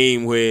that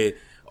game where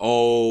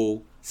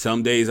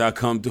some days I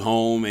come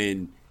home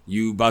and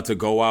you about to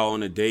go out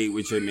on a date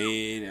with your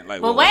man and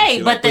like. But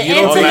wait, but the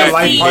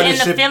intimacy and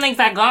the feelings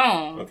are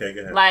gone. Okay,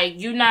 go ahead. Like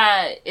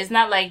it's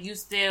not like you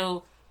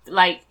still.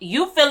 Like,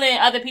 you feeling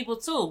other people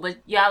too, but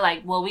y'all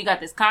like, well, we got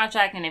this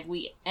contract, and if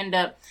we end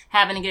up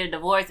having to get a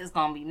divorce, it's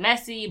gonna be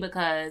messy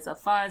because of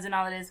funds and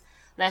all of this.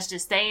 Let's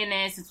just stay in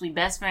there since we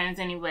best friends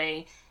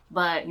anyway.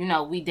 But,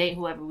 we date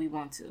whoever we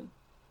want to.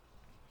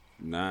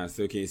 Nah, I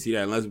still can't see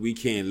that unless we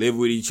can't live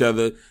with each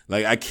other.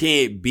 Like, I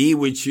can't be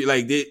with you.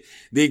 Like,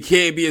 there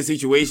can't be a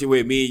situation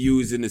where me and you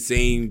is in the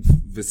same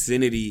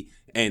vicinity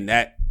and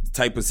that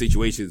type of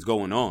situation is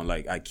going on.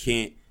 Like, I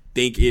can't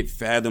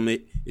fathom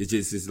it.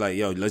 It's like,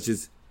 yo, let's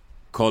just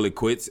call it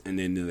quits and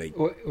then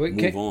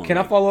move on. Can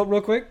I follow up real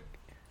quick?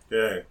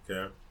 Yeah.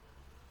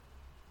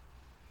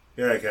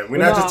 We're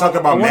not just talking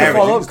about marriage.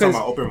 We're just talking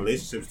about open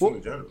relationships too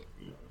in general.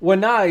 Well,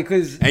 nah,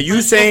 because and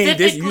you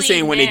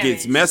saying when it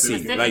gets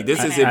messy, like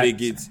this is if it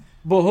gets.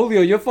 But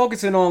Julio, you're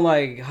focusing on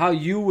like how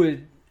you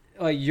would,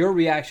 like your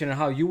reaction and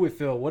how you would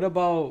feel. What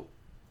about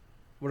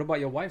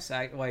your wife's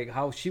act, like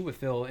how she would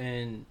feel,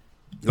 and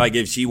like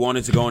if she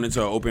wanted to go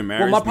into an open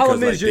marriage? Well, my problem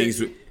because,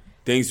 is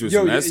things was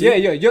messy. Yeah.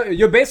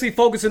 You're basically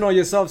focusing on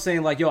yourself,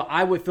 saying like, yo,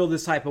 I would feel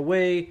this type of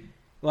way.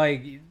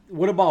 Like,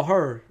 what about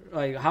her?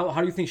 Like, how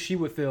do you think she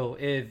would feel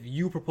if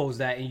you proposed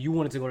that and you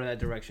wanted to go to that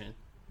direction?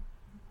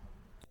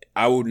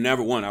 I would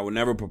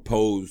never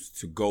propose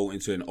to go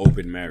into an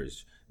open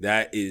marriage.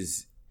 That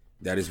is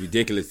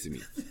ridiculous to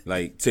me.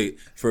 Like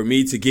for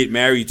me to get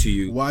married to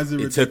you, why is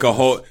it it took a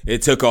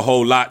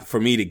whole lot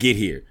for me to get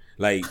here.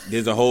 Like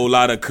there's a whole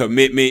lot of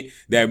commitment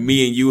that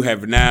me and you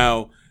have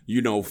now,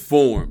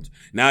 formed.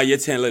 Now you're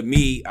telling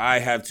me I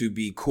have to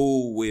be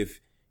cool with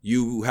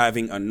you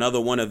having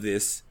another one of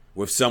this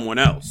with someone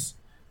else,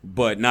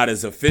 but not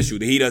as official.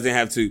 He doesn't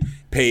have to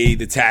pay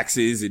the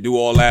taxes and do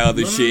all that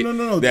other shit.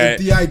 No.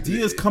 The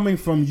idea is coming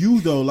from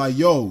you though. Like,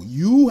 yo,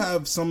 you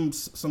have some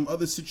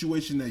other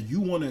situation that you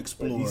want to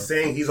explore. But he's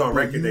saying he's on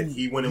record that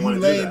he wouldn't want to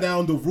do laying that.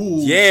 down the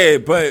rules. Yeah,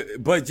 but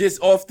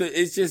just off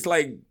it's just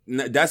like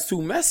that's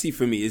too messy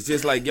for me. It's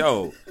just like,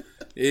 yo,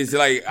 it's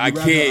like I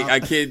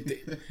can't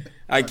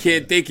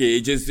think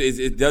it.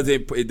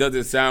 It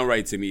doesn't sound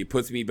right to me. It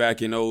puts me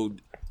back in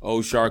old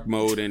shark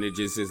mode, and it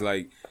just is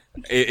like.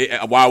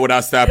 Why would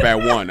I stop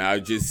at one? I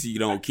just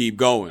keep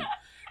going.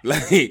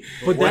 Like,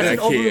 but that's an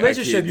open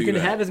relationship. You can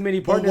have as many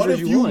partners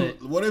as you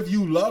want. What if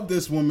you love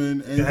this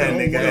woman and you don't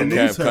want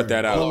to lose her? Cut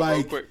that out.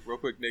 Real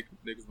quick, Nick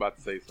was about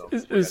to say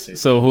something.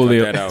 So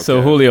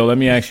Julio, let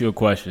me ask you a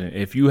question.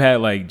 If you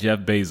had like Jeff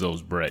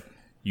Bezos' bread,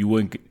 you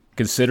wouldn't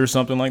consider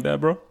something like that,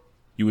 bro?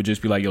 You would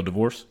just be like, yo,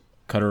 divorce,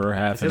 cut her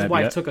half. His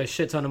wife took a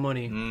shit ton of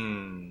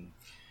money.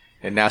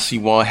 And now she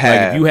won't have.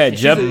 Like if you had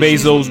Jeff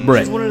Bezos'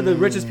 bread. She's one of the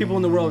richest people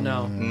in the world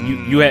now.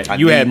 You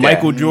had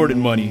Michael Jordan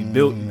money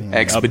built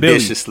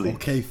expeditiously.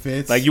 Okay,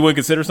 Fitz. Like you would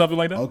consider something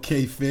like that?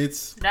 Okay,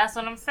 Fitz. That's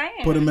what I'm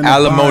saying. Put him in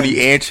alimony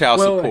and child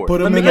support.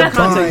 Put him in the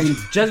bind.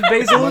 Jeff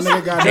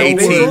Bezos,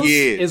 18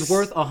 years is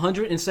worth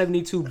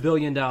 $172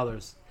 billion.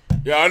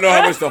 Yeah, I know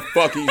how much the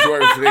fuck he's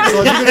worth. So you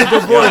get a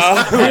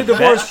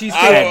divorce. She's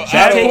taking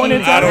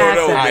I don't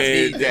know,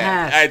 man.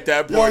 At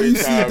that point, you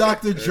see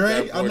Dr.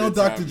 Dre? I know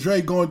Dr.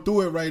 Dre going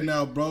through it right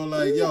now, bro.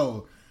 Like,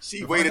 yo,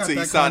 She waited till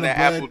he signed that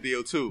Apple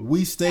deal too.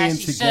 We staying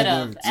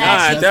together.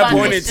 At that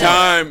point in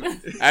time,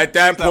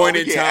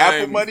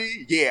 Apple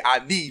money, yeah, I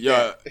need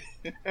that.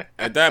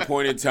 At that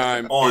point in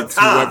time, it's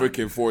whoever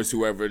can force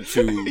whoever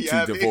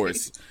to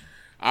divorce.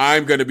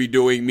 I'm gonna be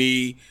doing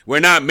me. We're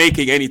not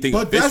making anything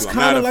but official. That's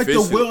kind of like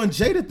the Will and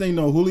Jada thing,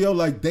 though, Julio.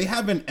 Like they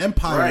have an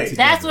empire together.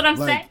 That's what I'm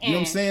saying. You know what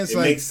I'm saying? It's it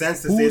like, makes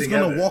sense to stay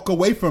together. Who's gonna walk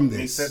away from this? It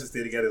makes sense to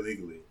stay together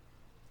legally.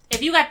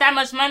 If you got that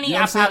much money, you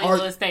know I probably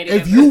would stay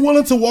together. If you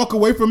willing to walk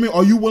away from it,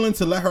 are you willing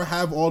to let her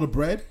have all the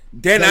bread?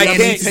 Then I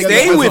can't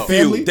stay with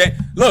you.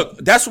 Look,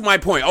 that's my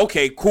point.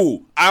 Okay,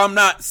 cool. I'm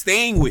not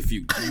staying with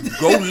you.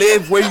 Go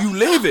live where you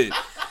live in.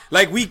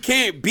 Like we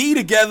can't be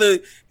together,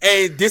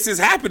 and this is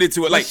happening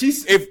to it. Like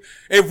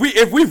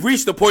if we've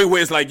reached the point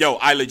where it's like, yo,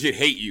 I legit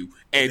hate you,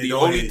 and the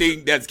only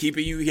thing that's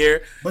keeping you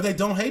here. But they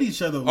don't hate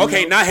each other.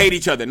 Okay, not hate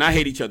each other,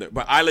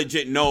 but I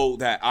legit know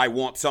that I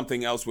want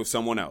something else with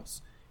someone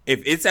else.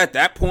 If it's at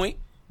that point,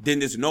 then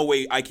there's no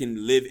way I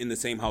can live in the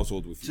same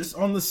household with you. Just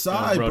on the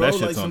side, bro. That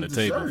shit's like on the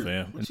dessert. table,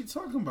 fam. What you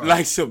talking about?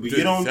 Like some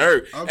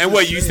dessert. And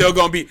what, you still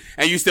gonna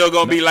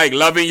be like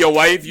loving your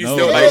wife? You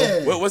still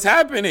like what's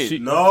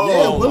happening?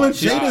 Will and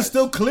Jada's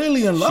still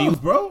clearly in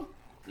love, bro.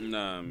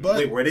 Nah, but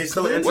wait, were they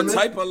still intimate? What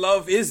type of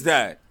love is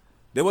that?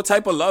 What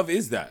type of love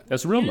is that?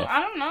 That's real love. I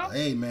don't know.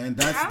 Hey man,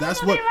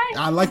 that's what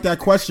I like that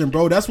question,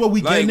 bro. That's what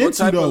we getting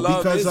into though,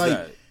 because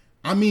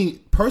I mean,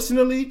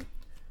 personally,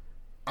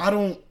 I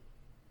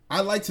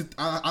like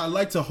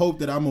to hope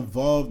that I'm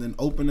evolved and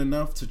open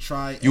enough to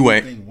try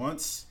anything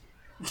once.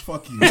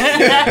 Fuck you.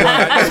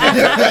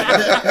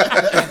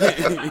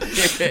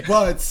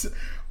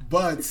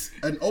 but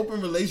an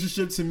open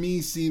relationship to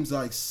me seems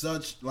like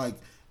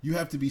you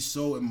have to be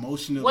so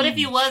emotionally. What if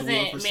you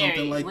wasn't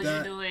married? Like would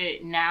that. You do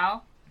it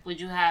now? Would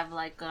you have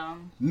like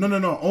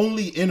No.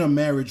 Only in a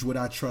marriage would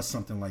I trust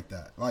something like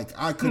that. Like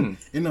I couldn't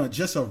in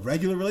just a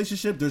regular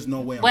relationship. There's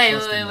no way.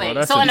 Wait.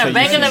 So in a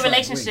regular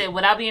relationship,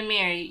 without being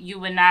married, you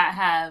would not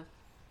have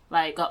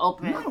like an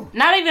open,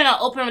 not even an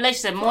open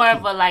relationship. More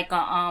of a like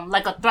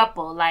a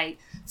throuple, like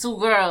two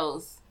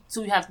girls.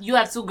 You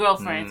have two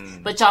girlfriends,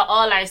 but y'all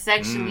all like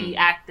sexually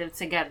active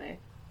together.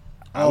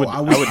 I would do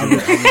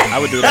that.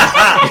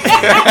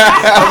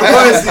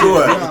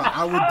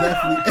 I would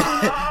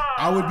definitely.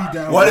 I would be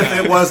down. What if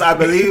it was? I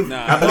believe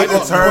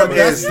the term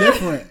is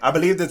different. I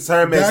believe the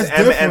term is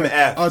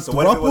MMF. So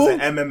what if it was an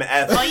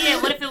MMF? Oh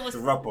yeah, what if it was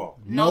throuple?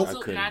 Not two.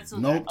 Okay,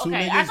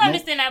 I can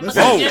understand that. But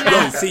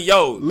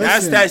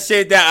that's that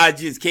shit that I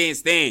just can't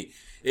stand.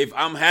 If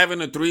I'm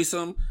having a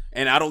threesome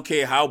and I don't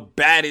care how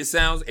bad it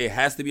sounds, it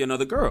has to be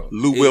another girl.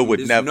 Lou Will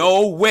would never.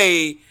 No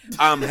way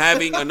I'm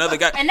having another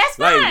guy. And that's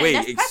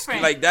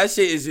fine. Like that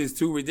shit is just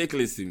too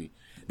ridiculous to me.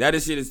 That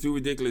shit is too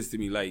ridiculous to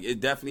me. Like it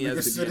definitely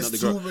has to be another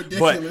girl.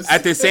 Ridiculous. But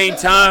at the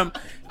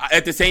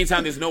same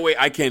time, there's no way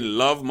I can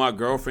love my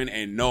girlfriend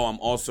and know I'm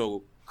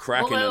also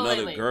cracking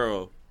another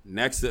girl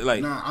next to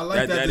like. Nah, I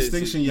like that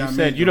distinction. You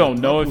said you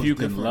don't know if you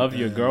can love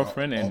your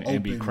girlfriend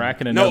and be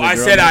cracking another girl. No, I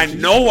said I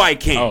know I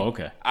can't. Oh,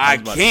 okay. I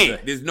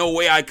can't. There's no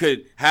way I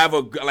could have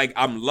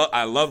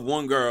I love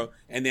one girl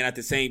and then at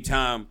the same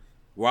time,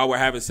 while we're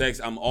having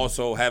sex, I'm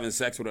also having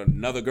sex with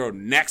another girl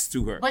next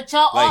to her. But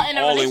y'all all in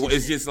a relationship.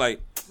 It's just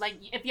like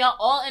if y'all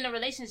all in a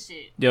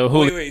relationship. Yo,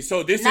 wait.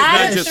 So this is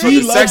not just for she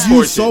the loves sex you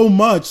portion. so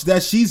much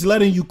that she's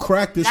letting you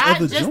crack this Not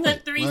other just joint. the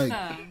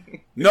threesome.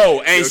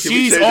 No, and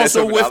she's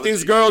also with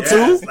this girl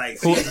too.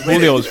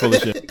 Julio's full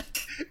of shit.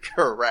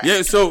 Correct.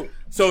 Yeah, so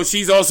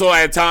she's also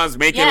at times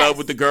making love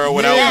with the girl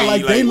without me.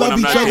 Like they love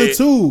each other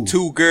too.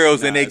 Two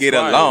girls and they get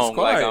along.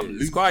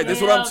 It's quiet.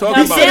 That's what I'm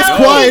talking about.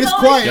 It's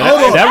quiet.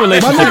 Hold on. That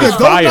relationship is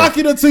fire. Don't knock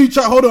it until you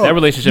try. Hold on. That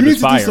relationship is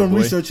fire. You need to do some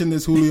research in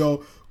this,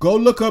 Julio. Go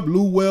look up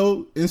Lou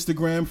Will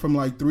Instagram from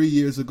like 3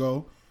 years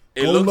ago.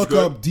 Go look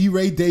up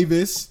D-Ray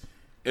Davis.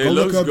 Go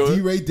look up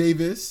D-Ray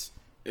Davis.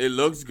 It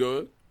looks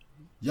good.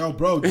 Yo,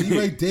 bro,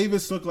 D-Ray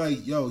Davis look like,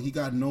 he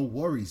got no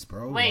worries,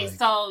 bro. Wait,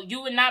 so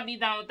you would not be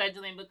down with that,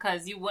 Julian,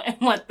 because you wouldn't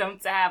want them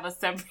to have a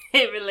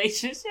separate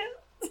relationship?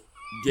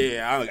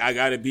 Yeah, I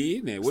gotta be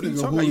in there. What are you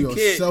talking Julio, about?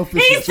 You can't.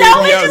 He's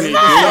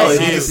selfish.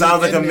 He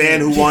sounds like a man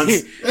who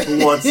wants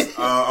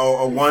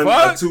a one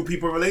or two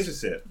people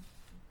relationship.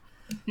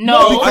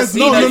 No, because he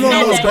would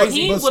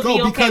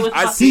be okay with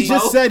he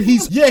just said he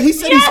said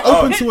he's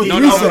open to a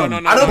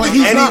threesome. I don't think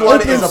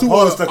anyone is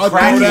opposed to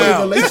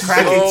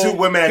cracking two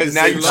women at the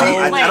same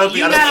time. I don't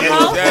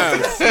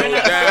think Slow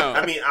down.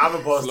 I mean, I'm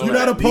opposed to that. You're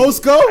not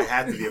opposed, Go? I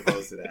have to be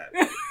opposed to that.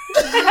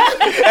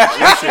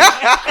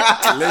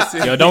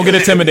 Listen. Yo, don't get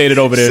intimidated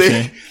over there,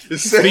 man.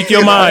 Speak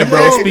your mind,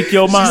 bro. Speak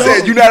your mind.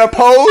 Said you not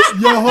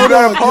opposed? Yo, hold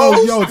on.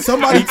 Yo,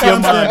 somebody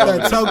timestamp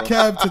that. Tell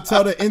Kev to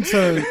tell the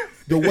intern.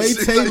 The way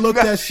Tate looked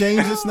at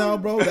Shane just now,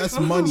 bro, that's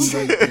money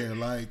right there.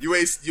 Like you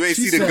ain't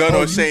see the gun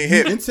on Shane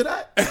hip. Into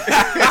that?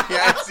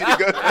 I see the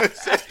gun on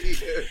Shane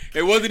hip.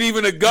 It wasn't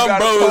even a gun,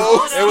 bro.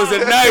 It was a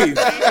knife.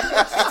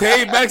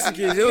 Tate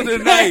Mexicans. It was a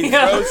knife,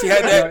 bro. She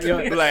had that.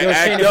 Like, act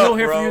Shane, up, if you don't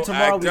hear bro. from you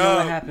tomorrow, we know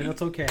what happened.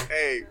 It's okay.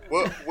 Hey,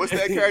 what's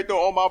that character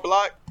on my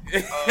block?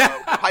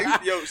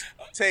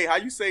 Tate, how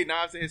you say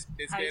knives in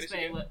Spanish?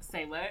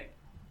 Say what?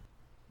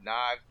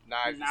 Knives.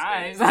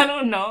 I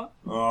don't know.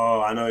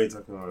 Oh, I know what you're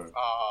talking about.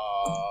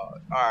 All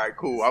right,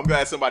 cool. I'm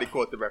glad somebody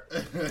caught the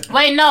reference.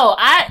 Wait, no,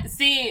 I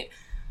see.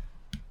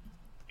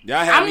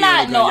 I'm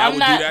not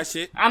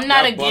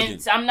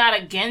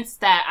against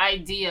that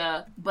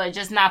idea, but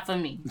just not for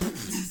me.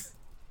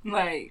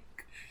 Like,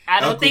 I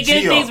don't think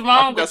anything's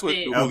wrong with it. That's what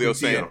Julio's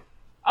saying.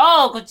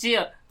 Oh,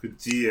 Cuchillo.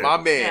 My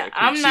man.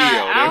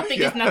 Yeah, I don't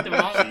think there's nothing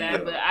wrong with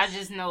that, but I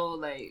just know,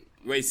 like.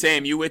 Wait,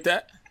 Sam, you with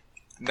that?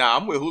 Nah,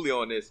 I'm with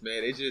Julio on this,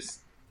 man.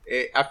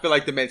 I feel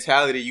like the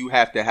mentality you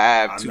have to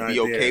have to be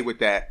okay with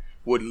that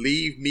would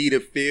leave me to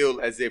feel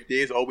as if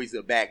there's always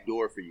a back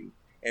door for you.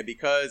 And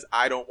because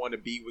I don't want to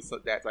be with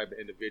that type of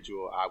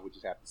individual, I would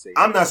just have to say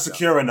I'm not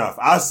secure enough.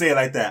 I'll say it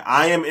like that.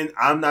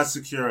 I'm not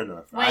secure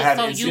enough.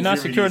 Wait, you're not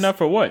secure enough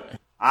for what?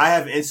 I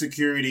have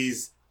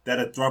insecurities that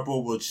a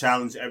throuple will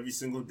challenge every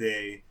single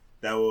day.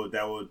 That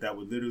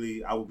would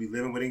literally, I will be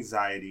living with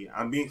anxiety.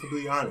 I'm being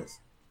completely honest.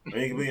 Wait,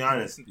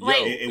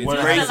 it's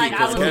crazy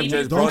because Kev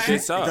just brought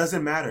this up. It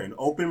doesn't matter. An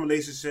open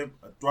relationship,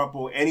 a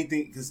throuple,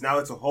 anything, because now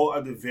it's a whole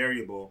other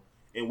variable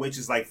in which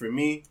is like for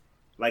me,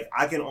 like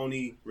I can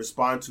only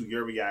respond to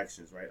your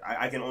reactions, right?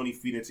 I can only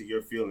feed into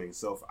your feelings.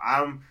 So if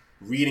I'm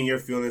reading your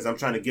feelings, I'm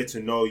trying to get to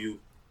know you,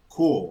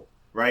 cool,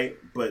 right?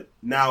 But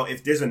now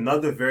if there's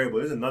another variable,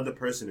 there's another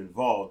person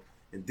involved,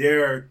 and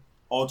they're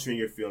altering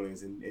your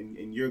feelings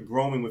and you're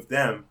growing with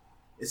them,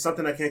 it's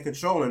something I can't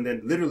control. And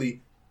then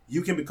literally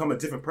you can become a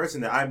different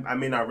person that I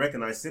may not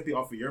recognize simply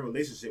off of your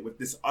relationship with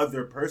this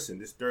other person,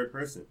 this third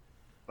person.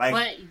 Like,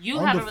 but you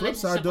on have the a flip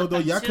side, though,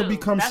 y'all could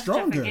become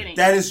stronger.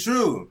 That is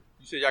true.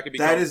 You said y'all could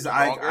become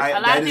stronger? A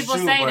lot of people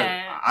say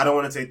that. I don't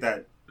want to take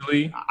that.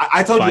 Really?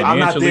 I told you I'm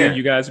not there.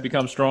 You guys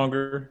become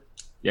stronger.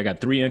 You got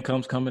 3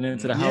 incomes coming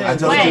into the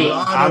house.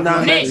 I'm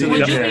not Nick,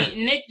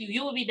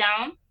 you would be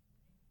down?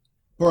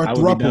 For a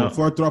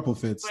throuple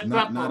fits,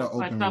 not an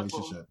open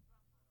relationship.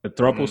 A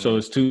throuple, so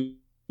it's two.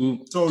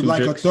 So two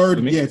like chicks, a third,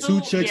 two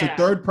chicks, a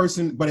third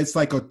person, but it's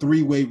like a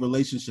 3-way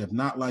relationship,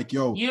 not like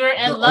you're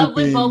in love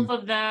with both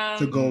of them.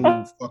 To go,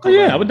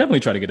 I would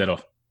definitely try to get that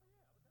off.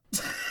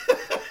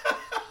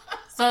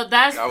 So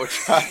that's. I would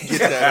try to get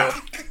that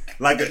off.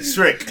 Like a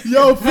trick. Fitz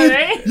don't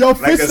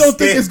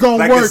think it's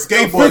gonna work.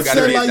 Skateboard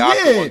gotta be a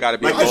doctor, like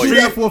I do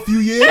that for a few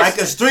years. Like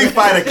a Street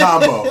Fighter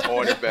combo.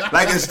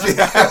 Like a Street.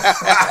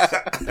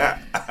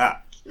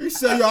 You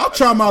say, I'll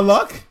try my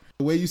luck.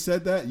 The way you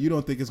said that, you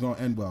don't think it's gonna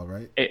end well,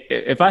 right?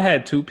 If I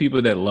had 2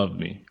 people that loved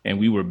me and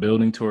we were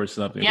building towards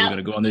something, we're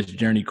gonna go on this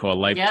journey called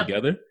life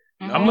together.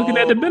 Mm-hmm. I'm looking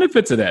at the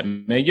benefits of that,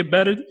 man. You're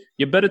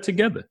better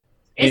together.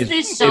 Is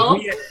this so?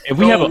 If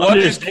we have an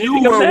understanding,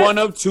 you were one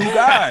of 2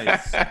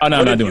 guys. Oh no,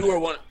 I'm not doing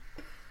it.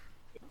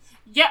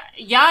 Yeah,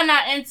 y'all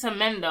not into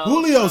men though.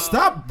 Julio,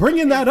 stop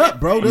bringing that up,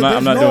 bro.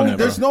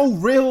 There's no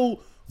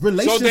real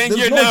relationship. So then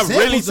you're not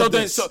really. So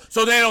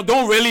then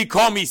don't really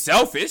call me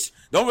selfish.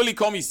 Don't really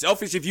call me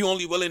selfish if you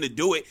only willing to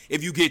do it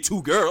if you get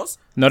 2 girls.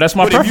 No, that's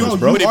my preference,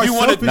 bro. But if you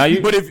want to, let me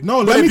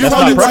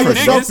tell you why you're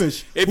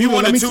selfish. If you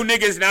want 2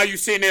 niggas, now you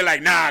sitting there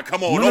like, nah,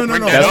 come on, don't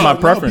bring that up. That's my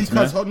preference,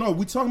 man.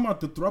 We talking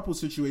about the throuple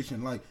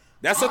situation, like.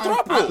 That's a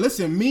throuple.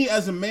 Listen, me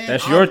as a man,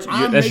 that's your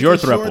throuple.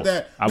 Sure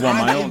that I want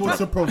my own. I'm able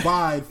to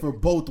provide for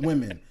both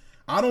women.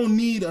 I don't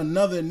need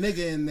another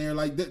nigga in there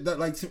like that.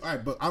 Like, all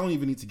right, but I don't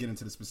even need to get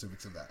into the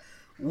specifics of that.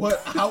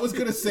 What I was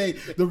gonna say,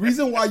 the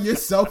reason why you're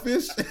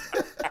selfish, is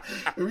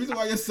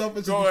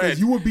because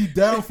you would be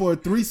down for a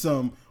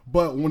threesome,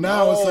 but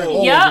now it's like,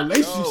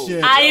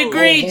 relationship. I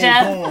agree,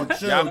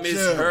 Jeff. Y'all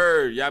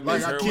misheard. Y'all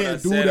misheard what I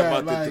said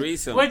about the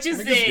threesome. What you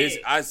said?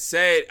 I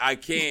said I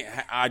can't.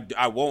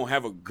 I won't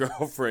have a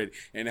girlfriend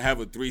and have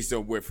a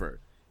threesome with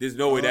her. There's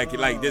no way that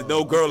there's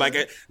no girl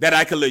that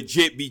I could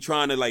legit be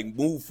trying to like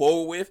move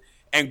forward with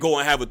and go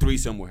and have a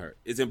threesome with her.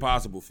 It's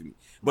impossible for me.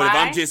 But if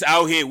I'm just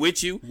out here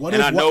with you,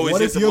 I know it's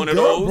just one of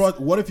those.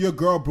 What if your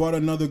girl brought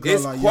another girl?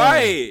 It's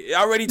quiet.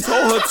 I already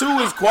told her too.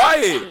 It's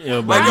quiet.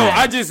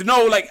 I just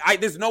know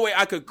there's no way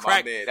I could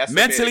crack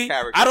mentally.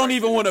 I don't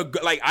even want to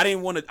I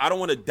don't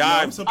want to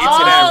dive into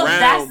that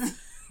round.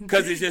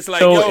 Because it's just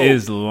like,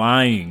 is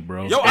lying,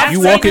 bro. If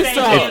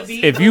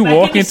you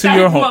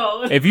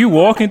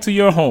walk into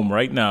your home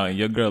right now and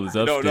your girl is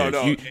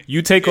upstairs,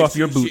 you take off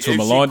your boots from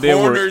a long day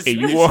of work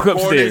and you walk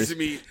upstairs.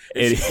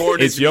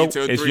 It's your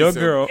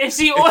girl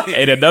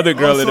and another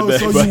girl in the bed.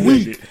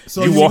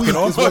 So you walking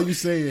off. What you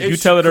saying? You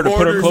telling her to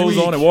put her clothes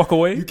on and walk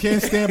away. You can't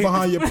stand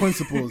behind your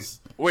principles.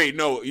 Wait,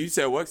 no, you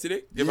said what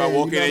today? If I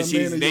walk in and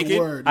she's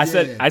naked? I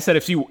said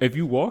if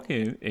you walk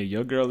in and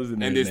your girl is in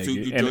there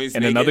naked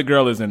and another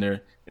girl is in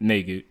there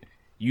naked,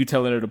 you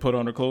telling her to put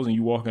on her clothes and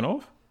you walking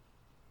off?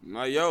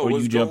 Or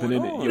you jumping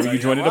in? Or you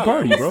joining the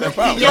party, bro? Step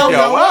out. No.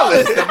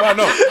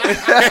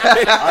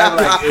 I'm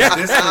like,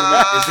 is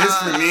this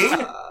for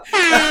me?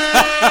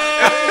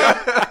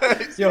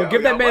 Yo,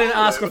 give that man an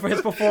Oscar for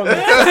his performance.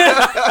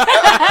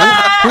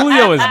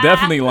 Julio is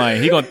definitely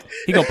lying. He gonna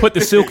put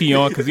the silky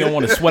on because he don't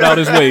want to sweat out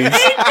his waves,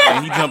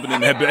 and he jumping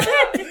in that bed.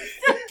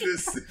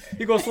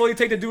 He gonna slowly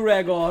take the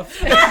do-rag off.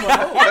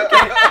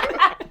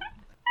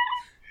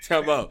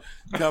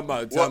 Come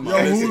on. Yo,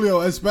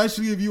 Julio,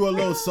 especially if you a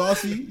little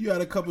saucy, you had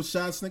a couple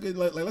shots, nigga.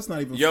 Like let's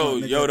not even. Yo,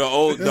 the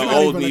old me,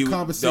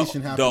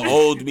 the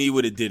old me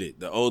would have did it.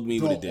 The old me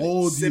would have did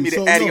it. Send me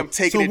the Addy, I'm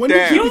taking it down.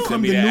 Did you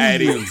become the new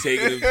Addy, you? I'm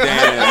taking it down.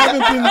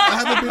 I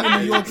haven't been in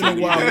New York in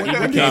a while.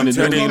 When came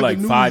to me like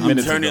 5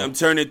 minutes ago. I'm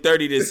turning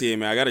 30 this year,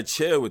 man. I gotta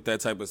chill with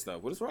that type of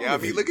stuff. What is wrong? Yeah, I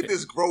mean, look at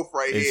this growth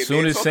right here. As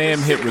soon as Sam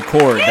hit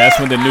record, that's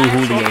when the new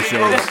Julio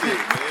showed up.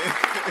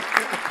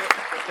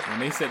 When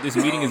they said this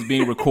meeting is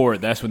being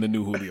recorded, that's when the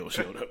new Julio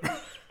showed up.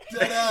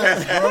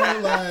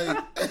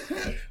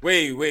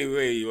 Wait.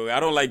 I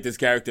don't like this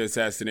character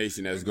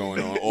assassination that's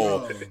going on.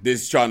 Or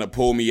this trying to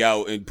pull me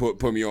out and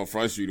put me on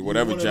Front Street or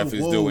whatever Jeff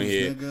is doing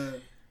here.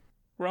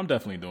 Well, I'm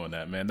definitely doing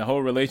that, man. The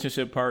whole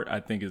relationship part,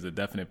 I think, is a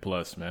definite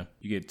plus, man.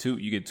 You get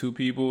two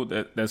people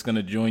that's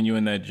gonna join you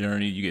in that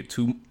journey. You get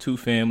two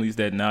families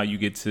that now you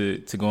get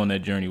to go on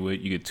that journey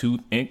with. You get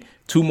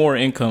two more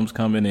incomes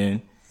coming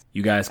in.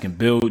 You guys can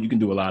build. You can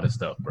do a lot of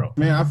stuff, bro.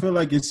 Man, I feel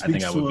like it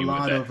speaks to a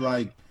lot of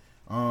like,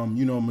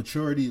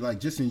 maturity, like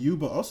just in you,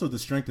 but also the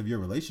strength of your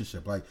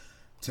relationship. Like,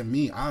 to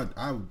me, I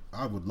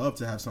would love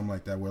to have something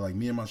like that where like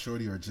me and my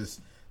shorty are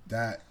just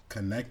that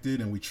connected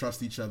and we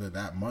trust each other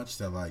that much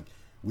that like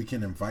we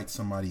can invite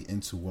somebody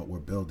into what we're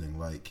building,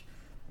 like,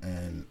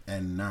 and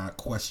not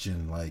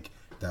question like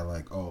that,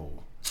 like, oh,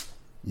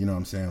 you know what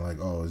I'm saying, like,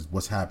 oh,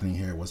 what's happening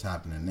here, what's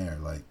happening there,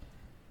 like.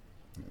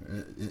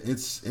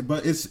 It's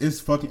difficult. It's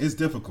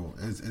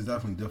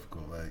definitely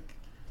difficult. Like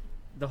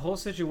the whole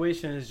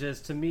situation is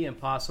just to me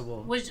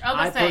impossible. Which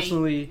I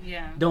personally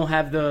don't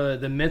have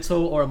the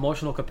mental or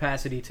emotional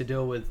capacity to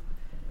deal with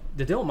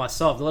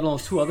myself, let alone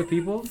two other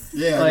people.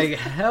 Yeah, like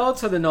hell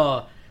to the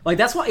no. Like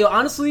that's why,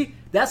 honestly,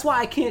 that's why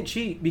I can't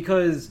cheat,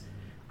 because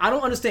I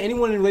don't understand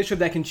anyone in a relationship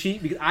that can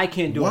cheat because I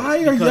can't do it.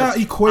 Why are y'all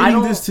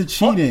equating this to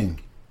cheating?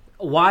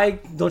 Why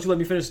don't you let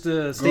me finish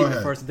the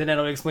statement first, and then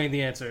I'll explain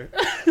the answer.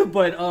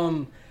 But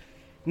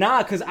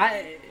nah, because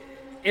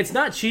it's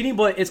not cheating,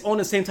 but it's on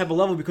the same type of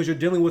level because you're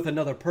dealing with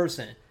another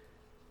person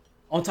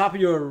on top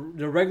of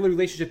the regular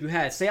relationship you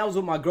had. Say I was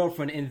with my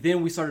girlfriend and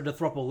then we started a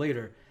throuple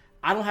later.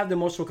 I don't have the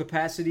emotional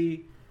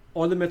capacity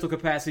or the mental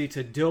capacity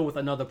to deal with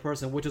another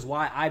person, which is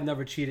why I've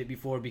never cheated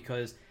before,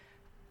 because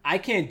I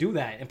can't do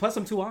that. And plus,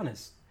 I'm too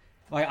honest.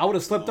 Like, I would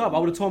have slipped up. I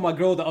would have told my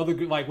girl the other,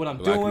 like, what I'm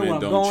doing, where I'm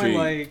going. Cheat.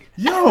 Like,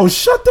 yo,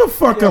 shut the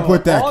fuck up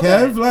with that,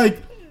 Kev.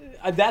 Like,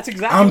 that's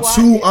exactly. I'm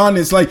too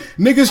honest. Like,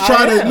 niggas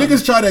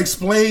try to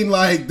explain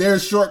like their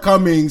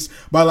shortcomings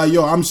by like,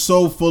 yo, I'm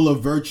so full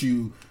of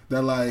virtue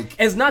that like.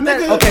 It's not that.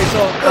 Okay,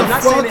 so I'm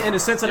not saying it in the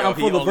sense that I'm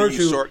full of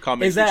virtue.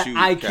 Is that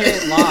I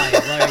can't lie?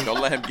 Like,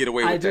 don't let him get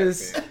away with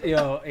that.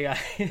 Yo,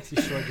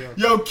 short joke.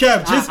 Yo,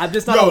 Kev, I'm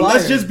just not a liar.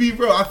 Let's just be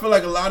real. I feel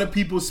like a lot of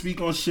people speak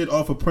on shit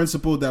off a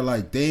principle that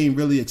like they ain't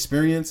really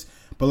experienced,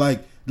 but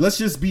like. Let's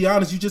just be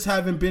honest. You just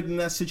haven't been in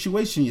that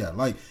situation yet.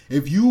 Like,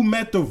 if you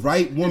met the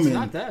right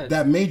woman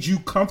that made you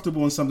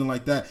comfortable in something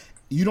like that,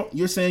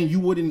 you're saying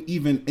you wouldn't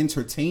even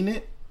entertain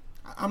it.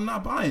 I'm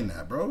not buying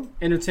that, bro.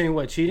 Entertain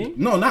what? Cheating?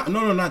 No,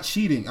 not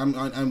cheating.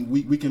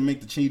 We can make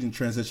the cheating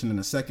transition in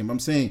a second. But I'm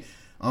saying,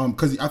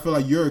 because I feel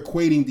like you're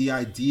equating the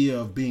idea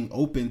of being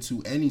open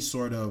to any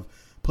sort of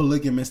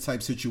polygamous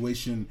type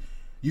situation.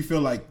 You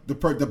feel like the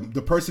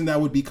person that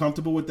would be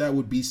comfortable with that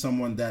would be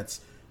someone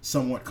that's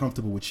somewhat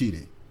comfortable with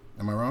cheating.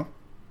 Am I wrong?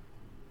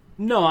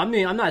 No, I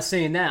mean, I'm not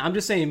saying that. I'm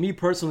just saying me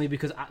personally,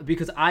 because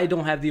I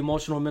don't have the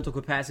emotional and mental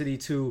capacity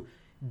to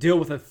deal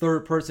with a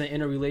third person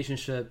in a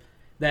relationship.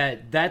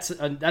 That's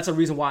a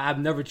reason why I've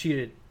never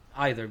cheated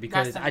either,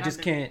 because I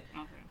just can't.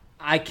 Okay.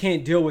 I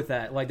can't deal with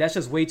that. Like, that's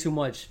just way too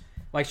much.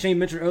 Like Shane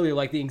mentioned earlier,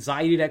 like the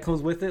anxiety that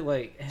comes with it.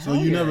 Like, so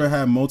you never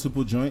had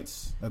multiple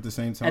joints at the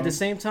same time? At the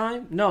same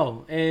time,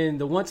 no. And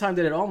the one time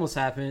that it almost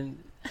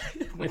happened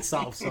went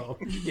south. So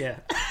yeah.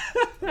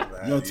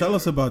 Yo, tell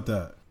us about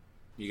that.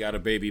 You got a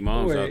baby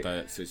mom's out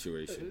that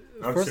situation.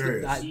 I'm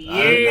serious.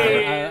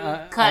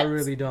 I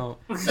really don't.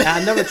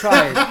 I never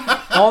tried.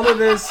 All of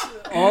this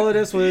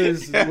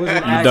was an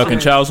accident. You ducking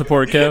child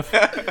support, Kev?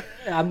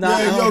 I'm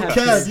not. Yeah, yo,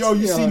 Kev,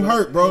 you seem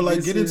hurt, bro.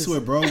 Like, get into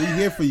it, bro. We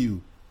here for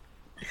you.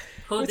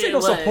 It's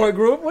a support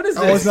group. What is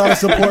this? Oh, it's not a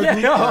support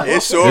group.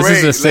 It sure this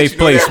is a safe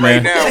place,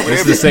 man.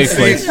 This is a safe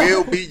place.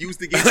 Will be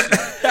used against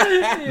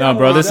you. No,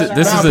 bro. This is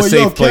a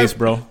safe place,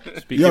 bro.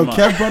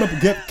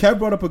 Kev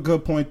brought up a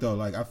good point though.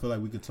 Like, I feel like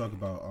we could talk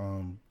about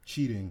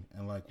cheating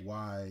and like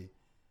why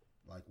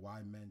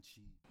men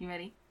cheat. You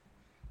ready?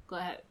 Go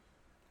ahead.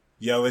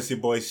 Yo, it's your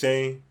boy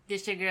Shane.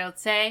 This your girl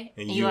Tay,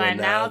 and you are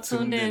now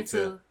tuned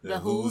into the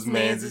Whose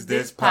Mans Is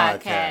This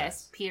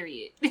podcast.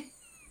 Period.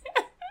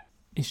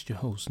 It's your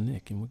host,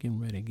 Nick, and we're getting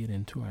ready to get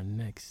into our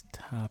next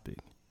topic.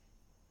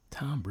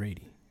 Tom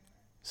Brady.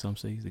 Some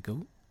say he's the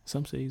GOAT.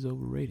 Some say he's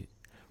overrated.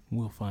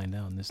 We'll find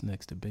out in this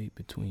next debate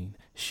between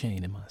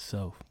Shane and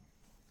myself.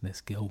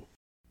 Let's go.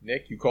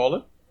 Nick, you call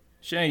it?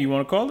 Shane, you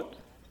want to call it?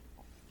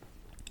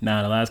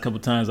 Nah, the last couple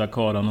times I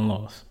called on the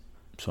loss.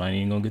 So I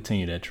ain't going to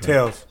continue that trend.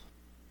 Tails.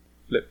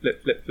 Flip.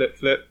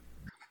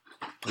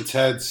 It's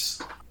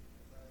heads.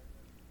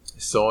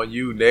 It's on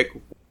you, Nick.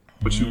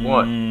 What you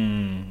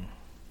want?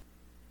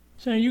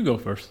 Shane, you go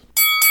first.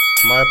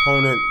 My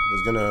opponent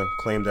is gonna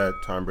claim that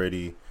Tom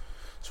Brady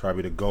is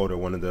probably the GOAT or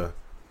one of the,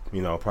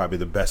 probably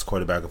the best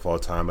quarterback of all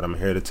time. But I'm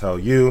here to tell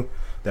you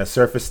that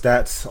surface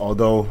stats,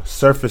 although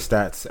surface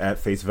stats at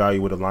face value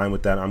would align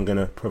with that, I'm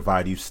gonna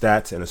provide you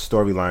stats and a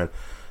storyline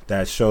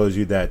that shows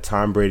you that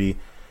Tom Brady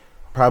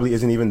probably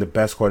isn't even the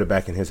best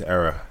quarterback in his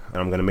era. And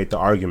I'm gonna make the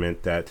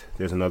argument that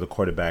there's another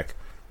quarterback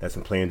that's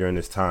been playing during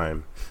this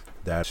time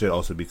that should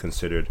also be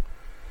considered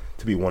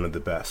to be one of the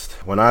best.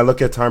 When I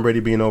look at Tom Brady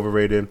being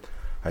overrated,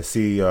 I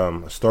see a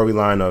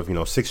storyline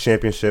of 6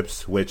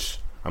 championships, which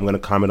I'm going to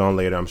comment on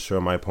later. I'm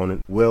sure my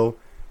opponent will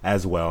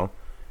as well.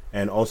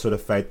 And also the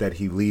fact that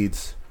he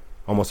leads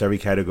almost every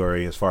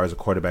category as far as a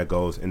quarterback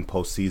goes in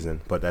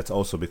postseason. But that's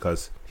also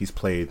because he's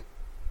played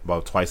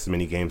about twice as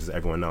many games as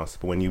everyone else.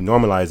 But when you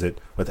normalize it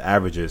with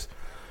averages,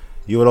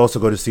 you would also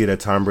go to see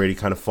that Tom Brady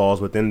kind of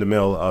falls within the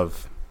middle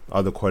of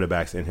other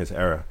quarterbacks in his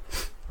era.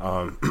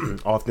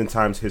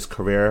 Oftentimes his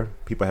career,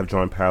 people have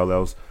drawn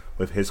parallels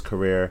with his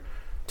career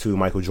to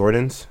Michael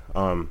Jordan's,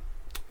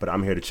 but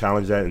I'm here to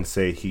challenge that and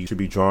say he should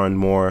be drawn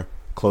more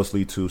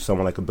closely to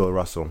someone like a Bill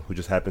Russell, who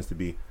just happens to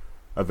be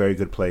a very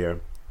good player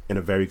in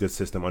a very good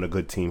system on a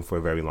good team for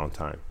a very long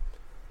time.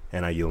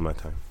 And I yield my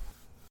time.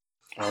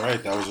 All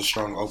right, that was a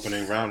strong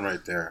opening round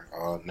right there.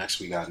 Next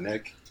we got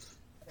Nick.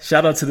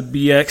 Shout out to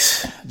the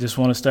BX. Just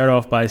want to start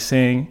off by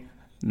saying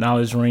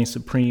knowledge reigns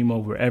supreme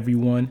over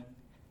everyone.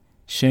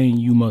 Shane,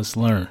 you must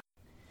learn.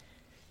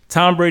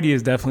 Tom Brady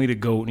is definitely the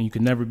GOAT, and you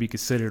can never be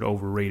considered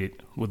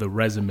overrated with a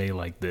resume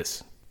like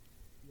this.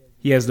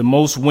 He has the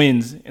most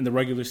wins in the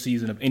regular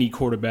season of any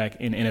quarterback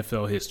in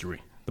NFL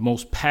history, the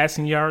most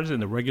passing yards in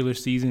the regular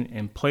season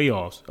and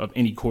playoffs of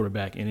any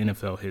quarterback in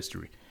NFL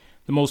history,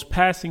 the most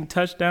passing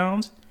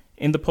touchdowns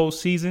in the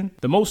postseason,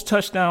 the most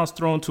touchdowns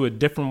thrown to a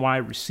different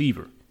wide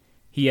receiver.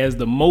 He has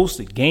the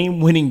most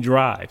game-winning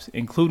drives,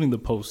 including the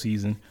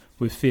postseason,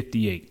 with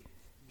 58.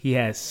 He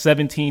has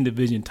 17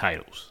 division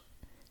titles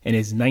in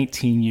his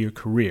 19-year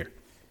career.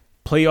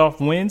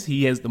 Playoff wins,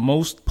 he has the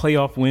most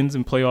playoff wins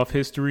in playoff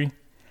history.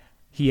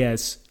 He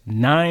has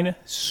 9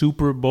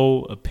 Super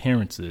Bowl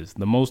appearances,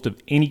 the most of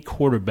any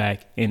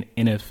quarterback in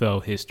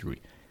NFL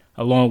history,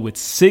 along with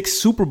 6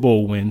 Super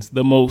Bowl wins,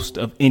 the most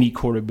of any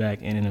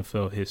quarterback in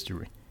NFL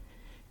history.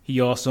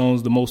 He also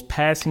owns the most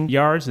passing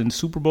yards in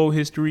Super Bowl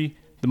history,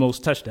 the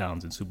most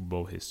touchdowns in Super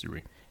Bowl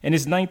history. In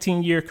his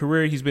 19-year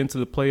career, he's been to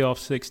the playoffs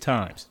 6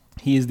 times.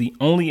 He is the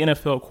only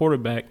NFL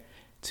quarterback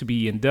to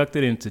be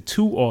inducted into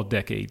 2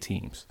 all-decade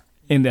teams.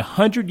 In the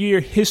 100-year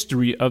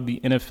history of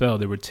the NFL,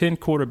 there were 10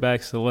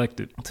 quarterbacks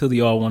selected to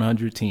the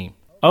All-100 team.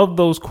 Of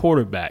those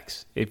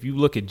quarterbacks, if you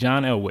look at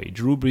John Elway,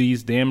 Drew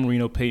Brees, Dan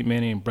Marino, Peyton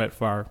Manning, and Brett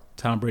Favre,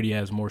 Tom Brady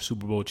has more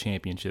Super Bowl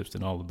championships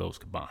than all of those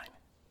combined.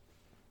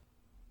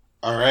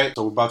 All right,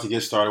 so we're about to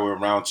get started with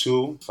round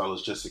 2.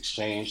 Fellas just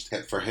exchanged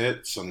hit for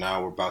hit, so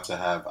now we're about to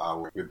have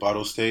our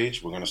rebuttal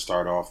stage. We're going to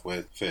start off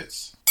with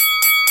Fitz.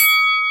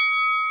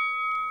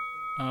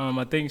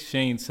 I think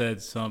Shane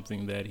said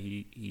something that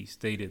he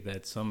stated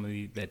that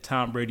that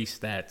Tom Brady's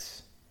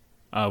stats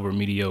were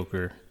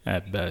mediocre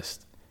at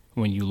best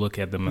when you look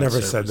at them at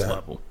Never surface said that.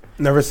 level.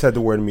 Never said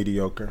the word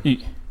mediocre.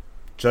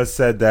 Just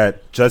said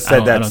that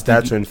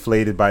stats are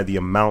inflated by the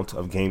amount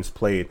of games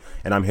played,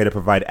 and I'm here to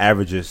provide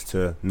averages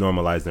to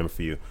normalize them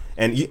for you.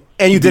 And you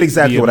did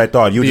exactly what I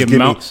thought. You just give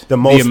me the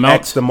most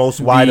X, the most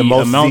Y, the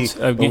most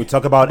Z. When we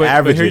talk about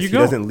averages, he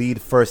doesn't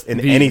lead first in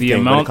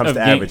anything when it comes to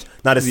average.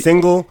 Not a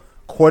single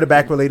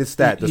quarterback-related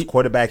stat does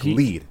quarterback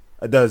lead.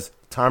 Does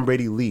Tom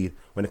Brady lead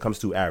when it comes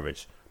to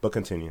average? But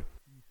continue.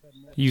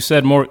 You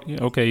said more.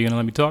 Okay, you gonna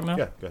let me talk now?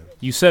 Yeah, go ahead.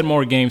 You said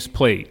more games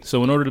played.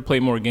 So in order to play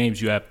more games,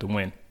 you have to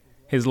win.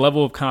 His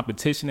level of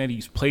competition that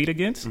he's played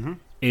against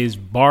is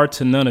bar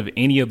to none of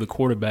any of the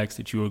quarterbacks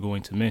that you are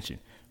going to mention.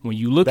 When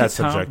you look at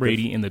Tom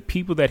Brady and the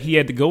people that he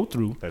had to go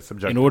through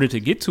in order to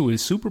get to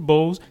his Super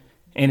Bowls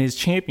and his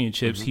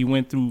championships, he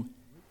went through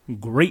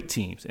great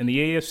teams. In the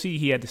AFC,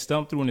 he had to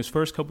stump through in his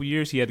first couple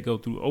years. He had to go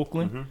through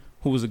Oakland,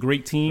 who was a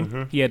great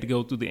team. He had to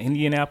go through the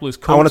Indianapolis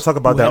Colts. I want to talk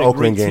about that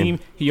Oakland game.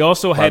 He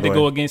also had to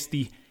go against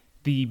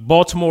the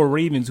Baltimore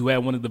Ravens, who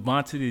had one of the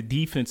vaunted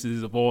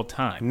defenses of all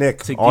time.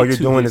 Nick, all you're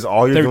doing is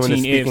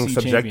speaking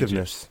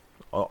subjectiveness.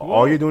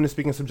 All you're doing is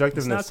speaking subjectiveness.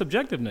 It's not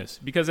subjectiveness,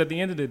 because at the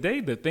end of the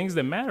day, the things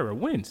that matter are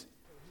wins.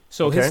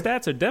 So his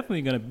stats are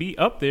definitely going to be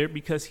up there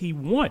because he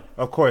won.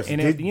 Of course. And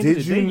at the end of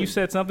the day, you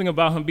said something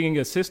about him being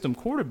a system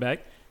quarterback.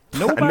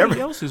 Nobody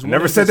else is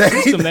winning the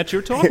system that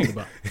you're talking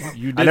about.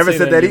 I never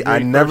said that. I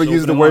never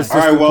used the word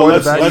system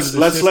quarterback.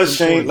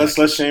 Let's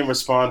let Shane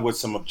respond with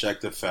some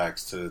objective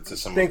facts to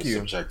some of the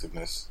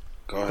subjectiveness.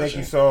 Go ahead, Thank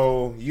you.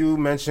 So you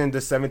mentioned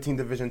the 17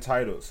 division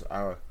titles.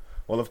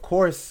 Well, of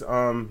course,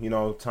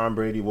 Tom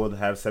Brady will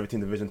have 17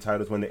 division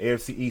titles when the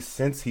AFC East,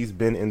 since he's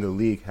been in the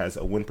league, has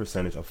a win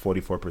percentage of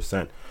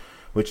 44%,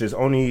 which is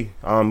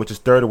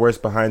third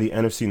worst behind the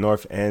NFC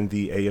North and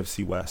the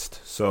AFC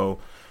West. So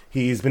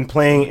he's been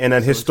playing in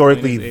a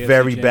historically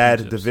very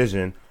bad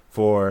division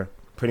for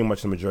pretty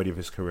much the majority of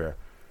his career,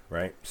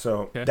 right?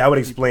 So that would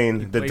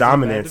explain the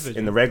dominance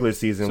in the regular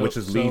season, which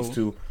leads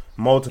to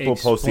multiple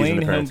postseason Explain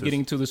him appearances.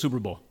 getting to the Super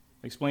Bowl.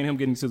 Explain him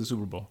getting to the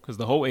Super Bowl because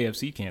the whole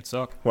AFC can't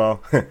suck.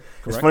 Well,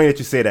 it's funny that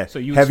you say that.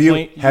 So have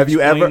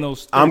you ever?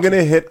 I'm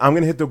gonna hit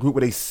the group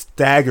with a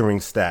staggering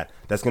stat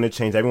that's gonna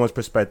change everyone's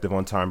perspective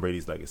on Tom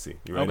Brady's legacy.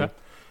 You ready? Okay.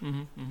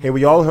 Mm-hmm. Hey,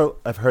 we all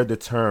have heard the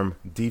term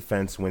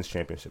defense wins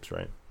championships,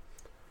 right?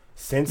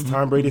 Since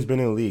Tom Brady's been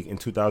in the league in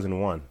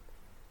 2001,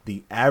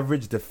 the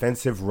average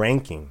defensive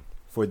ranking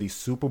for the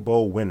Super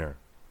Bowl winner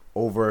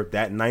over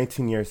that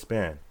 19-year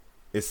span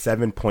is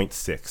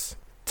 7.6.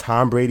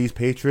 Tom Brady's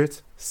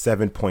Patriots,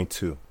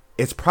 7.2.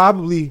 It's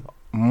probably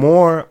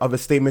more of a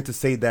statement to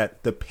say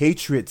that the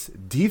Patriots'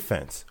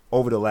 defense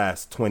over the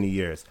last 20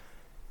 years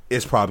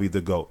is probably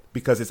the GOAT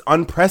because it's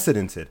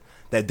unprecedented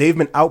that they've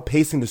been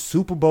outpacing the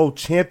Super Bowl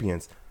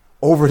champions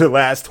over the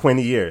last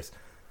 20 years.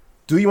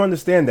 Do you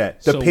understand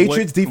that? The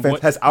Patriots' defense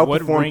has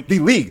outperformed the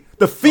league,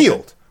 the field.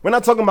 Okay. We're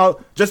not talking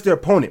about just their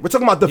opponent. We're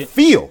talking about the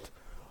field.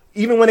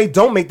 Even when they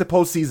don't make the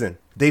postseason,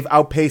 they've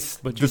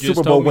outpaced the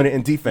Super Bowl winner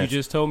in defense. You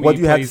just told me what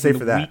do you have to say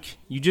for that?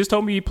 You just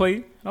told me he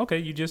played. Okay,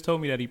 you just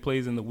told me that he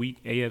plays in the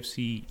weak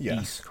AFC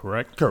East,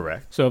 correct?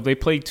 Correct. So if they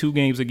play 2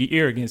 games a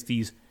year against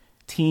these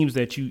teams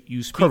that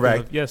you speak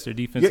of, yes, their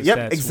defensive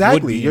stats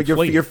exactly. would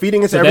be You're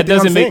feeding into everything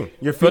I'm saying.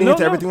 You're feeding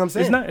into everything I'm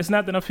saying. It's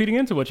not that I'm feeding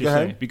into what you're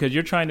saying because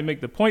you're trying to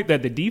make the point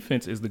that the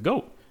defense is the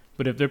GOAT.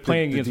 But if they're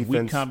playing against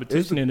weak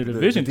competition in the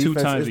division 2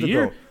 times a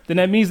year, then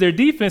that means their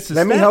defense's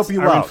stats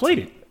are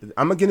inflated.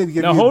 I'm going to give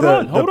you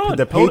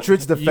the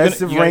Patriots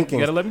defensive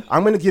rankings.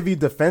 I'm going to give you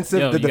the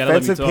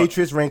defensive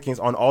Patriots rankings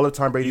on all of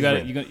Tom Brady's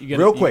rings.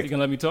 Real quick. You going to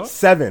let me talk?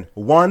 7,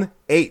 1,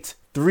 8,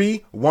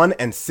 3, 1,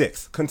 and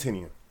 6.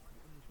 Continue.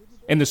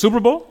 In the Super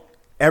Bowl?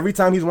 Every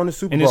time he's won the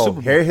Super Bowl,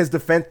 here his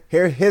defense,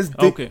 where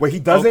he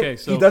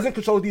doesn't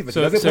control the defense.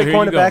 He doesn't play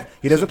cornerback.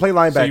 He doesn't play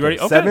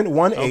linebacker. 7,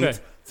 1, 8,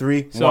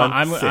 3,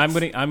 1, 6.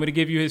 I'm going to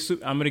give you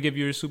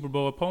his Super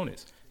Bowl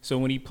opponents. So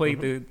when he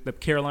played the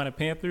Carolina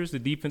Panthers, the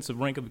defensive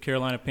rank of the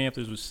Carolina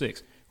Panthers was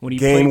 6. When he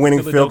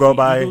game-winning field goal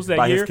by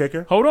his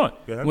kicker. Hold on.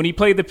 When he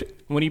played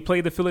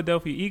the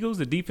Philadelphia Eagles,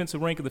 the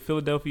defensive rank of the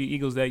Philadelphia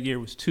Eagles that year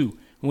was 2.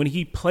 When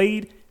he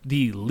played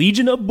the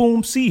Legion of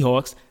Boom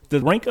Seahawks, the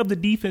rank of the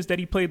defense that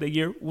he played that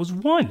year was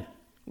 1.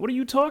 What are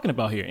you talking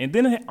about here? And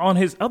then on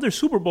his other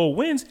Super Bowl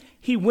wins,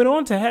 he went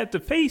on to have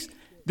to face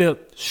the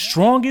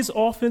strongest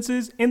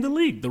offenses in the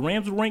league. The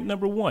Rams were ranked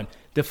number 1.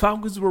 The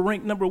Falcons were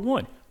ranked number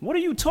 1. What are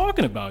you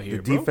talking about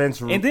here, bro?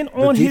 And then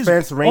on his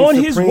way,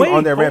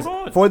 on their Rams.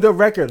 For the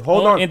record,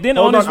 hold on. And then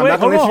on his way,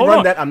 hold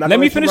on. Let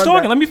me finish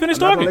talking.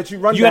 You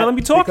gotta let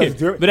me talk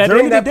here. But at the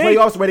end of the day,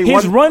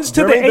 his runs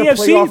to the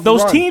AFC,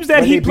 those teams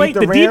that he played,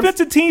 the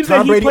defensive teams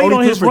that he played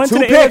on his run to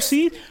the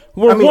AFC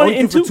were 1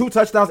 and 2. 2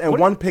 touchdowns and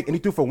 1 pick, and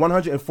he threw for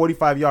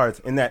 145 yards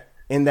in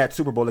that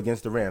Super Bowl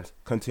against the Rams.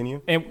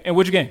 Continue. And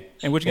which game?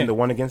 And the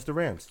one against the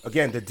Rams.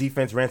 Again, the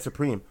defense ran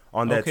supreme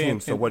on that team.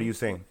 So what are you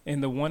saying?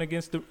 And the one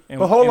against the.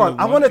 But hold on.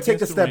 I want to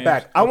take a step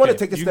back. I want to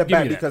take a step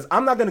back because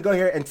I'm not going to go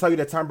here and tell you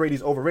that Tom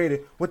Brady's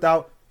overrated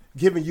without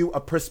giving you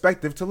a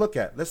perspective to look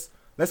at. Let's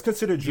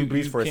consider Drew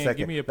Brees for a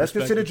second. Let's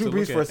consider Drew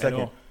Brees for a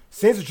second.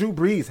 Since Drew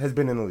Brees has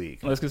been in the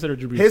league, let's consider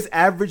Drew Brees. His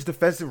average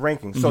defensive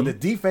ranking, so the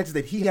defense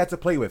that he had to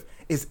play with,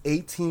 is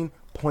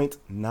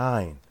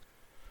 18.9.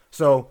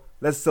 So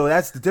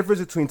that's the difference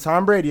between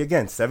Tom Brady,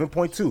 again,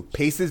 7.2,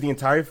 paces the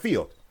entire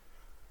field.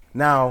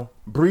 Now,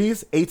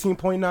 Breeze,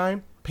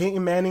 18.9,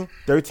 Peyton Manning,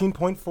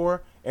 13.4,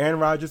 Aaron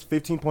Rodgers,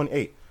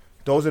 15.8.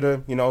 Those are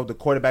the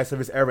quarterbacks of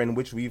his era in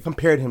which we've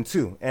compared him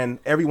to. And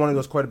every one of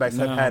those quarterbacks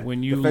have had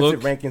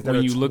defensive rankings that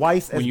are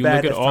twice as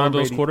bad as Tom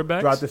Brady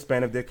throughout the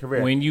span of their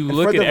career. When you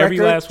look at every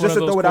last one of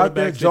those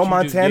quarterbacks, Joe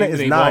Montana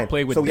is 9.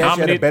 So he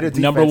actually had a better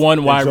defense number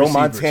 1 wide than Joe receivers.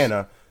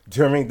 Montana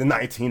during the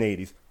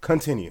 1980s.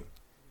 Continue.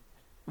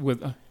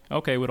 With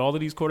all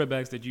of these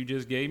quarterbacks that you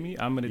just gave me,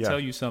 I'm going to tell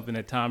you something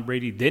that Tom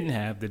Brady didn't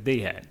have that they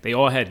had. They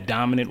all had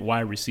dominant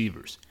wide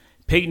receivers.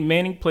 Peyton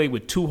Manning played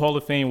with 2 Hall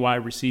of Fame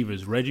wide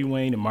receivers, Reggie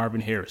Wayne and Marvin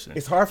Harrison.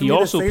 It's hard for he me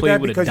also to say played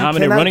that with a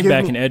dominant running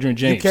back in Edgerrin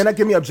James. You cannot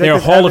give me objective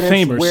They're Hall of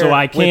evidence Famers, so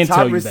I can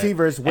tell you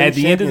receivers that. Win At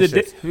the end of the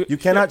day, you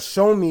cannot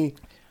show me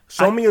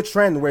a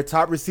trend where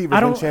top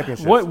receivers win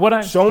championships.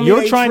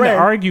 You're trying to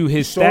argue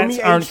his stats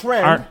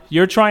aren't.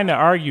 You're trying to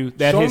argue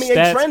that his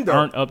stats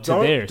aren't up to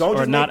theirs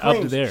or not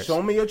up to theirs.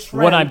 Show me a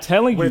trend. What I'm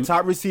telling you, where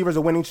top receivers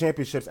are winning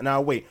championships. And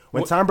now wait,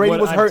 when Tom Brady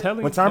was hurt,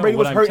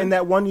 in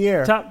that 1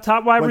 year,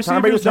 top wide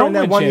receivers don't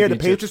win championships. The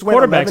Patriots win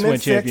 11 quarterbacks win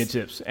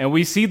championships, and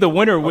we see the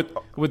winner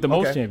with the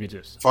most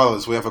championships.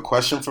 Fellas, we have a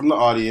question from the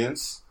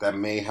audience that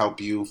may help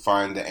you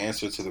find the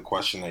answer to the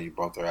question that you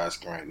both are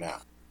asking right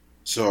now.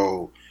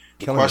 So.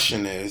 The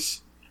question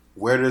is,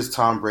 where does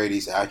Tom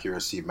Brady's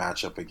accuracy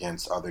match up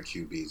against other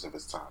QBs of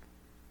his time?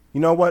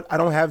 You know what? I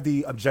don't have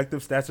the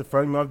objective stats in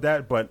front of me of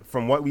that, but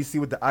from what we see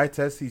with the eye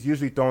test, he's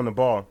usually throwing the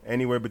ball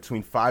anywhere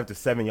between 5 to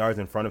 7 yards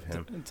in front of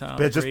him.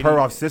 But just per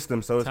off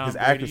system, so his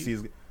accuracy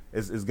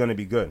is going to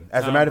be good.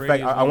 As a matter of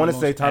fact, I want to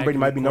say Tom Brady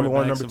might be number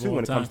 1 or number 2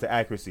 when it comes to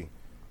accuracy,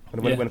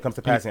 when it comes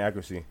to passing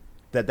accuracy.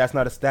 That's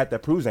not a stat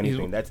that proves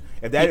anything. That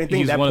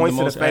points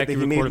to the fact that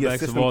he may be a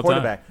system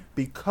quarterback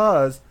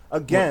because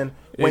Again,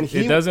 when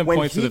he got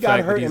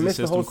hurt and missed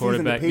the whole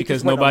season, the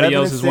because nobody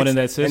else is winning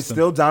that system and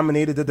still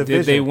dominated the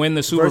division. Did they win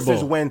the Super Bowl?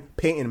 Versus when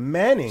Peyton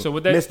Manning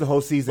missed the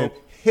whole season,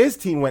 his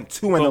team went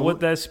 2-0. But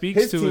what that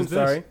speaks to is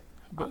this. Sorry,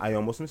 I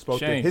almost misspoke.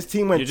 Shane, his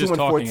team went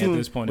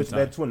 2-14, which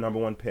led to a number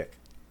 1 pick.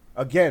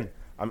 Again,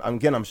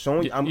 I'm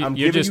showing. I'm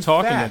you're just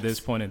talking facts at this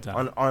point in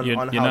time.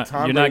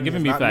 You're not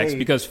giving me facts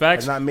because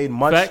facts not made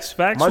much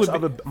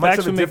of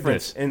a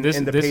difference in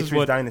the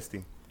Patriots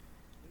dynasty.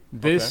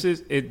 This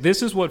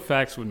is what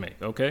facts would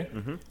make. Okay,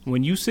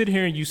 when you sit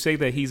here and you say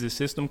that he's a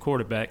system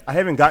quarterback, I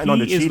haven't gotten on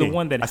the cheating. He is the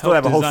one that I still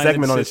have a whole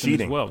segment on the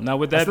cheating. Well, now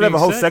with that, I still have a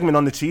whole segment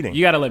on the cheating.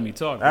 You got to let me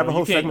talk. I have a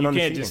whole segment on the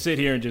cheating. You can't just sit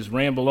here and just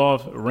ramble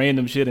off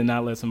random shit and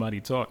not let somebody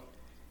talk.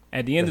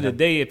 At the end of the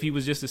day, if he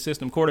was just a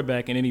system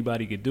quarterback and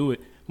anybody could do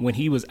it, when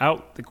he was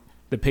out,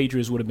 the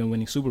Patriots would have been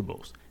winning Super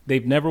Bowls.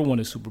 They've never won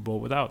a Super Bowl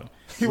without him.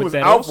 He was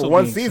out for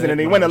one season and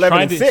they went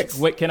 11-6.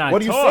 What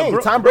are you saying?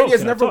 Bro, Tom Brady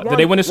has never won. Did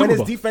they win a Super Bowl?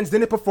 When his defense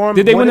didn't perform.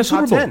 Did they win a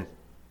Super Bowl? 10.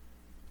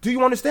 Do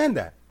you understand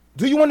that?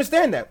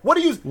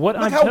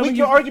 Look how weak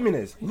your argument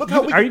is. Look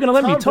how weak. Are you going to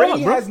let me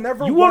talk,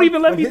 bro? You won't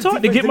even let me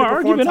talk to get my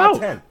argument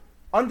out.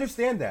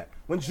 Understand that.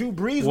 When Drew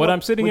Brees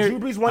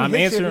won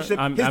his championship,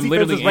 I'm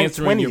literally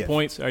answering your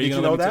points. Are you Did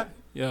you know that?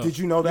 Did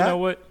you know that? You know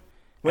what?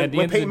 When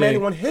Peyton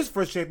Manning won his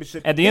first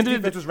championship, his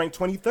defense was ranked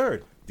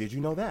 23rd. Did you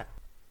know that?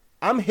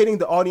 I'm hitting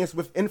the audience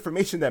with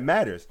information that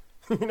matters.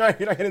 You're not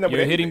hitting them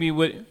with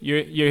anything.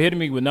 You're hitting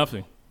me with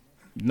nothing.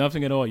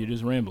 Nothing at all. You're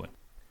just rambling.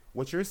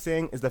 What you're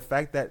saying is the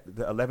fact that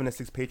the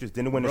 11-6 Patriots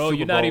didn't win the Super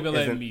you're not Bowl even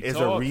letting me is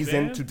talk, a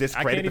reason man. to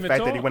discredit the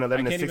fact that he went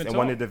 11-6 and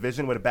won the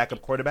division with a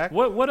backup quarterback.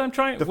 What I'm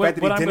trying the fact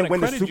that he didn't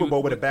win the Super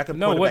Bowl with a backup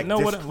quarterback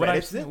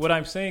discredits it. What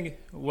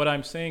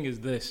I'm saying is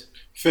this.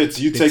 Fitz,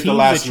 you take the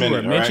last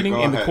minute. All right, go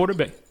ahead. The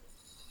quarterback.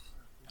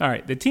 All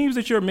right, the teams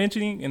that you're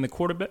mentioning and the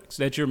quarterbacks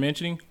that you're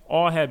mentioning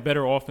all had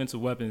better offensive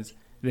weapons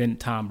than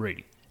Tom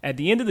Brady. At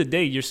the end of the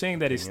day, you're saying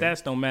that his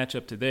stats don't match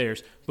up to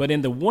theirs. But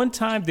in the one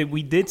time that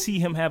we did see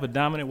him have a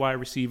dominant wide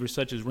receiver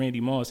such as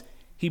Randy Moss,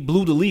 he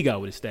blew the league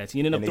out with his stats. He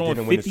ended up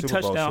throwing 50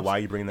 touchdowns. So why are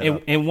you bringing that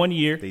up? In 1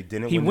 year.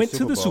 He went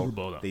to the Super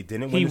Bowl, though. They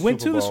didn't win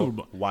the Super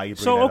Bowl. Why are you bringing that up?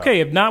 So, okay,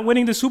 if not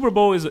winning the Super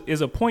Bowl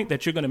is a point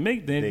that you're going to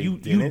make, then you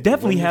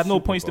definitely have no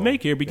points to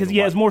make here because he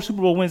has more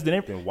Super Bowl wins than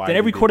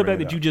every quarterback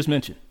that you just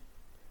mentioned.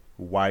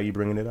 Why are you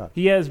bringing it up?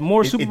 He has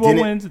more Super Bowl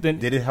wins than...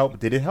 Did it help?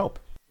 Did it help?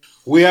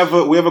 We have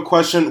a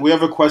question. We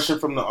have a question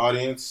from the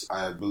audience.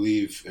 I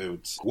believe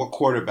it's what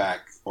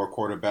quarterback or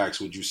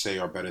quarterbacks would you say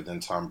are better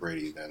than Tom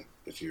Brady? Then,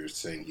 if you're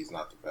saying he's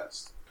not the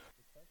best.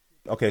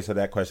 Okay, so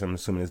that question I'm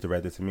assuming is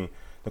directed to me.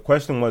 The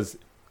question was,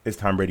 is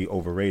Tom Brady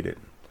overrated?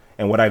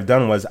 And what I've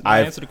done was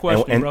answer the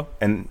question, bro.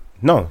 And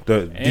no,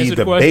 the debate.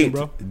 Question,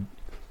 bro.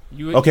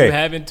 You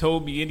haven't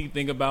told me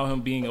anything about him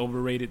being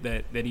overrated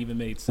that even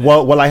made sense.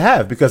 Well, I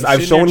have because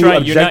I've shown you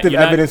objective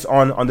evidence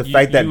on the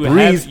fact that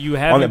Breeze. You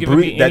haven't given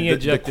me any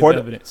objective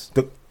evidence.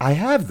 I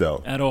have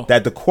though at all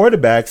that the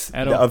quarterbacks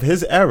of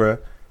his era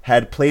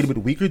had played with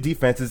weaker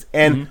defenses,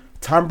 and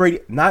Tom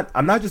Brady.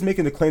 I'm not just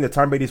making the claim that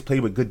Tom Brady's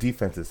played with good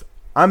defenses.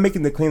 I'm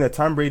making the claim that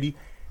Tom Brady's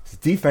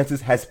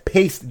defenses has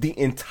paced the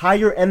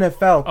entire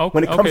NFL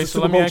when it comes to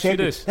Super Bowl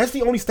champions. That's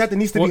the only stat that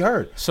needs to be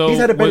heard. So he's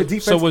had a better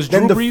defense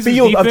than the Brees'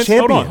 field defense? of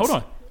champions. Hold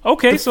on.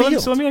 Okay, so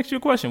let me ask you a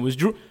question. Was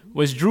Drew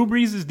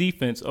Brees'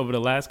 defense over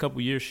the last couple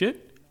of years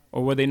shit,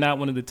 or were they not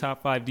one of the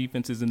top 5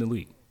 defenses in the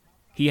league?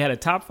 He had a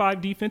top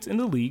 5 defense in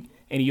the league,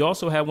 and he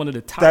also had one of the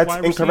top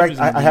wide receivers. That's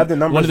incorrect. I have the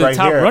numbers one of the right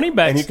top here, running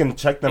backs and you can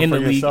check them in for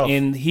the league, yourself.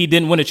 and he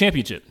didn't win a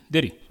championship,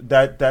 did he?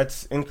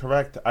 That's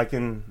incorrect. I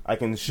can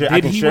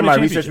share my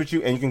research with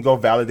you, and you can go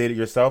validate it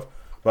yourself.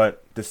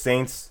 But the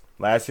Saints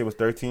last year was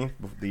 13th,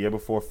 the year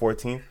before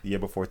 14th, the year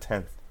before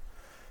 10th.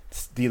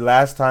 The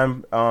last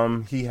time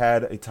he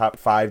had a top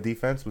 5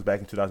 defense was back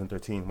in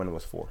 2013 when it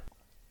was 4.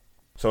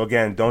 So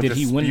again, don't just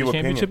spew opinion. Did he win the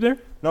championship there?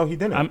 No, he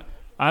didn't.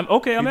 I'm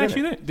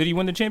asking you that. Did he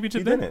win the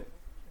championship there? He didn't.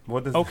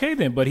 Okay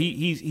then, but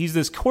he's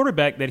this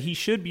quarterback that he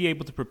should be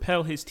able to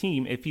propel his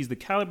team. If he's the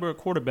caliber of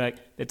quarterback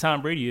that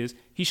Tom Brady is,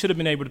 he should have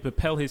been able to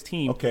propel his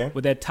team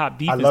with that top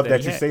defense. I love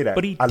that you say that.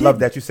 But I love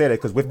that you say that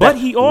because with but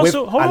that, he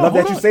also I love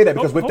that you say that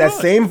because with that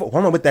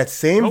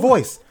same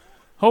voice.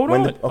 Hold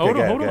on.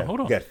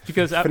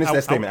 Because finish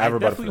that statement. I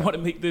definitely want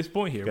to make this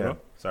point here, bro.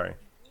 Sorry.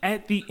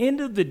 At the end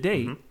of the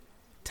day,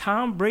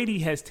 Tom Brady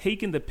has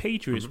taken the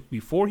Patriots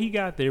before he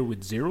got there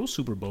with 0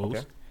 Super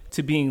Bowls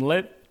to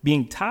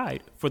being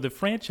tied for the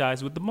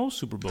franchise with the most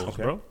Super Bowls,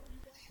 bro.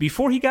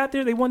 Before he got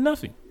there, they won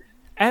nothing.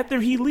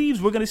 After he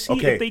leaves, we're going to see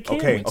if they can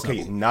win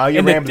something. Okay, now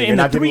you're rambling. You're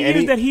not giving me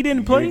any that he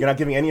didn't play. You're not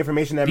giving me any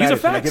information that These matters.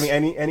 are facts.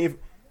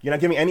 You're not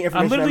giving me any information.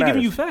 I'm literally that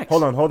giving you facts.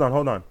 Hold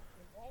on.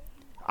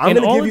 I'm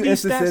going to give you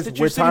instances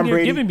where Tom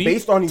Brady,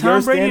 based on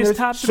your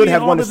standards, should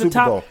have won the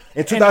Super Bowl.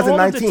 In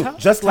 2019,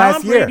 just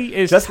last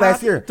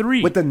year,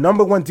 with the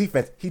number 1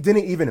 defense, he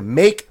didn't even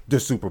make the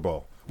Super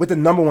Bowl. With the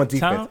number 1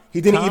 defense,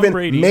 he didn't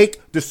even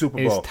make the Super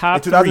Bowl.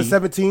 In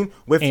 2017,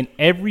 in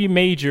every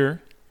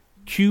major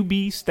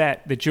QB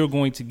stat that you're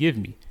going to give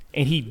me.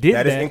 And he did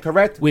that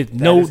incorrect. With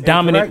no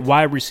dominant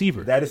wide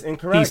receiver. That is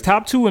incorrect. He's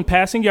top 2 in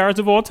passing yards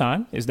of all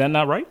time. Is that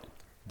not right?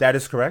 That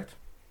is correct.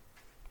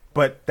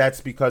 But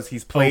that's because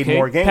he's played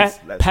more games.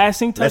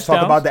 Passing touchdowns. Let's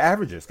talk about the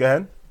averages. Go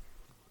ahead.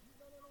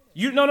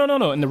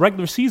 No. In the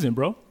regular season,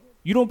 bro,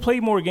 you don't play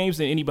more games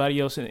than anybody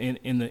else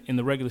in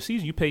the regular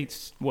season. You play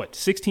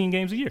 16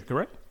 games a year,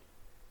 correct?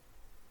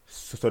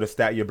 So the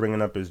stat you're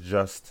bringing up is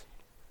just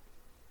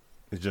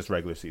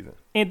regular season.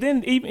 And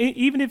then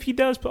even if he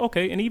does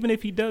even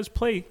if he does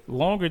play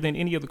longer than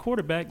any other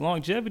quarterback,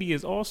 longevity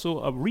is also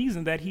a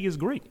reason that he is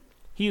great.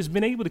 He has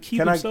been able to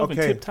keep himself in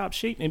tip-top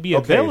shape and be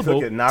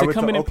available to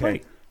come in and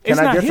play. It's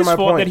not his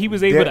fault that he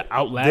was able to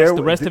outlast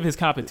the rest of his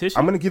competition.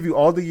 I'm going to give you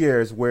all the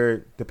years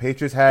where the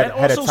Patriots had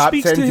a top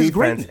 10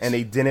 defense and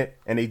they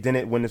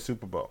didn't win the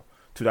Super Bowl.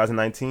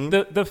 2019.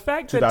 The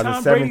fact that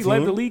Tom Brady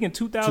led the league in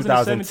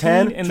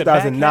 2017 and the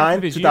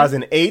 2009,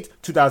 2008,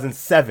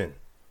 2007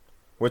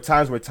 were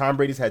times where Tom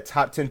Brady's had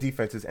top 10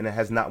 defenses and it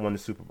has not won the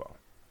Super Bowl.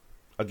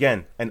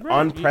 Again, an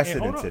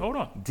unprecedented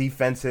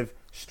defensive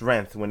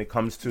strength when it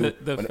comes to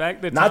the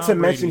fact that not Tom to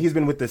mention Brady he's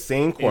been with the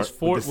same court,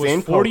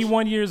 was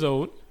 41 years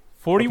old.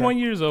 41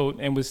 years old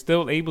and was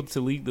still able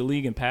to lead the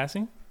league in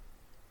passing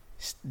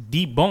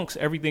debunks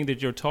everything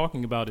that you're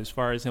talking about as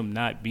far as him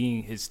not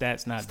being his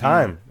stats not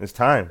it's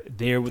time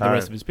there with the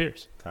rest of his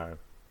peers. Time.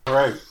 All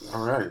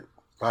right.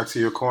 Back to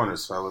your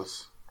corners,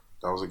 fellas.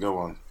 That was a good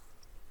one.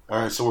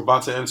 All right, so we're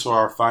about to enter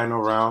our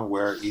final round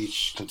where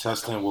each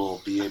contestant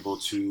will be able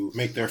to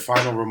make their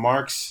final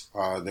remarks.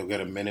 They'll get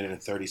 1 minute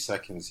and 30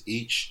 seconds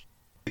each.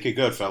 Make it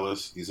good,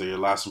 fellas. These are your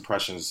last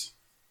impressions.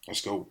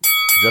 Let's go.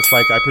 Just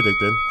like I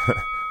predicted,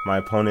 my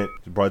opponent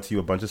brought to you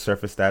a bunch of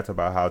surface stats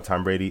about how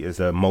Tom Brady is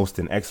a most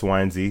in X, Y,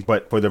 and Z.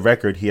 But for the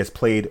record, he has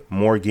played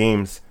more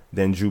games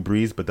than Drew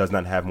Brees, but does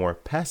not have more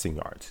passing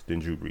yards than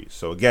Drew Brees.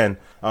 So again,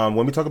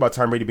 when we talk about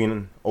Tom Brady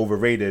being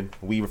overrated,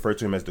 we refer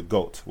to him as the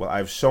GOAT. Well,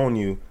 I've shown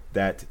you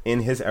that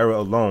in his era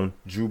alone,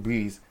 Drew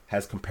Brees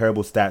has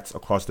comparable stats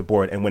across the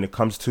board. And when it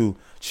comes to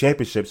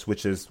championships,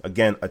 which is,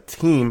 again, a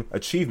team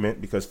achievement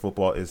because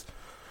football is,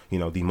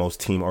 the most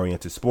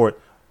team-oriented sport,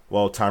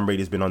 well, Tom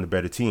Brady has been on the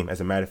better team.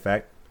 As a matter of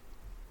fact,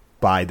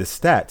 by the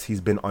stats,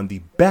 he's been on the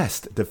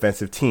best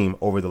defensive team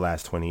over the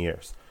last 20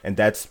 years. And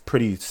that's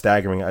pretty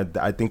staggering.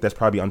 I think that's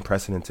probably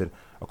unprecedented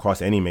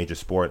across any major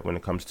sport when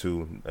it comes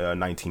to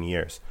 19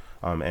 years.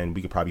 And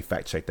we could probably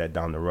fact check that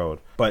down the road.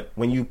 But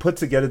when you put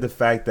together the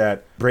fact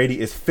that Brady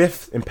is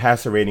 5th in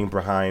passer rating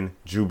behind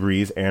Drew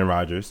Brees, Aaron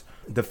Rodgers,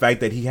 the fact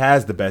that he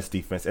has the best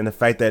defense, and the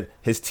fact that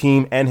his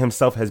team and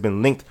himself has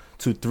been linked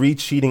to 3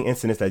 cheating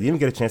incidents that I didn't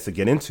get a chance to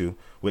get into,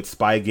 with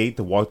Spygate,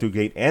 the Walkthrough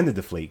Gate, and the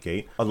Deflate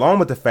Gate, along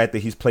with the fact that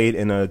he's played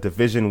in a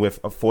division with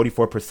a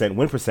 44%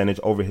 win percentage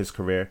over his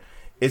career,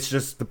 it's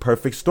just the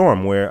perfect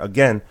storm where,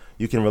 again,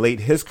 you can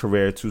relate his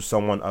career to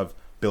someone of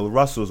Bill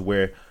Russell's,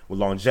 where with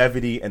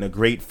longevity and a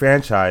great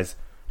franchise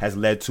has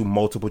led to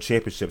multiple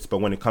championships. But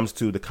when it comes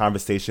to the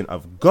conversation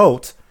of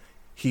GOAT,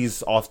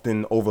 he's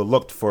often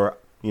overlooked for,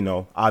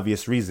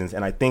 obvious reasons.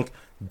 And I think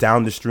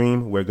down the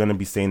stream, we're going to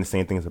be saying the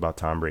same things about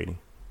Tom Brady.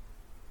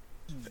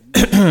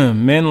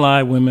 Men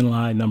lie, women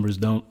lie, numbers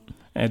don't.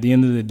 At the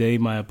end of the day,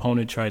 my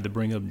opponent tried to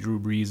bring up Drew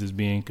Brees as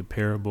being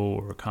comparable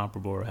or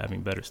comparable or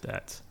having better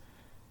stats.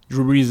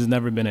 Drew Brees has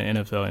never been an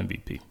NFL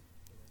MVP.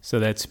 So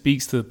that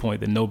speaks to the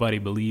point that nobody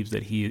believes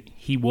that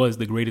he was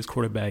the greatest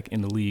quarterback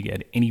in the league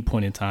at any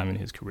point in time in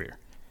his career.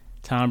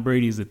 Tom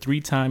Brady is the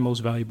 3-time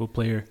most valuable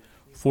player,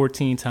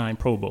 14-time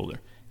Pro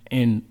Bowler.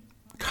 And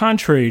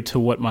contrary to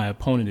what my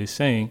opponent is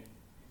saying,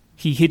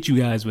 he hit you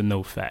guys with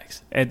no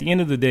facts. At the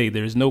end of the day,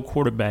 there is no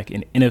quarterback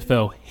in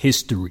NFL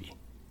history,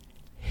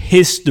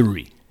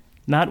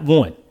 not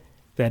one,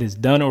 that has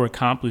done or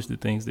accomplished the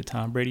things that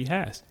Tom Brady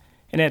has.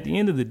 And at the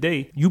end of the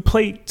day, you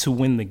play to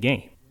win the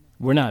game.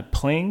 We're not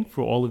playing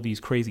for all of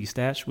these crazy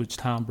stats, which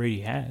Tom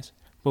Brady has,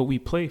 but we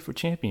play for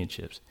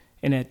championships.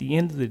 And at the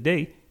end of the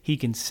day, he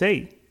can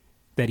say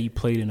that he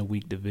played in a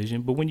weak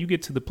division, but when you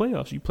get to the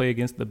playoffs, you play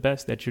against the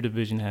best that your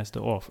division has to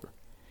offer.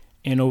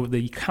 And over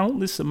the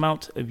countless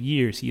amount of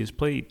years, he has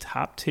played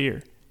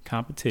top-tier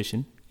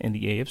competition in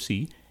the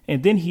AFC,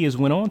 and then he has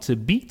went on to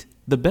beat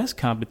the best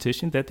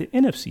competition that the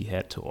NFC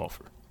had to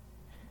offer.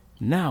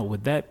 Now,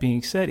 with that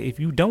being said, if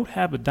you don't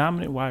have a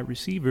dominant wide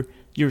receiver,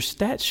 your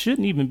stats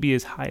shouldn't even be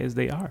as high as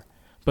they are.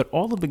 But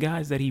all of the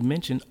guys that he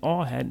mentioned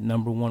all had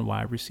number 1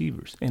 wide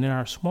receivers. And in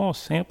our small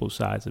sample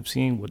size of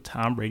seeing what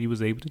Tom Brady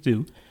was able to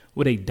do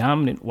with a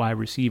dominant wide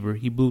receiver,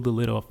 he blew the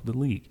lid off the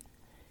league.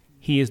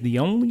 He is the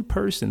only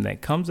person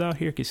that comes out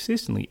here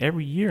consistently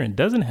every year and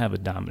doesn't have a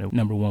dominant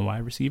number 1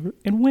 wide receiver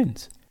and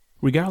wins.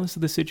 Regardless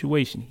of the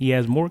situation, he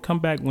has more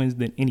comeback wins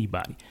than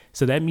anybody.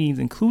 So that means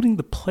including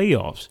the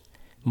playoffs,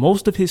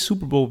 most of his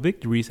Super Bowl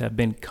victories have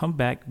been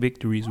comeback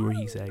victories where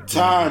he's at.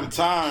 Time.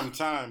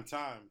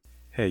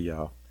 Hey,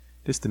 y'all.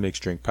 This is the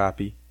Mixed Drink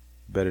Poppy,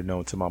 better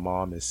known to my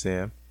mom as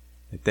Sam.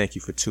 And thank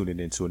you for tuning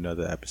in to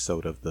another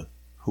episode of the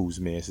Whose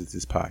Mans Is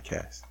This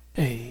podcast.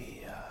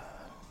 Hey,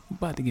 we're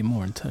about to get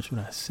more in touch with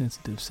our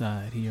sensitive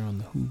side here on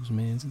the Whose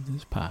Mans Is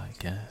This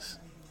podcast.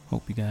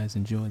 Hope you guys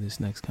enjoy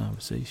this next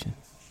conversation,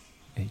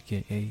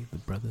 a.k.a. the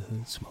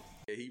Brotherhood Smoke.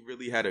 He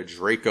really had a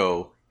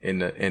Draco in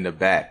the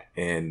back,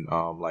 and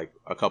like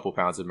a couple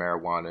pounds of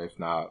marijuana, if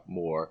not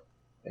more,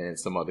 and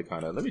some other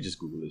kind of. Let me just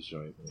Google this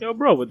joint. Yo,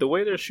 bro, with the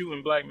way they're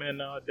shooting black men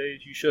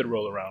nowadays, you should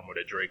roll around with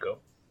a Draco,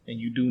 and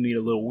you do need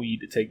a little weed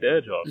to take the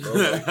edge off, bro.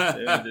 Like, at the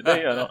end of the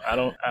day,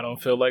 I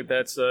don't feel like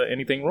that's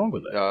anything wrong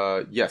with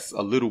that. Yes,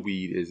 a little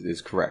weed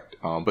is correct,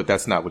 but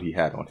that's not what he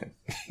had on him,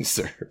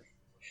 sir.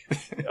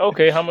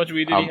 Okay, how much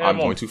weed did he have on? I'm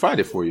going to find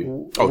it for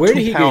you. Where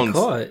did he get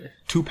caught?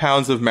 2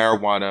 pounds of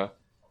marijuana,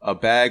 a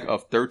bag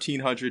of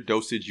 1,300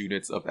 dosage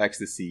units of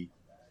ecstasy.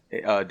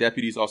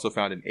 Deputies also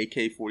found an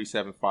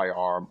AK-47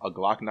 firearm, a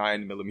Glock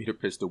 9mm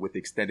pistol with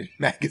extended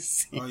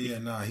magazine. Oh yeah,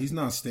 nah, he's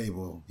not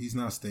stable. He's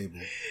not stable.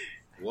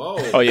 Whoa.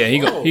 Oh yeah,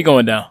 he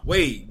going down.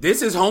 Wait,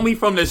 this is homie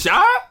from the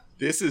shop?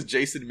 This is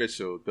Jason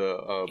Mitchell.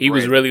 He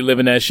was really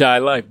living that shy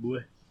life,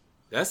 boy.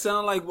 That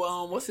sound like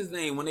what's his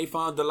name when they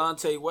found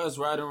Delonte West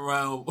riding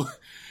around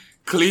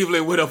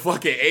Cleveland with a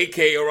fucking AK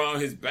around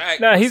his back.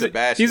 Nah, he's a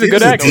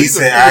good actor.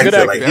 Decent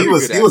actor. Like he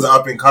was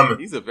up and coming.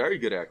 He's a very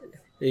good actor.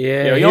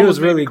 Yeah, he was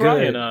really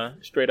good.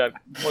 Straight out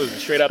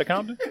of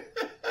Compton.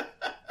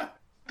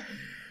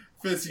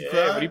 Fancy yeah,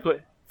 crowd. But he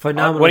played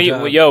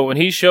phenomenal job. When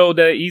he showed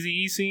that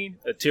Eazy-E scene,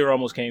 a tear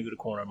almost came to the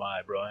corner of my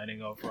eye, bro. I ain't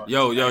gonna front.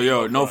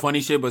 Yo, no funny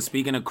shit. But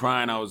speaking of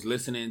crying, I was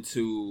listening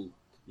to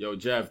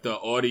Jeff, the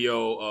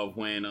audio of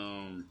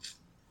when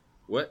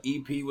what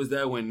EP was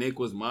that when Nick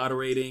was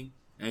moderating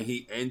and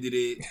he ended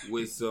it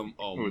with some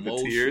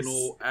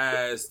emotional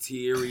ass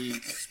teary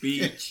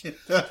speech.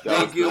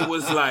 Nigga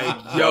was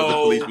like,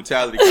 "Yo, police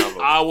brutality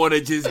combo. I want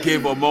to just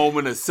give a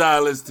moment of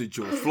silence to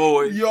George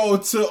Floyd,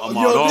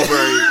 Ahmaud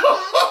Arbery,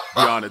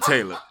 Breonna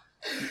Taylor."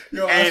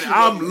 And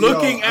I'm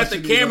looking at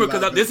the camera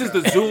because this is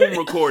the Zoom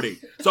recording,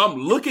 so I'm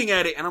looking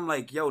at it and I'm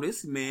like, "Yo,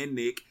 this man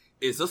Nick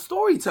is a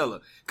storyteller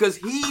because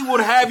he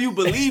would have you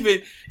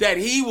believing that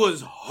he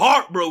was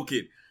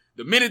heartbroken."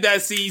 The minute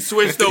that scene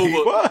switched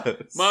over,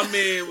 my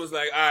man was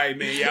like, "All right,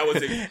 man, yeah, I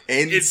was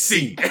in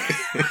scene."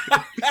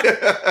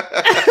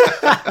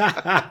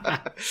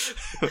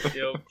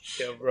 yo,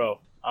 bro,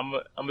 I'm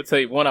gonna tell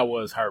you when I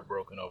was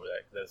heartbroken over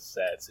that. That's a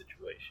sad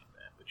situation,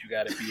 man. But you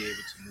got to be able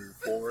to move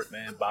forward,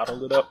 man.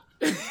 Bottle it up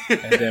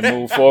and then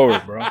move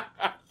forward, bro.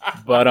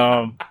 But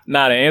to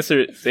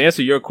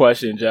answer your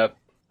question, Jeff,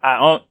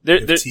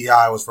 if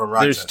T.I. was from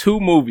Rochester. There's 2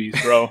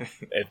 movies, bro.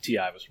 If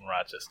T.I. was from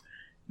Rochester.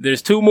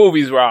 There's 2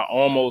 movies where I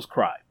almost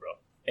cried, bro.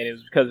 And it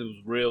was because it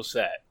was real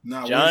sad.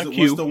 Nah,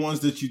 what's the ones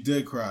that you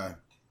did cry?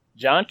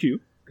 John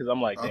Q. Because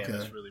I'm like, damn,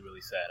 that's really,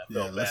 really sad. I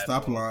felt bad. Let's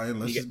stop lying.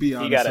 Let's just be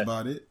honest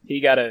about it.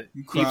 He's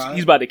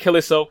about to kill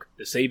himself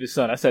to save his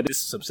son. I said, this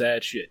is some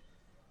sad shit.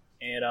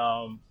 And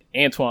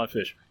Antoine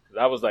Fisher. Because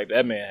I was like,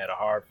 that man had a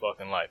hard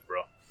fucking life,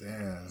 bro.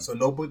 Damn. So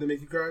Notebook to make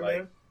you cry,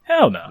 man?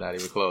 Hell no. Not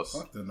even close.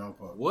 Fuck the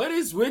Notebook. What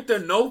is with the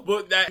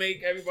Notebook that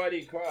make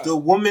everybody cry? The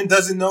woman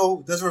doesn't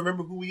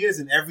remember who he is,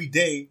 and every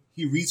day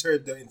he reads her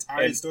the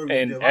entire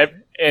story.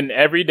 And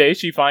every day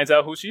she finds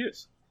out who she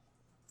is.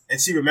 And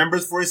she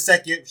remembers for a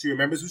second. She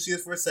remembers who she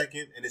is for a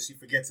second, and then she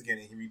forgets again,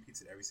 and he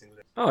repeats it every single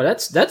day. Oh,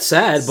 that's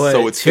sad, but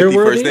so it's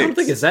tear-worthy? I don't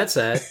think it's that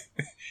sad.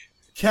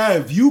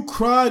 Cav, you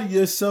cried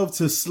yourself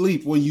to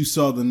sleep when you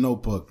saw The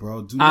Notebook,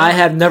 bro. I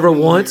have never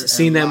once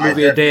seen that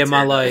movie a day in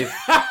my life.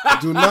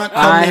 Do not.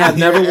 I have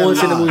never once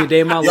seen the movie a day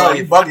in my life.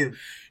 You bugging.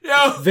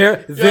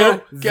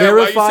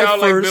 Verify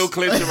first.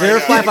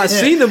 Verify if I've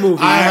seen the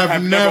movie. I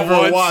have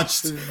never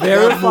watched.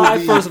 Verify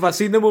first if I've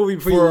seen the movie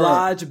before you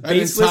lodge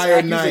baseless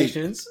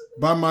accusations.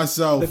 By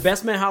myself. The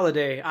Best Man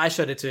Holiday. I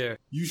shed a tear.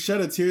 You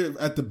shed a tear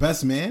at The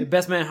Best Man? The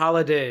Best Man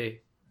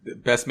Holiday. The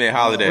Best Man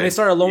Holiday. When they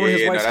started lowering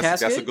his wife's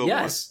casket? That's a good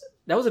one.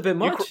 That was a bit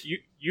much.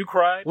 You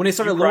cried? When they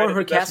started lowering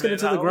her casket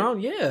into the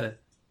ground? Yeah.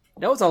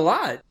 That was a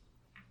lot.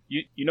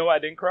 You know why I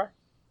didn't cry?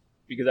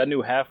 Because I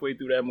knew halfway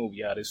through that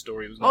movie how this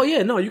story was going. Oh,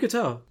 yeah. No, you could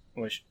tell.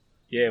 When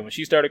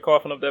she started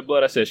coughing up that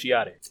blood, I said, she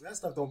out it. That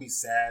stuff don't be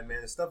sad,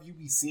 man. The stuff you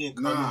be seeing.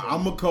 Nah,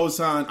 I'm a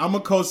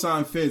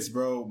cosign Fitz,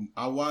 bro.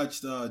 I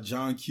watched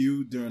John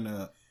Q during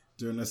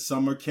the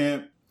summer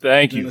camp.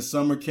 Thank you. During the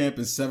summer camp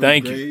in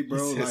 7th grade,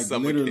 bro. Like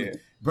literally. Camp.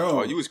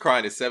 Bro, you was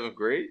crying in 7th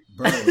grade,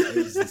 bro. It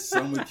was the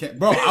summer camp,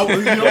 bro.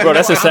 Bro,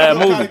 that's a sad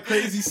movie. Kind of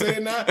crazy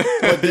saying that,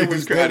 but there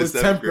was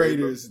 10th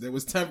graders. There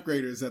was 10th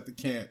graders at the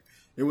camp.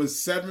 It was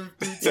 7th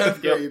through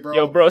 10th grade, bro.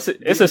 Yo, bro,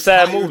 it's a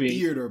sad movie.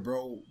 Theater,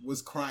 bro,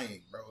 was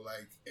crying, bro.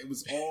 Like it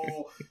was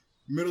all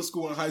middle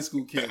school and high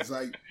school kids.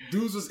 Like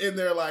dudes was in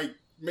there, like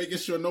making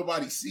sure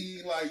nobody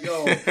see. Like,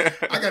 yo,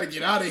 I gotta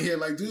get out of here.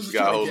 Like dudes was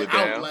trying to get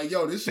out. Down. Like,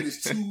 yo, this shit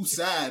is too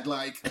sad.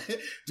 Like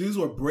dudes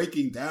were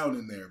breaking down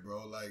in there,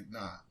 bro. Like,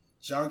 nah.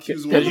 John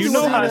Q's one. You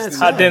know how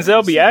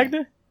Denzel be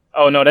acting?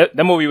 Oh no, that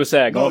movie was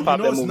sad. Go and pop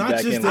that movie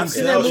back in. I've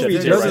seen that movie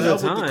dozens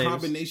of times. The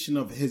combination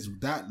of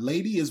that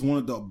lady is one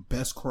of the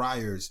best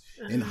criers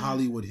in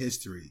Hollywood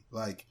history.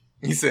 Like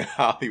he said,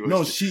 Hollywood.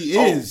 No, she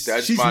is.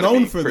 She's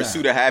known for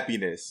Pursuit of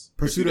Happiness.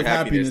 Pursuit of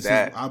Happiness.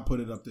 I put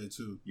it up there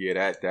too.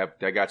 Yeah, that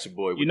got your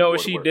boy. You know what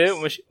she did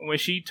when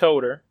she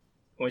told her,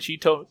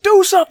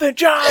 do something,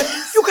 John.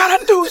 You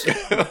gotta do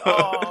something.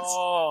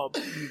 Oh.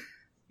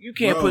 You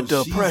can't put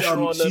the pressure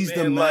on the she's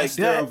man the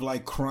master like that. of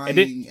like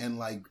crying and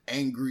like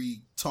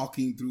angry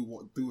talking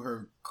through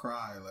her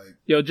cry. Like,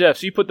 yo, Jeff,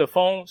 she put the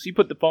phone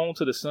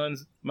to the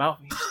son's mouth.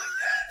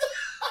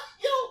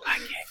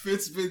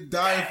 Fitz been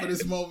dying for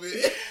this moment.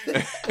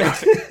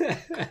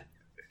 Can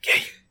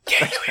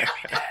you hear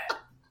me,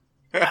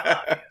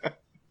 Dad?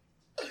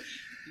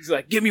 He's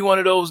like, give me one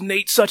of those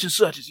Nate such and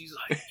suches. He's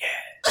like, yeah.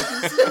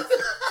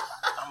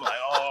 I'm like,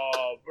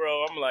 oh,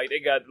 bro. I'm like,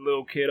 they got the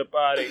little kid up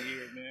out of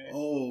here, man.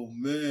 Oh,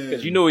 man.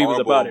 Because you knew he was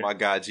about it. My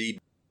guy G.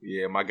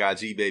 Yeah, my guy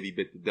G baby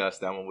bit the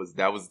dust. That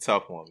was a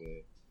tough one,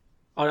 man.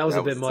 Oh, that was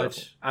a bit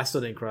much. I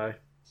still didn't cry.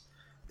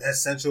 That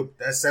Central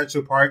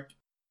Park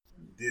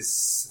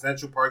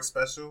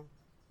special.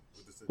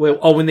 Wait,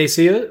 When They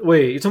See Us?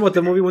 Wait, you talking about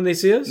the movie When They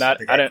See Us? I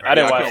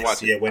didn't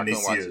watch it. Yeah, When They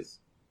See Us.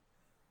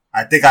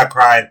 I think I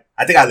cried.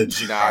 I think I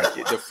legit cried.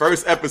 The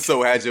first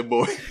episode had your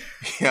boy.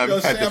 Yeah, yo,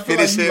 Shane, I feel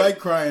like you like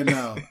crying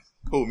now.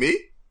 Who, me?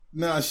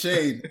 Nah,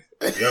 Shane.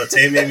 Yo,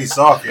 Tay made me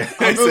soft. Yeah.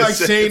 I feel like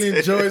Shane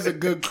enjoys a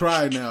good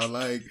cry now.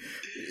 Like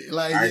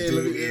I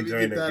do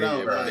enjoy that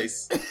out. Right.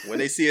 When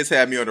They See Us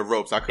had me on the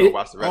ropes. I couldn't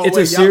watch the rest. It's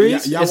a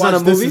series. Y'all it's not a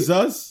movie. This Is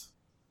Us.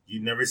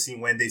 You never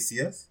seen When They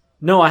See Us?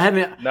 No, I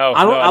haven't. No,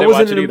 I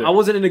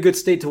wasn't in a good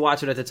state to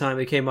watch it at the time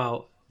it came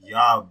out.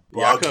 Y'all,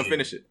 I couldn't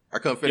finish it.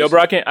 Yo,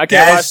 bro, I can't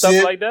watch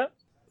stuff like that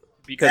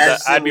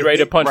because I'd be ready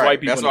to punch white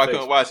people. That's why I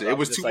couldn't watch it. It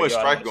was too much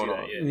strife going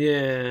on.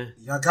 Yeah.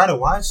 Y'all gotta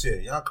watch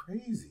it. Y'all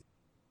crazy.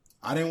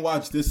 I didn't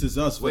watch This Is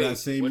Us for that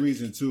same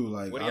reason too.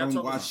 Like, I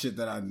don't watch shit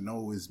that I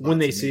know is about When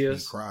They to See make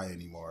Us me cry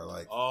anymore.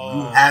 Like,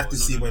 you have to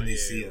see When They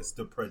See Us.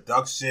 The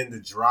production, the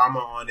drama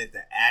on it,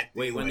 the acting.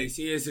 Wait, When They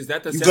See Us, is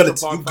that the Central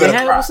Park? They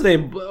had, what's the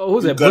name? Who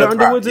was it? Blair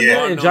Underwood's in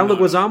there and John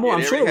Leguizamo.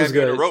 I'm sure it was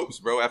good. The ropes,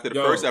 bro. After the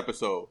first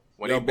episode,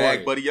 when they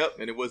bagged Buddy up,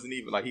 and it wasn't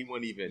even like he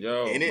wasn't even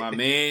in it. My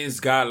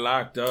man's got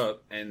locked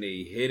up, and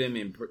they hit him.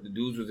 The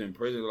dudes was in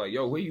prison. Like,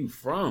 yo, where you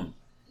from?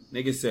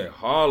 Nigga said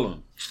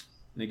Harlem.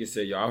 Nigga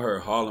said, yo, I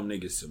heard Harlem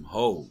niggas some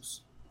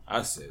hoes.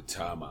 I said,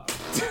 time out.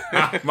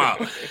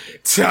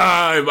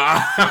 Time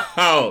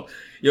out.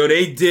 Yo,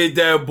 they did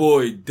that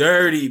boy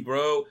dirty,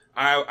 bro.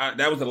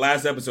 That was the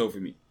last episode for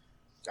me.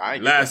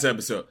 Last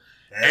episode.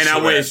 And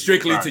I went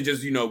strictly to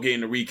just,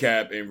 getting the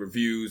recap and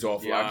reviews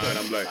offline. And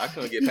I'm like, I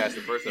couldn't get past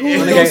the first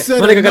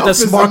episode. My nigga got the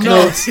smart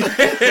notes.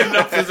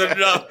 Enough is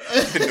enough.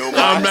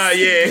 I'm not,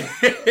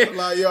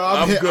 like, yo,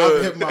 I've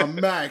hit my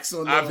max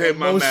on the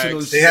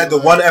emotional shit. They had the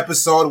one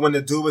episode when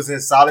the dude was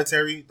in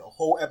solitary. The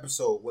whole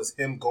episode was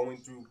him going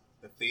through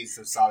the face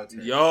of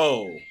solitary.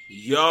 Yo,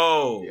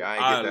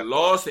 I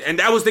lost it. And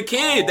that was the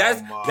kid.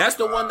 That's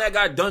the one that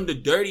got done the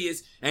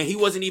dirtiest, and he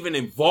wasn't even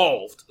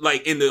involved,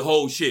 like, in the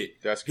whole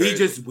shit. That's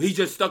crazy. He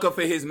just stuck up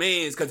for his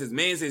mans, because his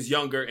mans is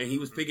younger, and he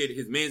was figured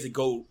his mans would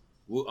go,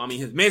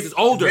 his mans is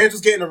older. His mans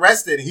was getting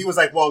arrested, and he was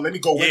like, well, let me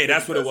go with you. Yeah,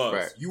 that's what it was.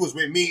 Right. You was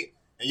with me,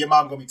 and your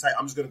mom gonna be tight.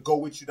 I'm just gonna go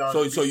with you down.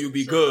 So you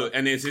be good.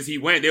 And then since he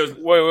went, there was...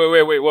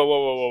 Wait,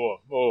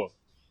 whoa.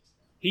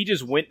 He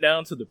just went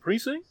down to the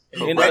precinct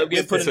and ended up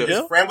getting put in jail?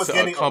 His friend was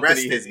getting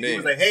arrested. He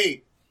was like,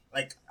 hey,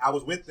 like, I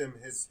was with them.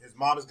 His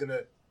mom is gonna,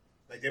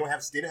 like, they didn't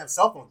have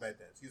cell phones back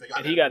then. So he's like,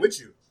 I got with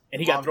you. And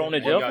he got thrown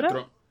in jail for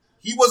that?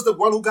 He was the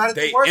one who got it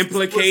the worst. They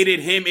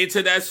implicated him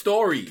into that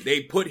story.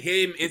 They put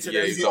him into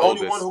that. He's the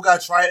only one who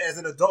got tried as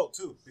an adult,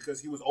 too, because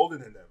he was older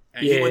than them.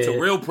 And he went to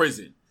real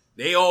prison.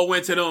 They all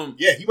went to them.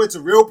 Yeah, he went to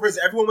real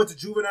prison. Everyone went to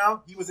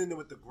juvenile. He was in there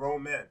with the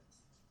grown man.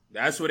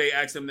 That's where they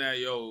asked him that,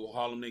 yo,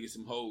 Harlem niggas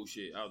some whole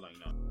shit. I was like,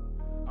 no.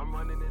 I'm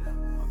running it up.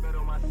 I bet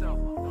on myself.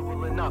 I'm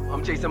doubling up.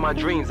 I'm chasing my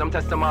dreams. I'm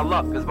testing my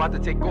luck. It's about to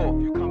take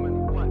off. You coming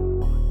or what?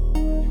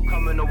 You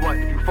coming or what?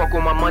 If you fuck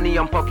with my money,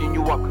 I'm fucking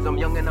you up. Cause I'm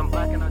young and I'm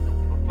black and I don't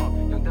give a fuck.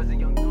 Young Desert,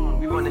 Young Dawn,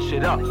 we running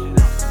shit up.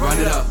 Run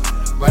it up.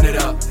 Run it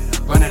up.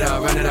 Run it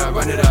up. Run it up.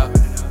 Run it up.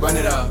 Run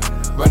it up.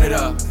 Run it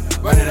up.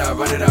 Run it up.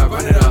 Run it up.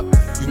 Run it up.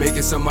 You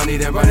making some money,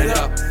 then run it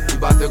up. You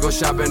about to go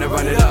shopping and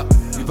run it up.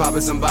 You popping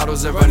some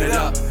bottles and run it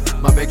up.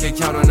 My bank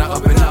account on the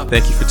up and up.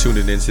 Thank you for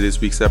tuning in to this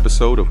week's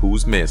episode of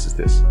Whose Mans Is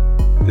This?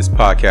 This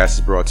podcast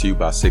is brought to you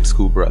by 6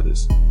 cool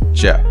brothers: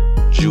 Jeff,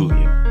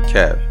 Julian,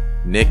 Kev,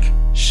 Nick,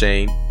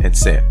 Shane, and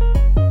Sam.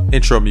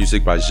 Intro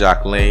music by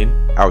Jacques Lane.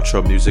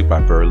 Outro music by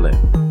Berlin.